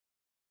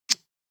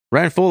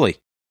 Ryan Foley,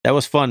 that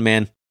was fun,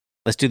 man.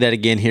 Let's do that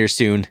again here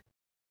soon.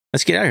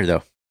 Let's get out of here,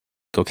 though.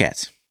 Go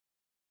Cats.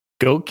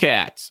 Go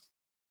Cats.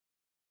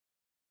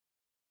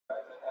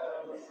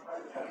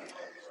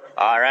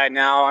 All right,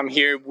 now I'm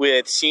here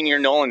with Senior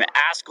Nolan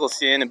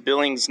Askelson, a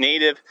Billings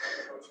native,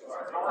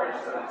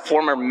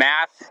 former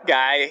math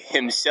guy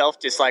himself,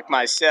 just like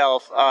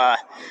myself.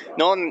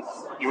 Nolan,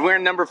 you're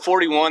wearing number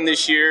 41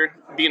 this year,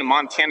 being a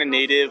Montana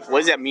native. What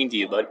does that mean to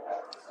you, bud?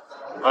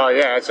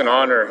 Yeah, it's an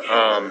honor.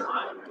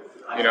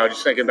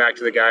 Just thinking back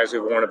to the guys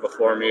who've worn it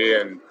before me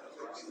and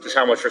just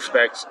how much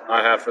respect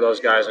I have for those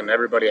guys and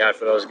everybody had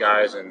for those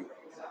guys. And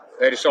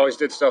they just always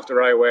did stuff the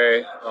right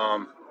way.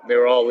 They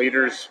were all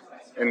leaders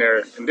in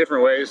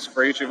different ways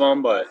for each of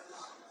them, but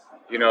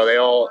they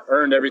all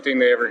earned everything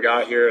they ever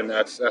got here, and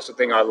that's the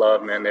thing I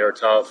love, man. They were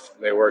tough,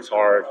 they worked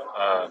hard,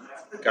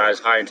 guys,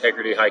 high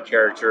integrity, high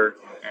character,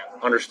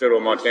 understood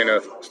what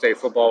Montana State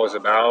football was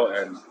about,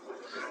 and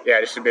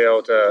just to be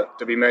able to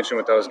be mentioned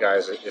with those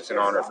guys, it's an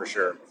honor for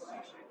sure.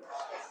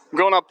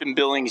 Growing up in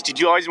Billings, did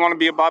you always want to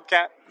be a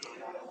Bobcat?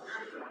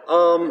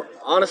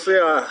 Honestly,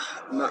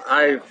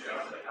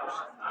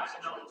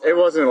 it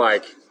wasn't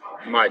like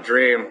my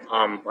dream.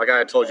 Like I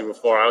had told you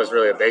before, I was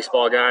really a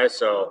baseball guy,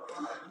 so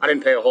I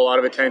didn't pay a whole lot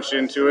of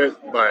attention to it.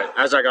 But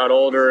as I got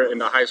older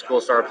into high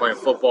school, started playing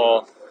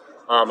football,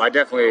 I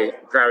definitely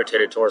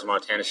gravitated towards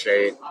Montana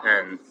State.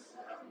 And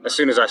as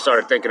soon as I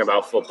started thinking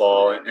about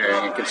football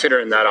and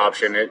considering that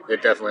option,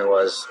 it definitely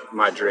was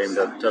my dream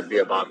to be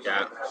a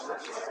Bobcat.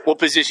 What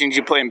position did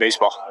you play in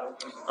baseball?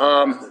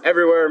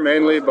 Everywhere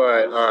mainly,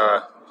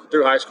 but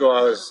through high school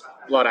I was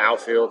a lot of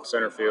outfield,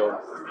 center field.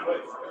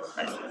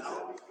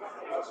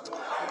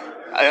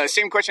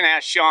 Same question I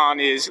asked Sean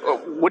is,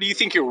 what do you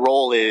think your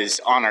role is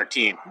on our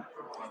team?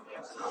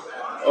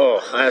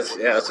 Oh,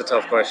 that's a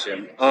tough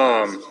question.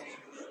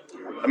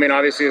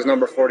 Obviously as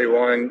number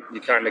 41,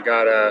 you kind of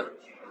got to,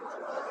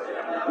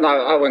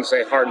 I wouldn't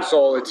say heart and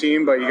soul of the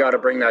team, but you got to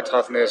bring that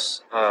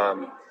toughness.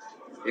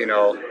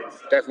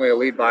 Definitely a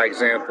lead by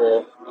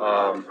example.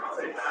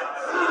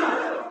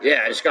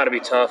 Just got to be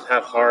tough,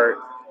 have heart,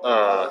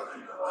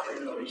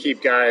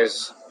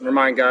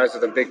 remind guys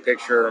of the big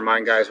picture,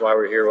 remind guys why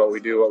we're here, what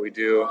we do.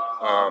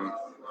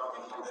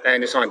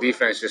 And just on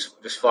defense,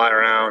 just fly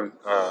around,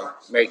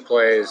 make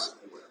plays,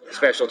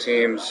 special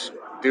teams,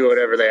 do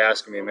whatever they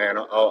ask me, man.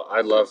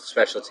 I love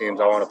special teams.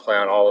 I want to play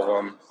on all of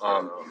them.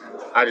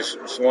 I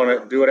just want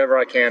to do whatever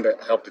I can to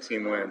help the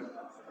team win.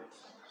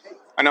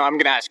 I know I'm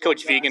going to ask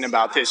Coach Vegan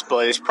about this,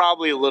 but it's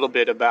probably a little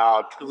bit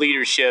about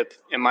leadership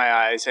in my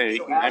eyes.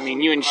 I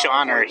mean, you and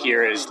Sean are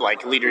here as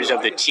like leaders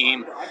of the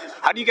team.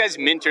 How do you guys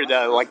mentor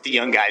the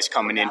young guys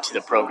coming into the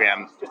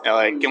program?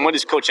 And what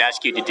does Coach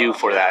ask you to do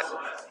for that?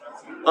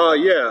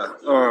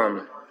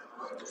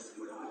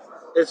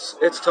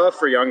 It's tough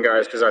for young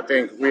guys because I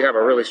think we have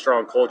a really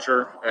strong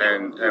culture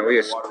and we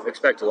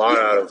expect a lot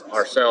out of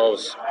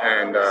ourselves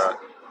and a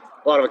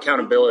lot of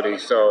accountability.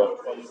 So,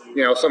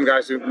 some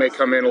guys who may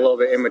come in a little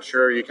bit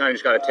immature, you kind of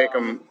just got to take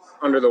them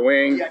under the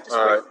wing,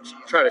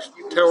 try to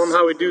tell them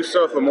how we do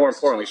stuff, but more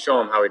importantly, show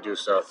them how we do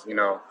stuff,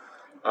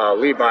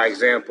 lead by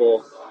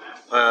example,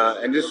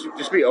 and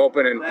just be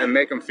open and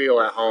make them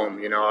feel at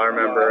home. I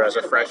remember as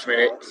a freshman,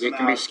 it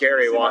can be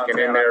scary walking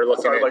in there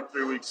looking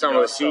at some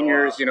of the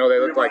seniors, they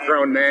look like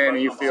grown men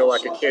and you feel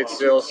like a kid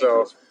still.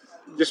 So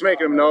just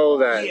making them know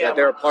that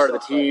they're a part of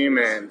the team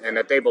and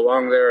that they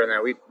belong there and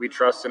that we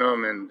trust in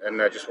them and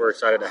that just we're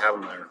excited to have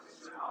them there.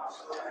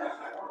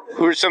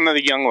 Who are some of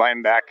the young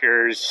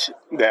linebackers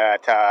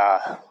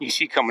that you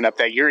see coming up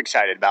that you're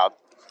excited about?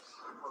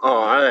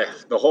 Oh,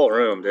 the whole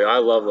room, dude. I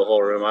love the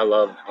whole room. I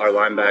love our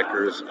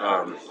linebackers.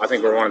 I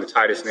think we're one of the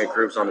tightest knit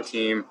groups on the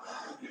team.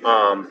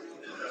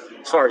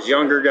 As far as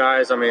younger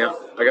guys, I mean,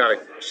 I got to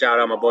shout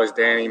out my boys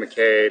Danny,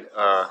 McCade.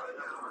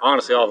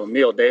 Honestly, all of them.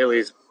 Neil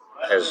Daly's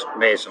has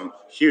made some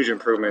huge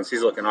improvements.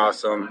 He's looking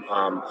awesome.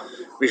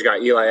 We just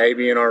got Eli Abe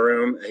in our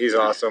room. He's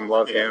awesome.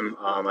 Love him.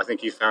 I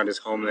think he found his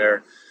home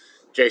there.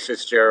 Jace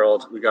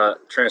Fitzgerald. We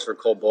got transfer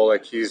Cole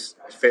Bullock. He's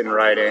fitting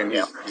right in.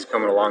 He's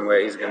coming a long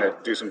way. He's going to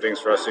do some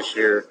things for us this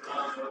year.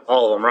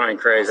 All of them. Ryan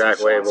Cray, Zach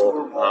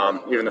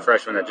Wabel, even the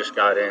freshman that just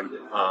got in.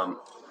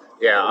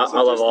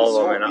 I love all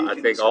of them, and I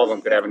think all of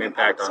them could have an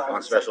impact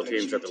on special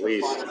teams at the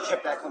least.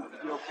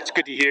 It's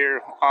good to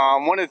hear.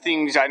 One of the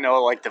things I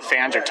know, like the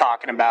fans are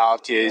talking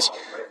about, is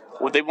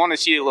they want to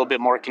see a little bit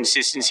more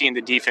consistency in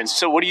the defense.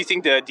 So, what do you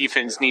think the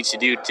defense needs to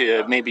do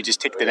to maybe just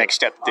take the next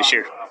step this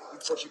year?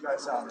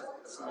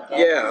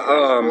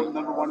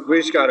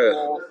 We just got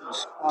to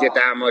get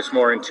that much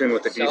more in tune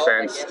with the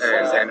defense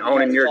and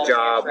owning your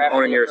job,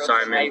 owning your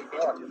assignment,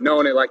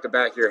 knowing it like the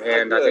back of your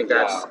hand. I think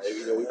that's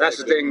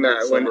the thing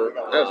that when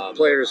a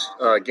player's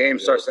game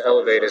starts to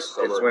elevate, it's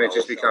when it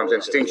just becomes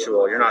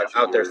instinctual. You're not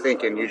out there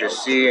thinking, you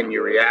just see and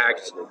you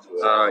react.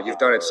 You've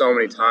done it so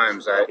many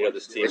times that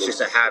it's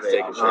just a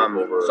habit.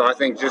 So I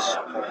think just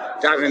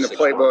diving in the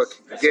playbook,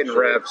 getting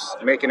reps,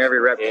 making every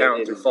rep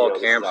count through fall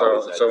camp.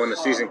 So when the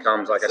season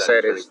comes, like I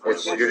said, it's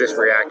you're just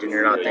reacting.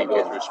 You're not thinking.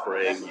 All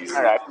right.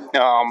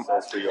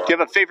 Do you have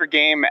a favorite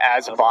game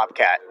as a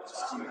Bobcat?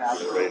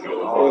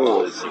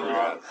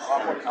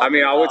 I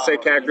mean, I would say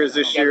Cat Grizz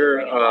this year.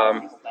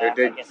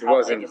 It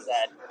wasn't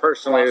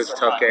personally. It was a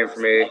tough game for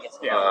me.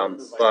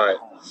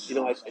 But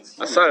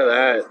aside of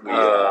that,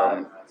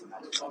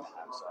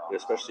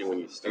 especially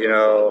when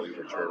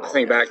I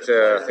think back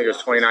to it was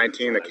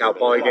 2019, the Cal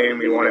Poly game.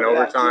 We won in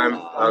overtime.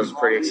 That was a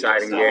pretty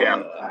exciting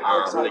game.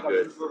 Really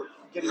good.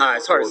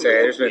 It's hard to say.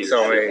 There's been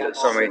so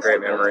many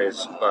great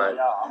memories, but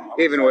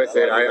even with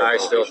it, I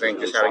still think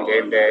just having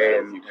game day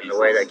and the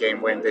way that game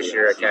went this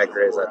year at Cat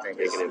Grizz, I think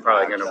is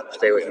probably going to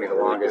stay with me the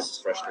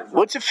longest.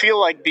 What's it feel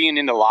like being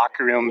in the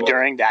locker room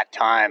during that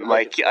time?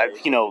 Like,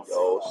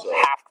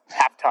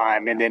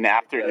 halftime and then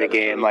after the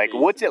game, like,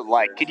 what's it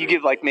like? Could you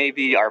give, like,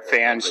 maybe our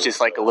fans just,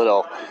 like, a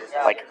little,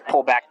 like,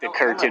 pull back the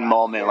curtain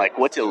moment? Like,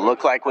 what's it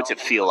look like? What's it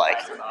feel like?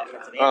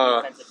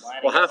 Well,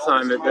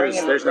 halftime,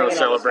 there's no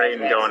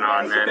celebrating going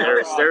on, man.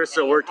 There's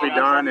still work to be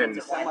done,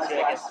 and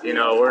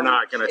we're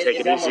not going to take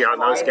it easy on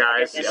those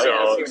guys.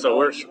 So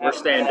we're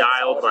staying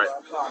dialed. But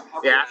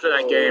yeah, after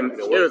that game,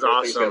 it was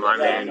awesome. I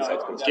mean,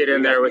 get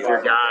in there with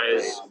your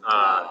guys,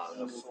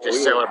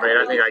 just celebrate.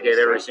 I think I gave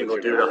every single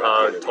dude a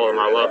hug, told them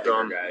I loved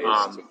them.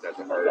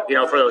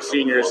 For those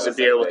seniors to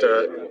be able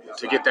to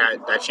get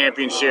that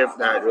championship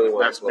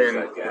that's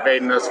been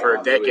evading us for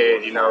a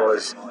decade,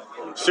 was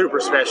super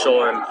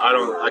special, and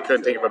I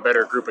couldn't think of a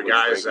better group of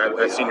guys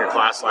that senior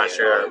class last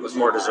year that was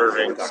more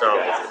deserving. So,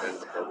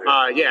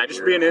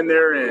 just being in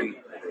there and,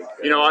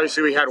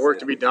 obviously we had work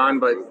to be done,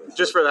 but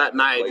just for that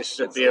night, just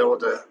to be able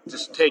to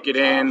just take it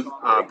in,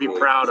 be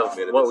proud of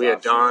what we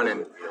had done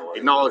and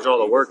acknowledge all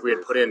the work we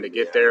had put in to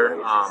get there.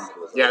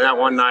 That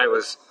one night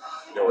was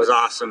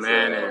awesome,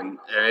 man, and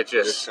it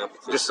just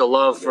the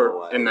love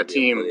in the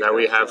team that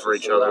we have for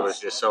each other was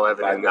just so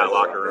evident in that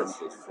locker room.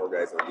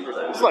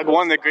 It's like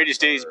one of the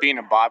greatest days being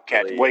a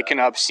Bobcat, waking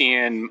up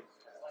seeing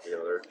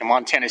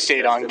Montana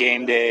State on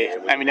game day.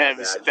 I mean,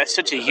 that's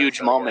such a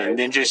huge moment, and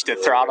then just to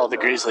throttle the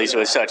Grizzlies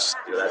was so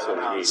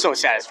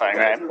satisfying,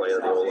 right?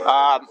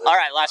 All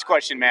right, last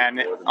question, man.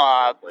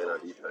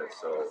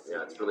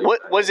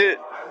 What was it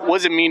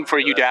mean for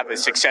you to have a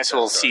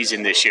successful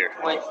season this year?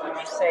 Man,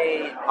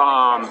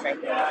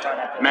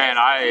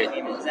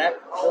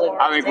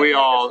 I think we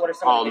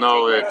all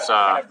know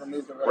that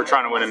we're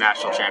trying to win a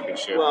national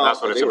championship.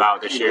 That's what it's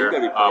about this year.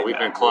 We've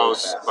been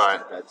close,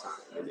 but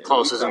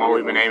close isn't what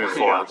we've been aiming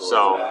for.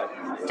 So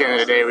at the end of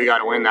the day, we got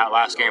to win that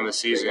last game of the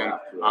season.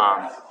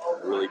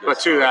 But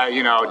to that,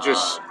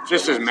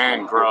 just as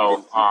men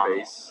grow,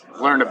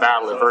 learn to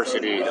battle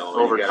adversity,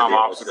 overcome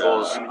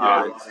obstacles.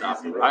 I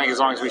think as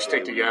long as we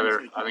stick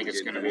together, I think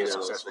it's going to be a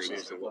successful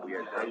season.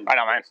 Right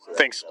on, man.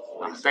 Thanks.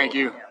 Thank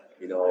you.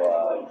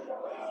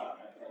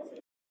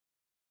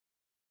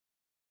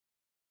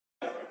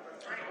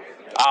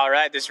 All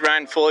right, this is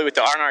Ryan Foley with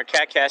the R&R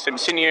CatCast. I'm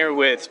sitting here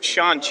with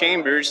Sean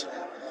Chambers.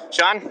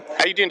 Sean,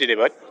 how you doing today,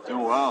 bud?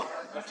 Doing well.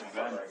 Not too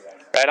bad.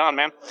 Right on,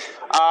 man.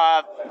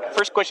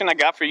 First question I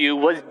got for you,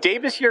 was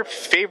Davis your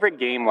favorite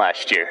game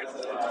last year?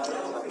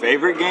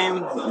 Favorite game?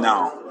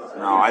 No,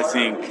 I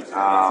think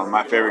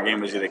my favorite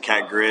game was either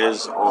Cat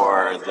Grizz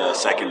or the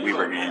second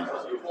Weber game.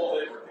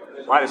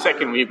 Why the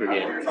second Weber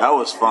game? That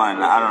was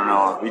fun. I don't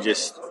know. We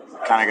just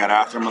kind of got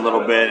after him a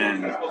little bit,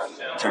 and it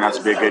turned out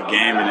to be a good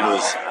game, and I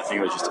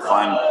think it was just a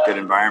fun, good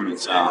environment.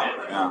 So,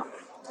 yeah.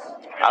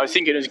 I was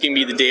thinking it was going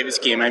to be the Davis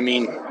game. I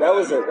mean, That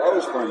was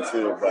fun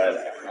too, but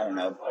I don't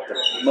know.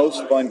 The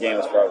most fun game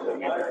was probably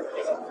Weaver.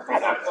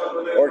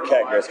 Or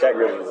Cat Grizz. Cat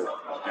Grizz was a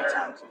good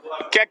time too.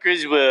 Cat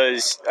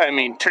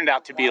Grizz turned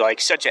out to be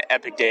like such an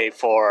epic day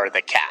for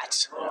the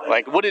Cats.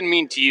 Like, what did it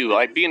mean to you?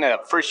 Like, being a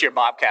first-year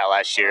Bobcat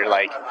last year,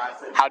 like,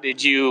 how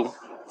did you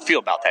feel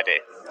about that day?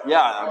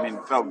 Yeah,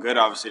 it felt good,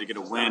 obviously, to get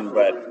a win,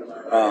 but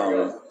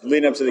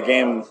leading up to the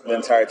game the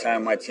entire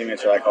time, my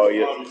teammates were like, oh,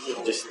 you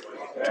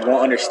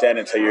won't understand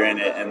until you're in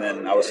it, and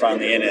then I was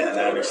finally in it, and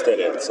I understood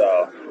it,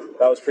 so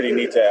that was pretty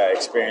neat to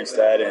experience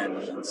that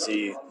and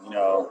see,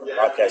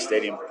 Bobcat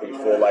Stadium pretty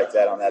full like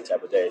that on that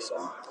type of day, so.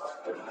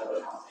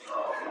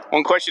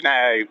 One question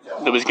I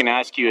was going to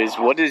ask you is,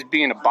 what does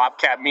being a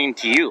Bobcat mean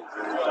to you?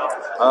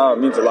 It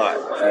means a lot.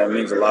 It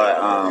means a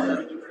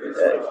lot.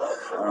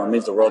 It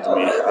means the world to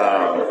me.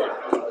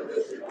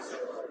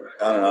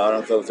 I don't know. I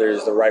don't know if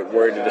there's the right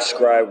word to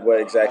describe what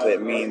exactly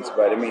it means,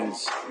 but it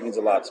means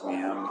a lot to me.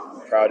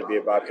 I'm proud to be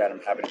a Bobcat. I'm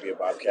happy to be a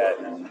Bobcat,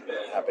 and I'm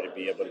happy to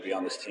be able to be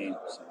on this team.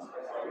 So.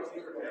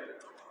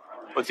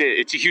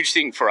 It's a huge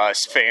thing for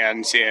us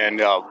fans,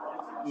 and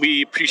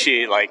we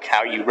appreciate like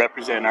how you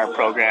represent our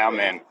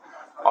program and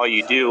all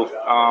you do.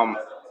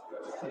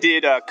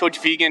 Did Coach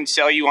Vegan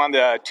sell you on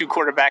the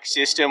 2-quarterback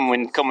system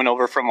when coming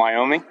over from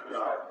Wyoming?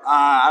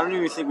 I don't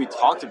even think we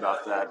talked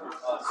about that,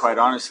 quite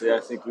honestly. I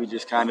think we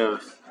just kind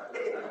of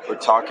were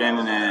talking,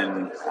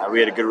 and we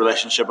had a good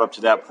relationship up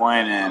to that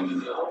point,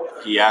 and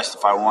he asked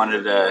if I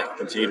wanted to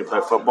continue to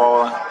play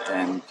football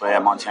and play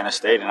at Montana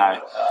State, and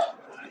I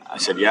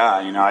said, yeah.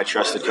 I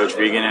trusted Coach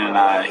Vegan, and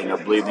I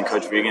believed in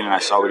Coach Vegan, and I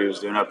saw what he was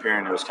doing up here,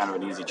 and it was kind of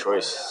an easy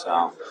choice.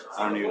 So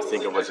I don't even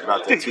think it was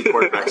about the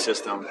 2-quarterback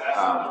system,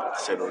 to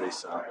say the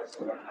least.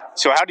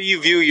 So how do you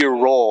view your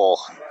role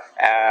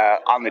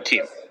on the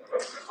team?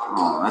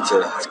 Oh,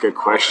 that's a good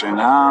question.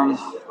 I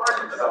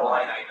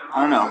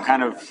don't know. I'm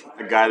kind of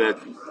a guy that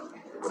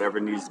whatever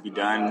needs to be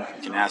done,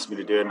 you can ask me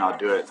to do it, and I'll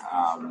do it.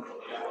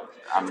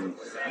 I'm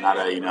not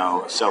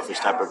a selfish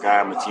type of guy.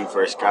 I'm a team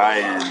first guy,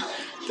 and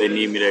if they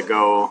need me to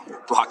go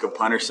block a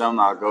punt or something,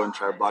 I'll go and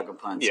try to block a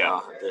punt. Yeah.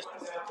 So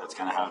that's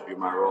kind of how I view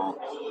my role.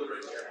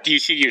 Do you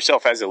see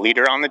yourself as a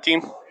leader on the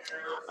team?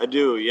 I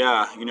do,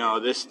 yeah.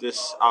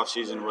 This off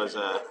season was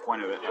a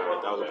point of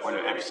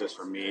emphasis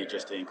for me,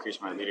 just to increase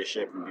my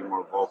leadership and be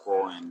more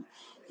vocal, and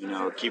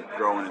keep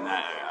growing in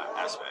that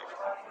aspect.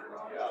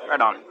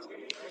 Right on.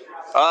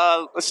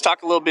 Let's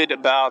talk a little bit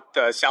about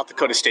the South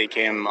Dakota State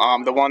game,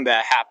 the one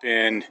that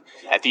happened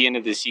at the end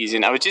of the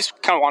season. I was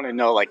just kind of wanting to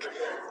know, like,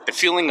 the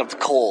feeling of the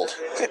cold.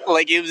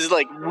 Like, it was,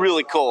 like,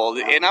 really cold.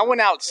 And I went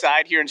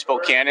outside here in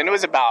Spokane, and it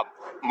was about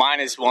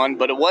 -1,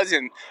 but it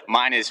wasn't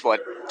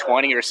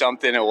 -20 or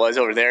something it was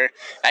over there.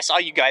 I saw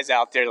you guys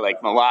out there,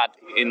 like, Malott,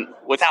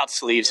 without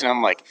sleeves, and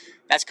I'm like,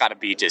 that's got to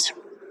be just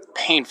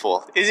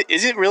painful.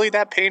 Is it really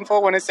that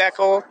painful when it's that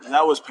cold?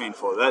 That was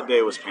painful. That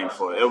day was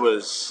painful. It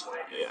was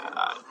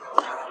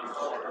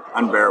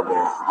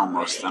unbearable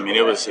almost.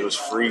 It was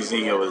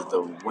freezing.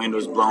 The wind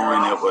was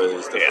blowing.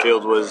 The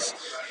field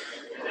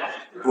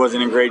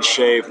wasn't in great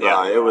shape.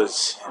 Yeah. It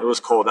was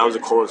cold. That was the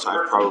coldest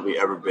I've probably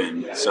ever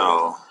been.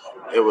 So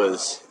it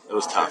was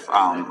tough.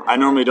 I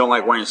normally don't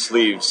like wearing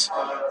sleeves,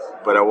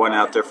 but I went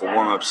out there for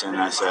warm-ups, and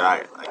I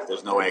said,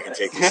 there's no way I can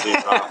take these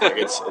sleeves off. Like,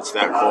 it's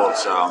that cold.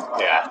 So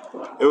yeah,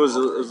 it was a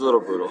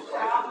little brutal.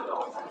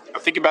 I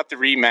think about the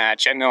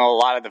rematch. I know a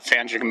lot of the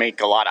fans are going to make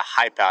a lot of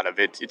hype out of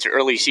it. It's an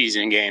early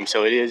season game,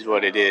 so it is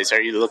what it is.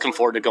 Are you looking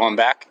forward to going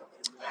back?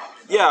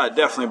 Yeah,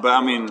 definitely.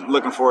 But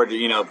looking forward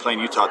to playing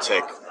Utah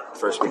Tech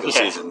first week of the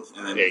season,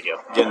 and then there you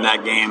go. Getting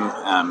that game,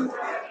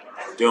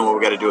 doing what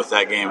we got to do with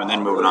that game, and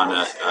then moving on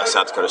to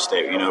South Dakota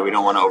State. We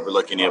don't want to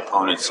overlook any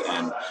opponents,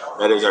 and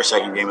that is our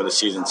second game of the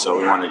season. So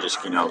we want to just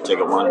take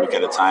it 1 week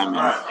at a time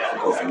and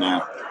go from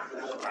there.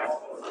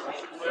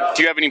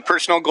 Do you have any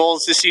personal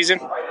goals this season?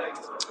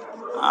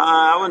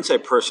 I wouldn't say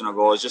personal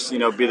goals, just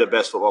be the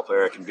best football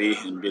player I can be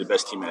and be the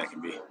best teammate I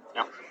can be.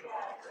 Yeah.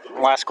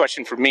 Last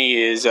question for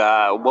me is,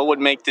 what would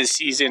make this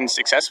season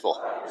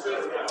successful?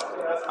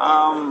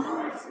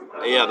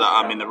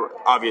 The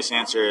obvious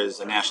answer is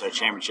the national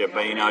championship,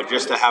 but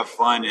just to have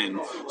fun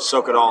and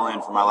soak it all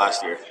in for my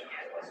last year.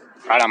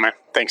 Right on, man.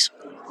 Thanks.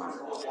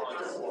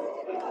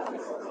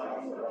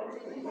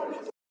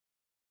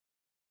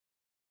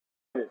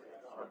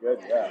 Good,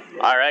 yeah.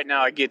 All right,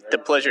 now I get the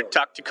pleasure to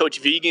talk to Coach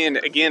Vegan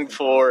again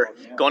for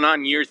going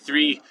on year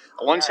 3.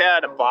 I once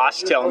had a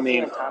boss tell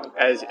me,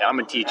 as I'm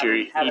a teacher,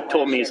 he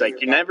told me, he's like,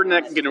 you're never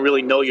going to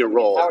really know your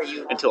role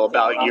until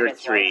about year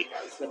 3.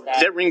 Does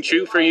that ring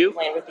true for you?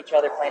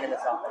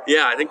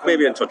 Yeah, I think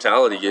maybe in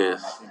totality,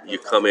 you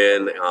come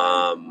in,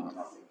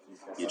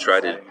 you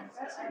try to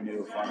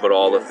put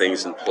all the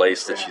things in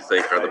place that you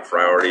think are the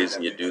priorities,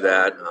 and you do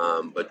that.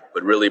 But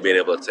really being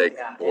able to take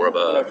more of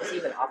a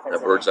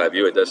bird's eye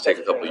view, it does take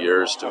a couple of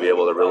years to be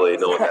able to really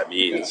know what that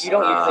means. You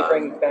don't usually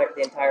bring back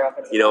the entire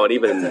offensive and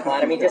even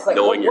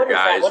knowing your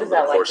guys over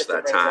the course of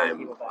that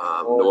time,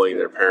 knowing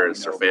their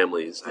parents, their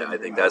families, I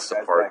think that's the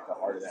part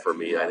for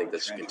me. I think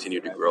that's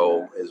continued to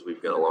grow as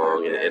we've gone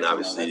along, and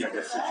obviously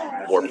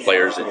more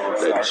players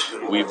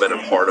that we've been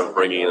a part of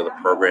bringing into the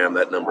program.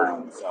 That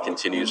number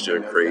continues to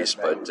increase,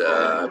 but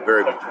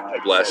very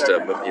blessed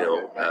of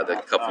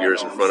the couple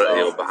years in front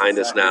of behind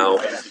us now,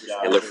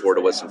 and look forward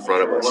to what's in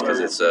front of us because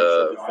it's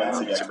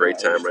a great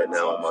time right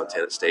now at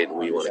Montana State, and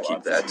we want to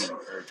keep that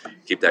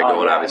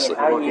going. Obviously,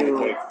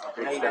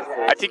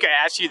 I think I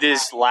asked you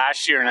this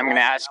last year, and I'm going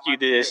to ask you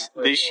this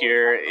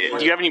year.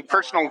 Do you have any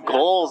personal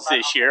goals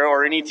this year,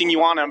 or anything you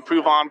want to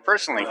improve on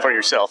personally for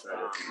yourself?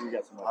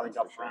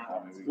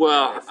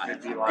 Well,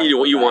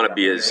 you want to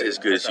be as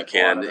good as you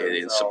can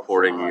in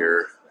supporting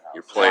your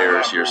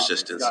players, your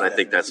assistants, and I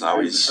think that's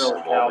always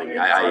evolving.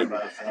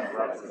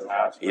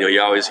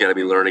 You always got to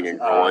be learning and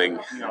growing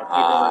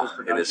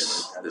in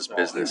this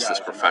business,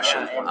 this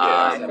profession.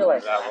 And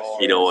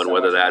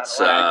whether that's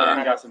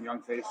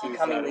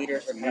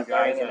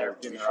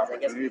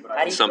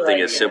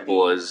something as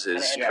simple as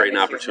creating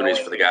opportunities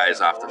for the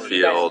guys off the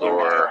field,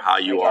 or how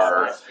you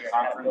are,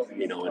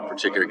 in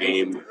particular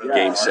game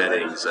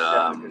settings.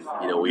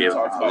 We have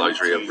the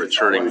luxury of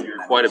returning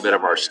quite a bit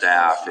of our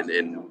staff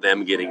and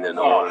them getting to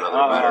know one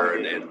another better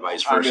and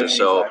vice versa.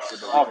 So,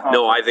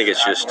 no, I think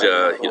it's just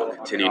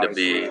continuing to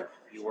be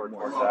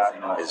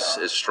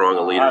as strong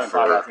a leader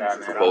for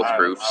both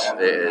groups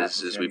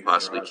as we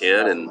possibly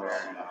can, and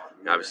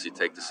obviously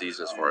take the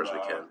season as far as we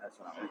can.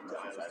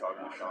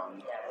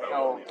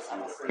 I'm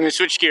going to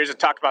switch gears and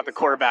talk about the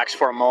quarterbacks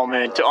for a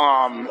moment.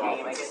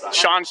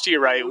 Sean's to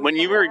your right. When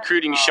you were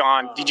recruiting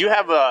Sean, did you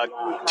have a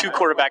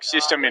two-quarterback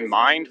system in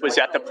mind? Was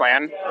that the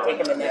plan?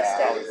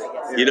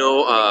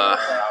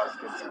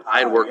 I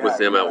had worked with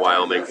him at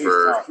Wyoming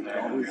for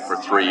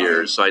 3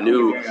 years, so I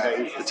knew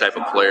the type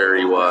of player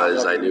he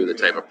was. I knew the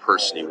type of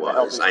person he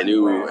was. I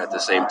knew at the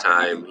same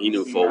time he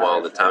knew full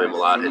well that Tommy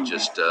Millott had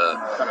just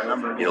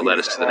led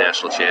us to the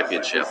national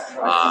championship.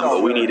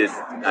 But we needed,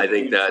 I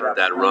think,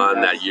 that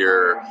run that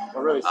year.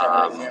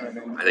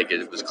 I think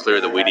it was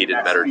clear that we needed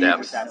better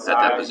depth at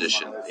that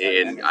position,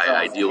 and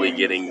ideally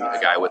getting a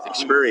guy with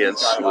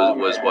experience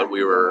was what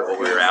we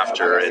were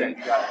after. And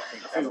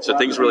so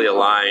things really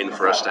aligned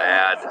for us to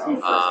add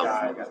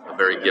a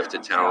very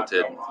gifted,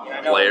 talented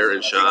player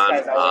in Sean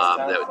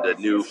that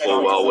knew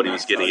full well what he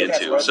was getting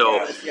into.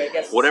 So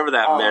whatever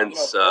that meant,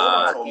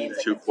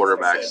 two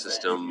quarterback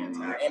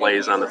system,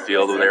 plays on the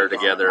field when they were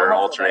together,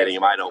 alternating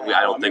them. I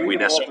don't think we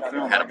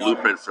necessarily had a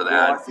blueprint for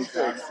that.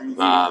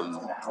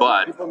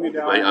 But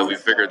we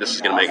figured this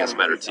is going to make us a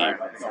better team.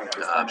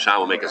 Sean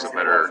will make us a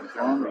better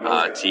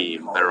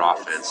team, better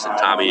offense. And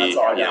Tommy,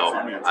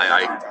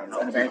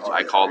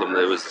 I called him.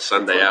 It was the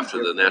Sunday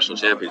after the national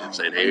championship,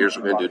 saying, "Hey, here's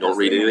what we're going to do. Don't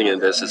read anything in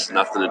this. It's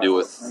nothing to do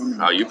with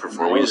how you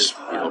perform. We just,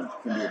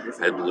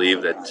 I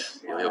believe that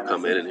he'll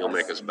come in and he'll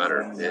make us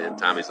better." And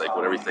Tommy's like,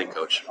 "Whatever you think,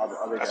 Coach."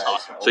 That's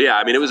awesome. So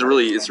yeah, it's a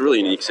really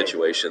unique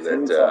situation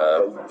that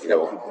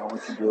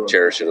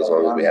cherish it as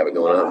long as we have it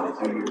going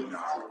on.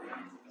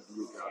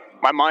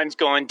 My mind's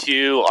going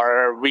to,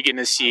 are we going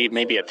to see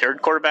maybe a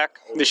third quarterback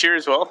this year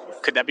as well?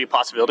 Could that be a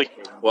possibility?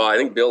 Well, I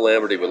think Bill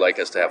Lamberty would like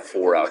us to have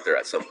 4 out there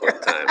at some point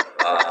in time.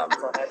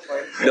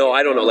 No,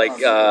 I don't know.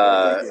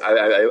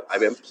 I've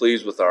been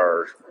pleased with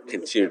our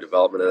continued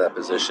development of that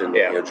position.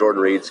 Yeah.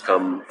 Jordan Reed's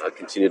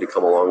continued to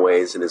come a long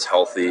ways and is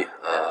healthy.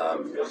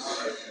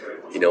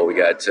 We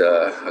got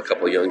a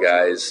couple of young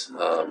guys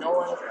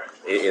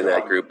in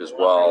that group as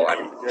well.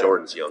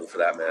 Jordan's young for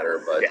that matter,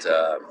 but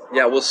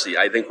we'll see.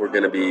 I think we're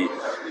going to be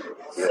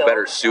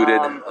better suited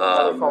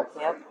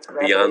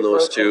beyond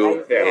those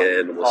two,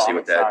 and we'll see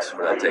where that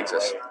takes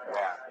us.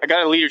 I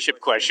got a leadership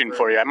question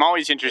for you. I'm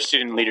always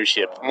interested in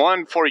leadership.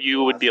 One for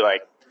you would be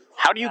like,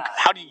 how do you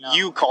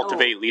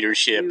cultivate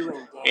leadership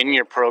in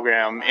your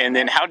program, and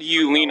then how do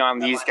you lean on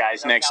these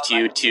guys next to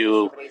you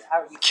to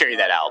carry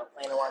that out?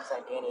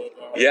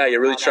 Yeah, you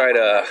really try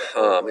to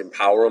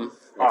empower them.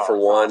 For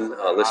one,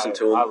 listen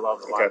to them.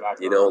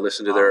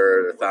 Listen to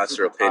their thoughts,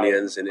 their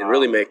opinions, and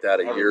really make that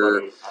a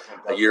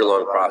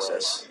year-long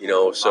process.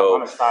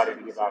 So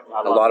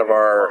a lot of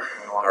our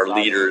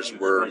leaders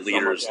were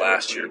leaders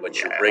last year,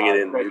 but you're bringing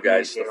in new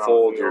guys to the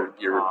fold. You're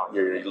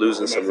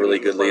losing some really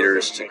good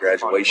leaders to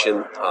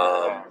graduation.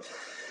 So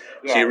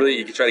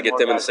you can try to get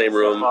them in the same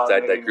room,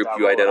 that group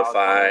you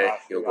identify,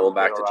 going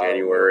back to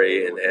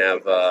January, and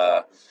have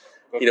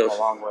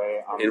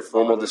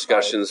informal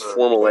discussions,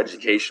 formal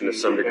education to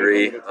some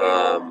degree.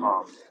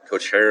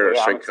 Coach Herron,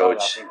 our strength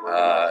coach,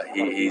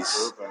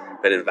 he's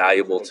been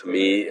invaluable to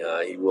me.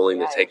 He's willing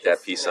to take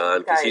that piece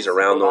on because he's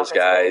around those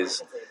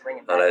guys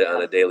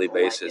on a daily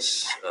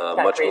basis,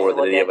 much more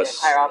than any of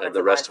us,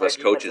 the rest of us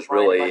coaches,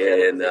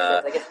 really. And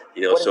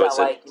so it's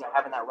a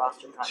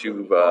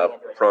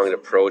two-pronged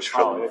approach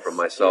from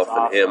myself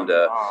and him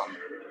to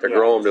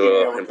grow them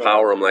to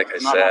empower them, like I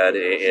said,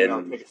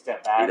 and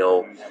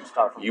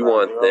you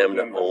want them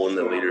to own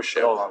the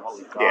leadership.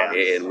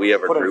 And we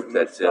have a group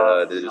that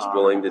is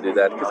willing to do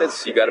that,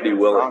 because you got to be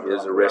willing.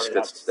 There's a risk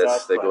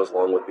that goes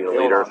along with being a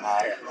leader,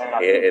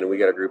 and we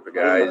got a group of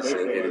guys,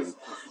 and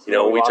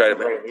we try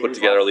to put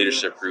together a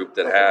leadership group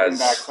that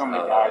has,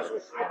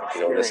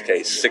 in this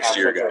case,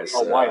 6th-year guys,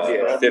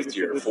 5th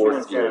year,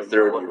 4th year,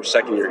 3rd year,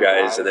 2nd year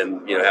guys, and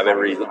then have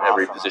every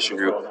position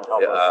group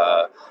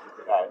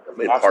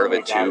in part of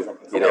it too.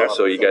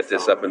 So you got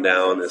this up and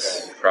down,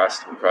 this across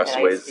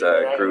the ways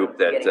group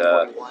that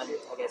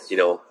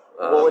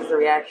what was the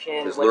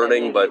reaction? Is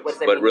learning, but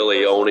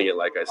really owning it,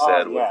 like I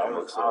said,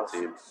 amongst the whole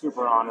team.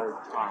 Super honored.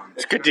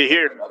 It's good to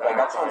hear.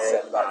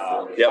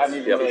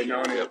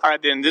 Yep. All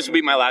right, then this will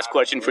be my last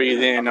question for you.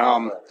 Then,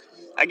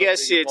 I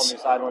guess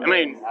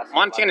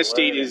Montana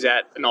State is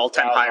at an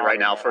all-time high right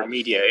now for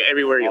media.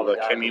 Everywhere you look,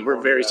 we're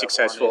a very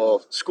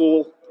successful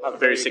school, a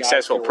very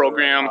successful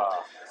program.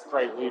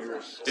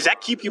 Does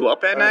that keep you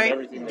up at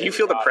night? Do you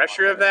feel the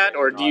pressure of that,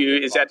 or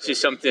is that just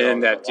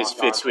something that just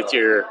fits with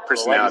your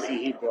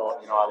personality?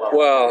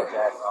 Well,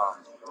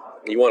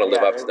 you want to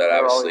live up to that,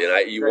 obviously,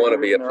 and you want to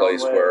be a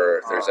place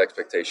where there's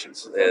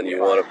expectations, and you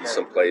want to be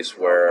some place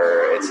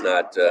where it's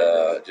not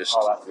just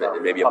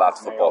maybe about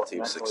the football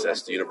team's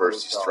success. The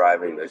university's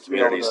thriving, the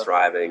community's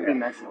thriving.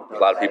 There's a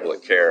lot of people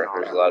that care.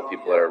 There's a lot of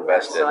people that are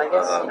invested.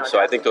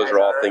 So I think those are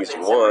all things you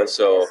want.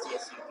 So.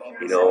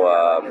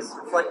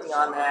 Reflecting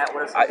on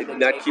that,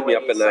 Not keep me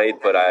up at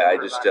night, but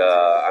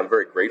I'm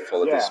very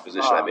grateful at this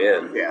position I'm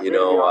in.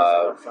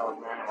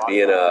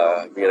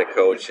 Being a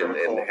coach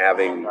and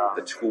having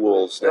the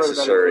tools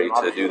necessary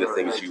to do the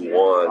things you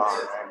want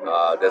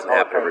doesn't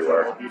happen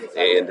everywhere.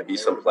 And to be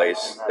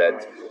someplace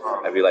that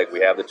I feel like we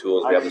have the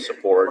tools, we have the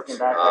support.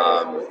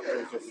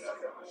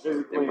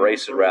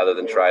 Embrace it rather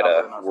than try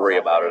to worry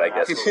about it, I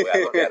guess, is the way I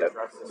look at it.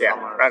 Yeah,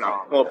 right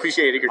on. Well,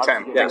 appreciate your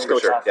time. Yeah, Thanks, for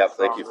Coach. sure. Yeah,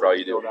 thank you for all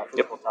you do.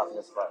 Yep.